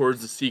look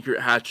towards the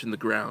secret hatch in the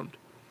ground.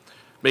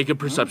 Make a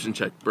perception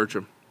check,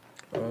 Bertram.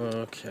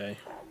 Okay.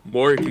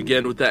 Morik,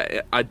 again, with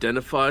that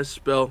Identify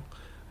spell,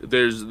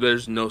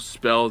 there's no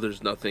spell,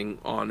 there's nothing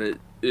on it,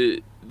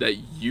 that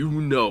you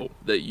know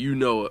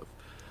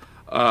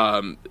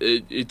of.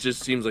 It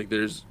just seems like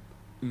there's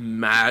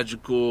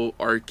magical,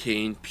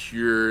 arcane,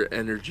 pure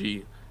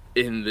energy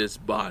in this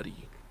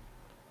body.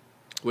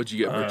 What'd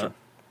you get, Bertram?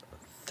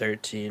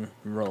 13.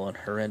 I'm rolling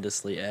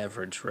horrendously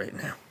average right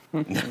now.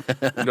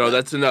 No,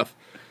 that's enough.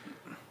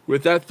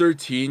 With that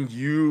 13,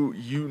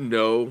 you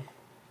know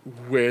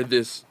where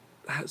this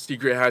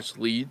secret hatch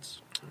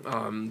leads.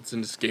 It's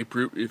an escape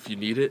route if you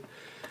need it.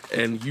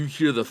 And you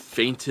hear the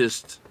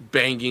faintest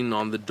banging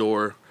on the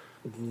door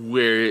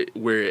where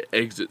it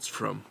exits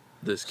from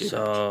the escape hatch.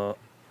 So,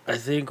 I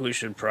think we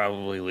should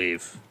probably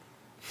leave.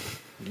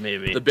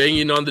 Maybe. The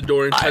banging on the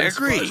door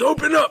intensifies.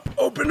 Open up!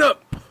 Open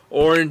up!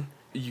 Orin,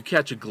 you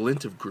catch a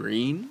glint of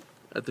green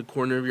at the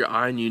corner of your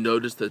eye, and you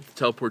notice that the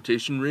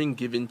teleportation ring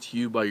given to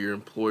you by your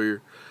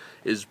employer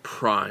is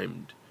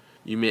primed.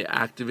 You may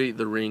activate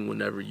the ring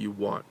whenever you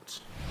want.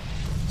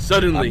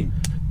 Suddenly,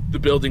 the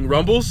building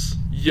rumbles.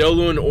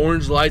 Yellow and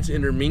orange lights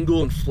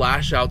intermingle and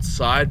flash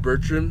outside.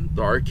 Bertram,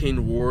 the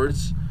arcane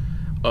wards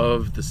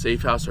of the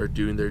safe house are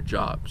doing their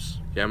jobs.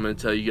 Okay, I'm going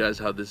to tell you guys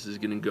how this is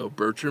going to go.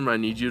 Bertram, I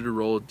need you to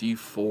roll a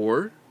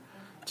d4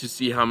 to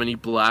see how many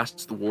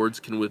blasts the wards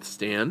can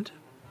withstand.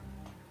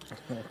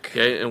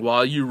 Okay, and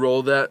while you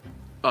roll that,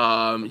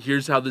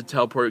 here's how the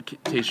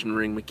teleportation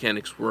ring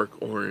mechanics work,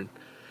 Orin.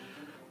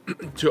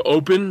 To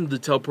open the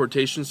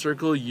teleportation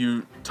circle,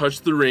 you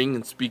touch the ring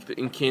and speak the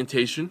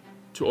incantation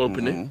to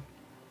open it.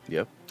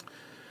 Yep.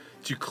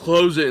 To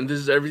close it, and this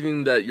is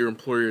everything that your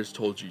employer has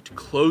told you. To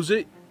close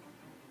it,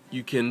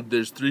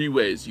 there's 3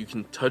 ways. You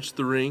can touch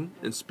the ring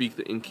and speak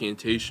the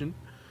incantation.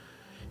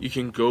 You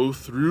can go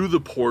through the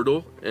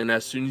portal, and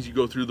as soon as you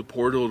go through the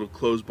portal, it'll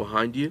close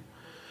behind you.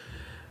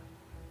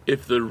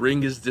 If the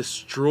ring is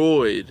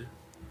destroyed,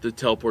 the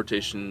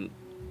teleportation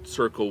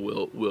circle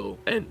will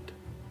end.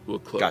 Will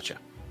close. Gotcha.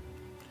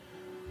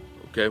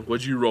 Okay,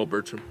 what'd you roll,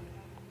 Bertram?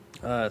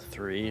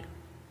 3.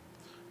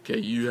 Okay,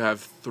 you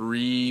have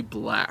 3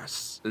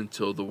 blasts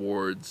until the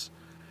wards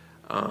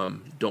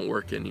don't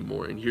work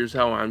anymore. And here's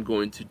how I'm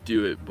going to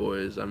do it,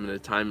 boys. I'm going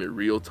to time it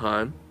real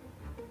time.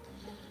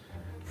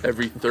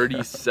 Every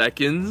 30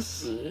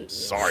 seconds.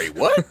 Sorry,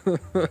 what?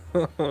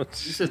 You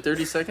said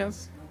 30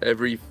 seconds?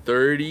 Every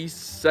 30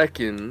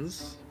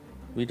 seconds.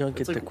 We don't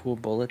get That's the like- cool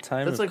bullet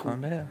time that's of like-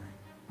 combat.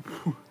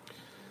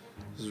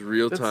 This is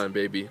real That's- time,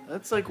 baby.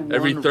 That's like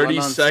Every one 30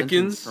 run-on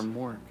seconds? sentence from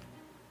work.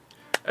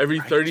 Every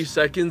 30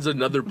 seconds,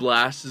 another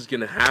blast is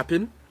going to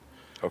happen.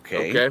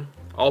 Okay. Okay?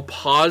 I'll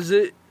pause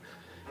it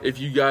if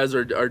you guys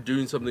are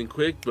doing something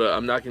quick, but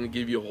I'm not going to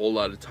give you a whole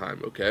lot of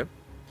time, okay?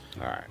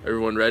 All right.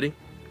 Everyone ready?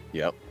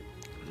 Yep.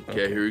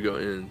 Okay, here we go.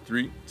 In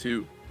 3,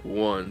 2,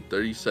 1,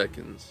 30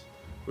 seconds.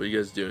 What are you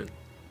guys doing?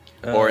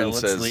 Oren let's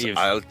says, leave.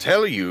 I'll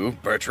tell you,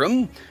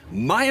 Bertram,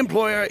 my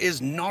employer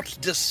is not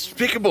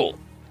despicable.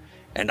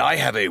 And I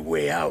have a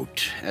way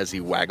out, as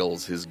he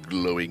waggles his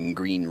glowing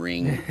green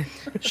ring.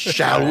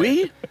 Shall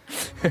we?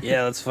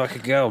 Yeah, let's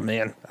fucking go,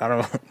 man. I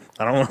don't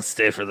want to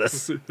stay for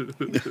this.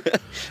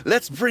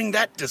 Let's bring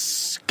that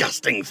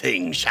disgusting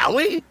thing, shall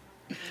we?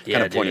 Yeah,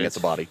 Kind of pointing dude, at the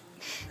body.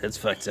 It's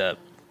fucked up.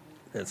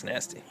 It's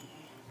nasty.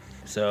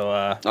 So,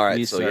 All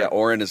right, so yeah,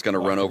 Oren is going to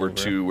run over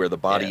to where the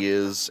body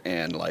is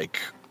and, like,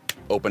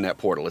 open that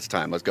portal. It's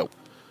time. Let's go.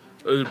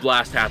 The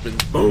blast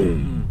happens.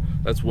 Boom.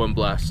 That's one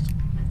blast.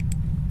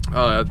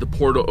 The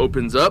portal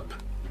opens up.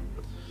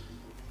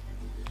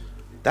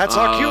 That's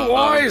our cue,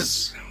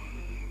 boys!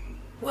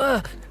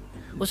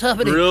 What's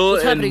happening? Brill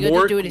What's and happening? I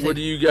didn't Mork, do anything. what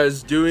are you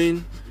guys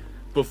doing?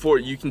 Before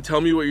you can tell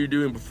me what you're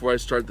doing before I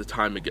start the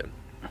time again.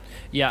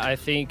 Yeah, I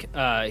think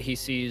he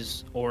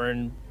sees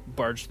Oren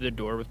barge through the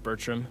door with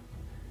Bertram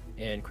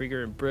and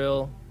Krieger and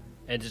Brill,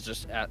 and is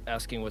just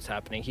asking what's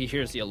happening. He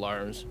hears the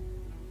alarms.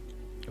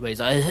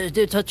 Wait, I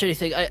didn't touch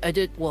anything. I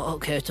did. Well,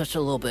 okay, I touched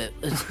a little bit.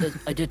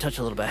 I did touch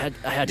a little bit.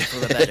 I had to for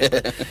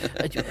the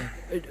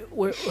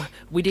better.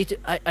 We need to.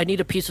 I need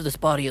a piece of this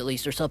body at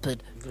least, or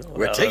something.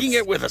 We're taking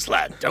it with us,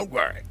 lad. Don't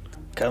worry.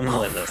 Come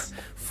with us.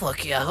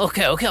 Fuck yeah.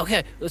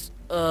 Okay. Let's.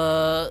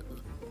 I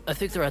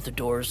think they're at the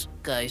doors,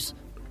 guys.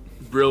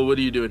 Brill, what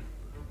are you doing?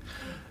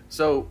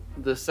 So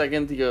the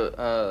second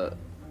the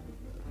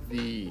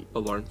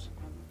Alarms.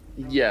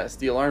 yes,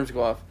 the alarms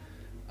go off.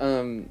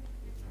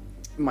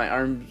 My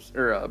arms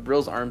or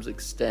Brill's arms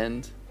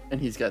extend, and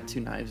he's got two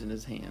knives in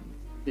his hand.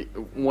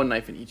 One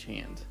knife in each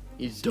hand.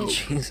 He's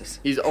Jesus.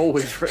 He's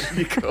always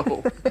ready to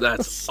go.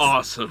 That's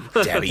awesome.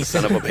 Daddy,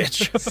 son of a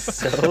bitch.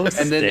 So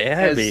And then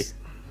stabby.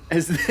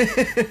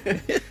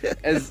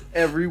 as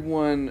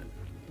everyone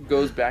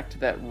goes back to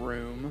that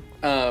room,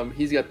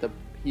 he's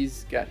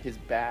got his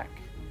back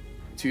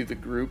to the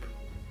group,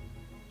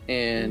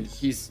 and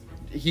he's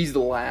the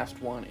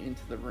last one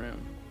into the room.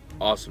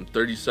 Awesome.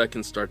 30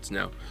 seconds starts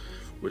now.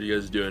 What are you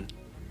guys doing?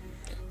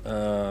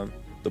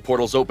 The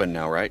portal's open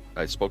now, right?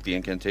 I spoke the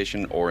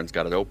incantation. Oren's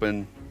got it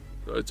open.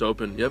 It's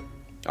open. Yep.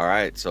 All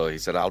right, so he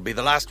said, I'll be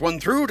the last one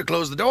through to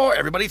close the door.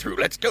 Everybody through.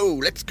 Let's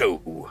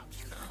go.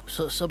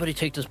 So somebody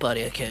take this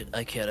body. I can't.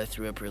 I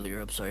threw up earlier.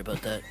 I'm sorry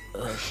about that.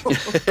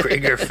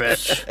 Krieger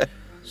fetch.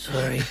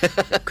 Sorry.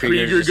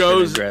 Krieger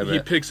goes. He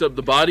picks up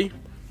the body.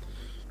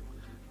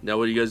 Now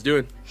what are you guys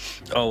doing?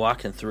 Oh,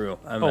 walking through.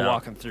 I'm out.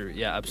 Walking through.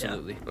 Yeah,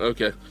 absolutely.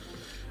 Okay.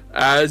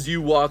 As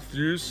you walk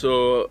through,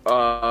 so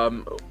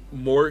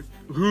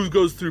who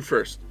goes through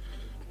first?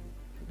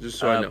 Just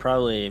so I know.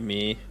 Probably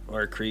me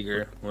or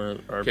Krieger, or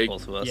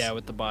both of us. Yeah,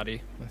 with the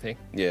body, I think.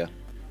 Yeah.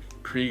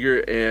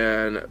 Krieger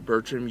and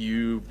Bertram,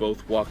 you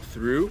both walk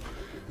through.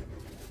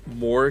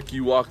 Mork,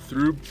 you walk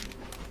through.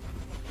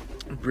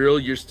 Brill,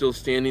 you're still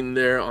standing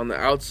there on the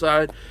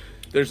outside.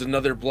 There's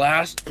another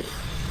blast.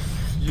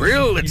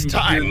 Brill, it's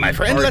time, my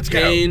friend. Let's go.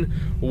 Arcane,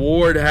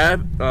 Ward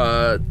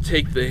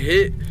take the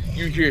hit.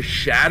 You hear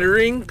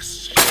shattering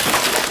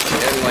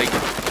and like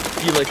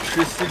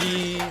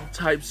electricity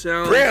type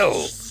sound.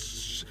 Brill!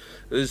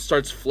 It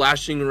starts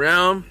flashing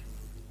around.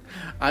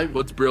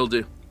 What's Brill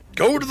do?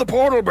 Go to the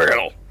portal,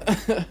 Brill.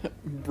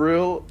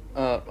 Brill.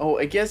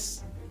 I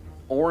guess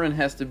Oren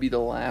has to be the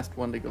last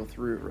one to go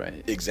through,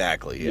 right?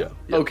 Exactly, yeah.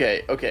 Yep.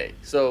 Okay.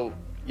 So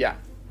yeah.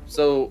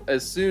 So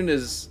as soon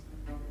as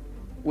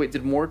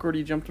did Mork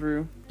already jump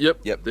through?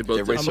 Yep. They're They both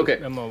did. racing. Okay.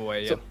 I'm on my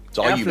way, yeah. So It's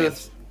all you, man.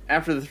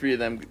 After the three of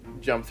them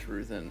jump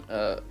through, then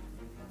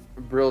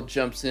Brill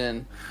jumps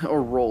in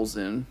or rolls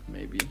in,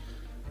 maybe.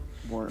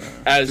 More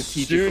As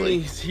soon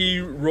strategically. as he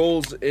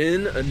rolls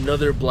in,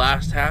 another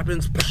blast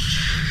happens.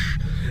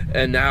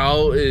 And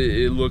now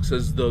it looks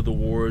as though the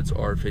wards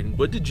are fading.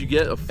 What did you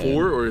get? A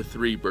 4 or a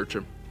 3,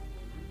 Bertram?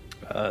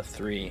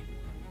 3.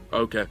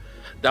 Okay.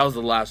 That was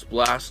the last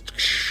blast.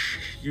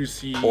 You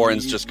see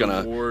Oren's just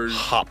gonna the wards.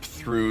 hop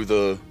through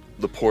the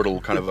portal,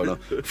 kind of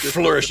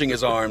flourishing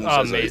his arms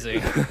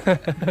Amazing.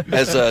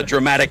 as a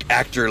dramatic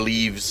actor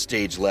leaves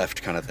stage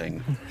left kind of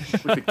thing.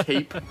 with a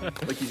cape,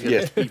 like he's got Yeah.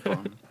 a cape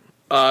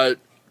on.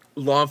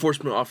 Law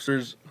enforcement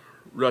officers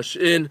rush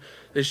in.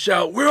 They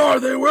shout, "Where are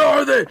they? Where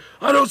are they?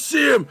 I don't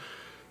see him."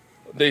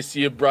 They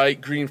see a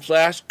bright green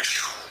flash.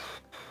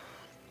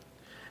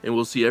 And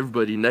we'll see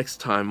everybody next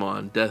time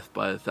on Death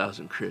by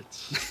 1,000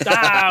 Crits.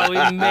 We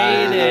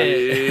made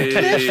it.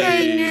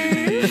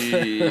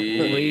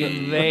 Hey. We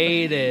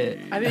made it.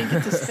 I didn't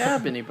get to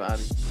stab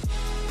anybody.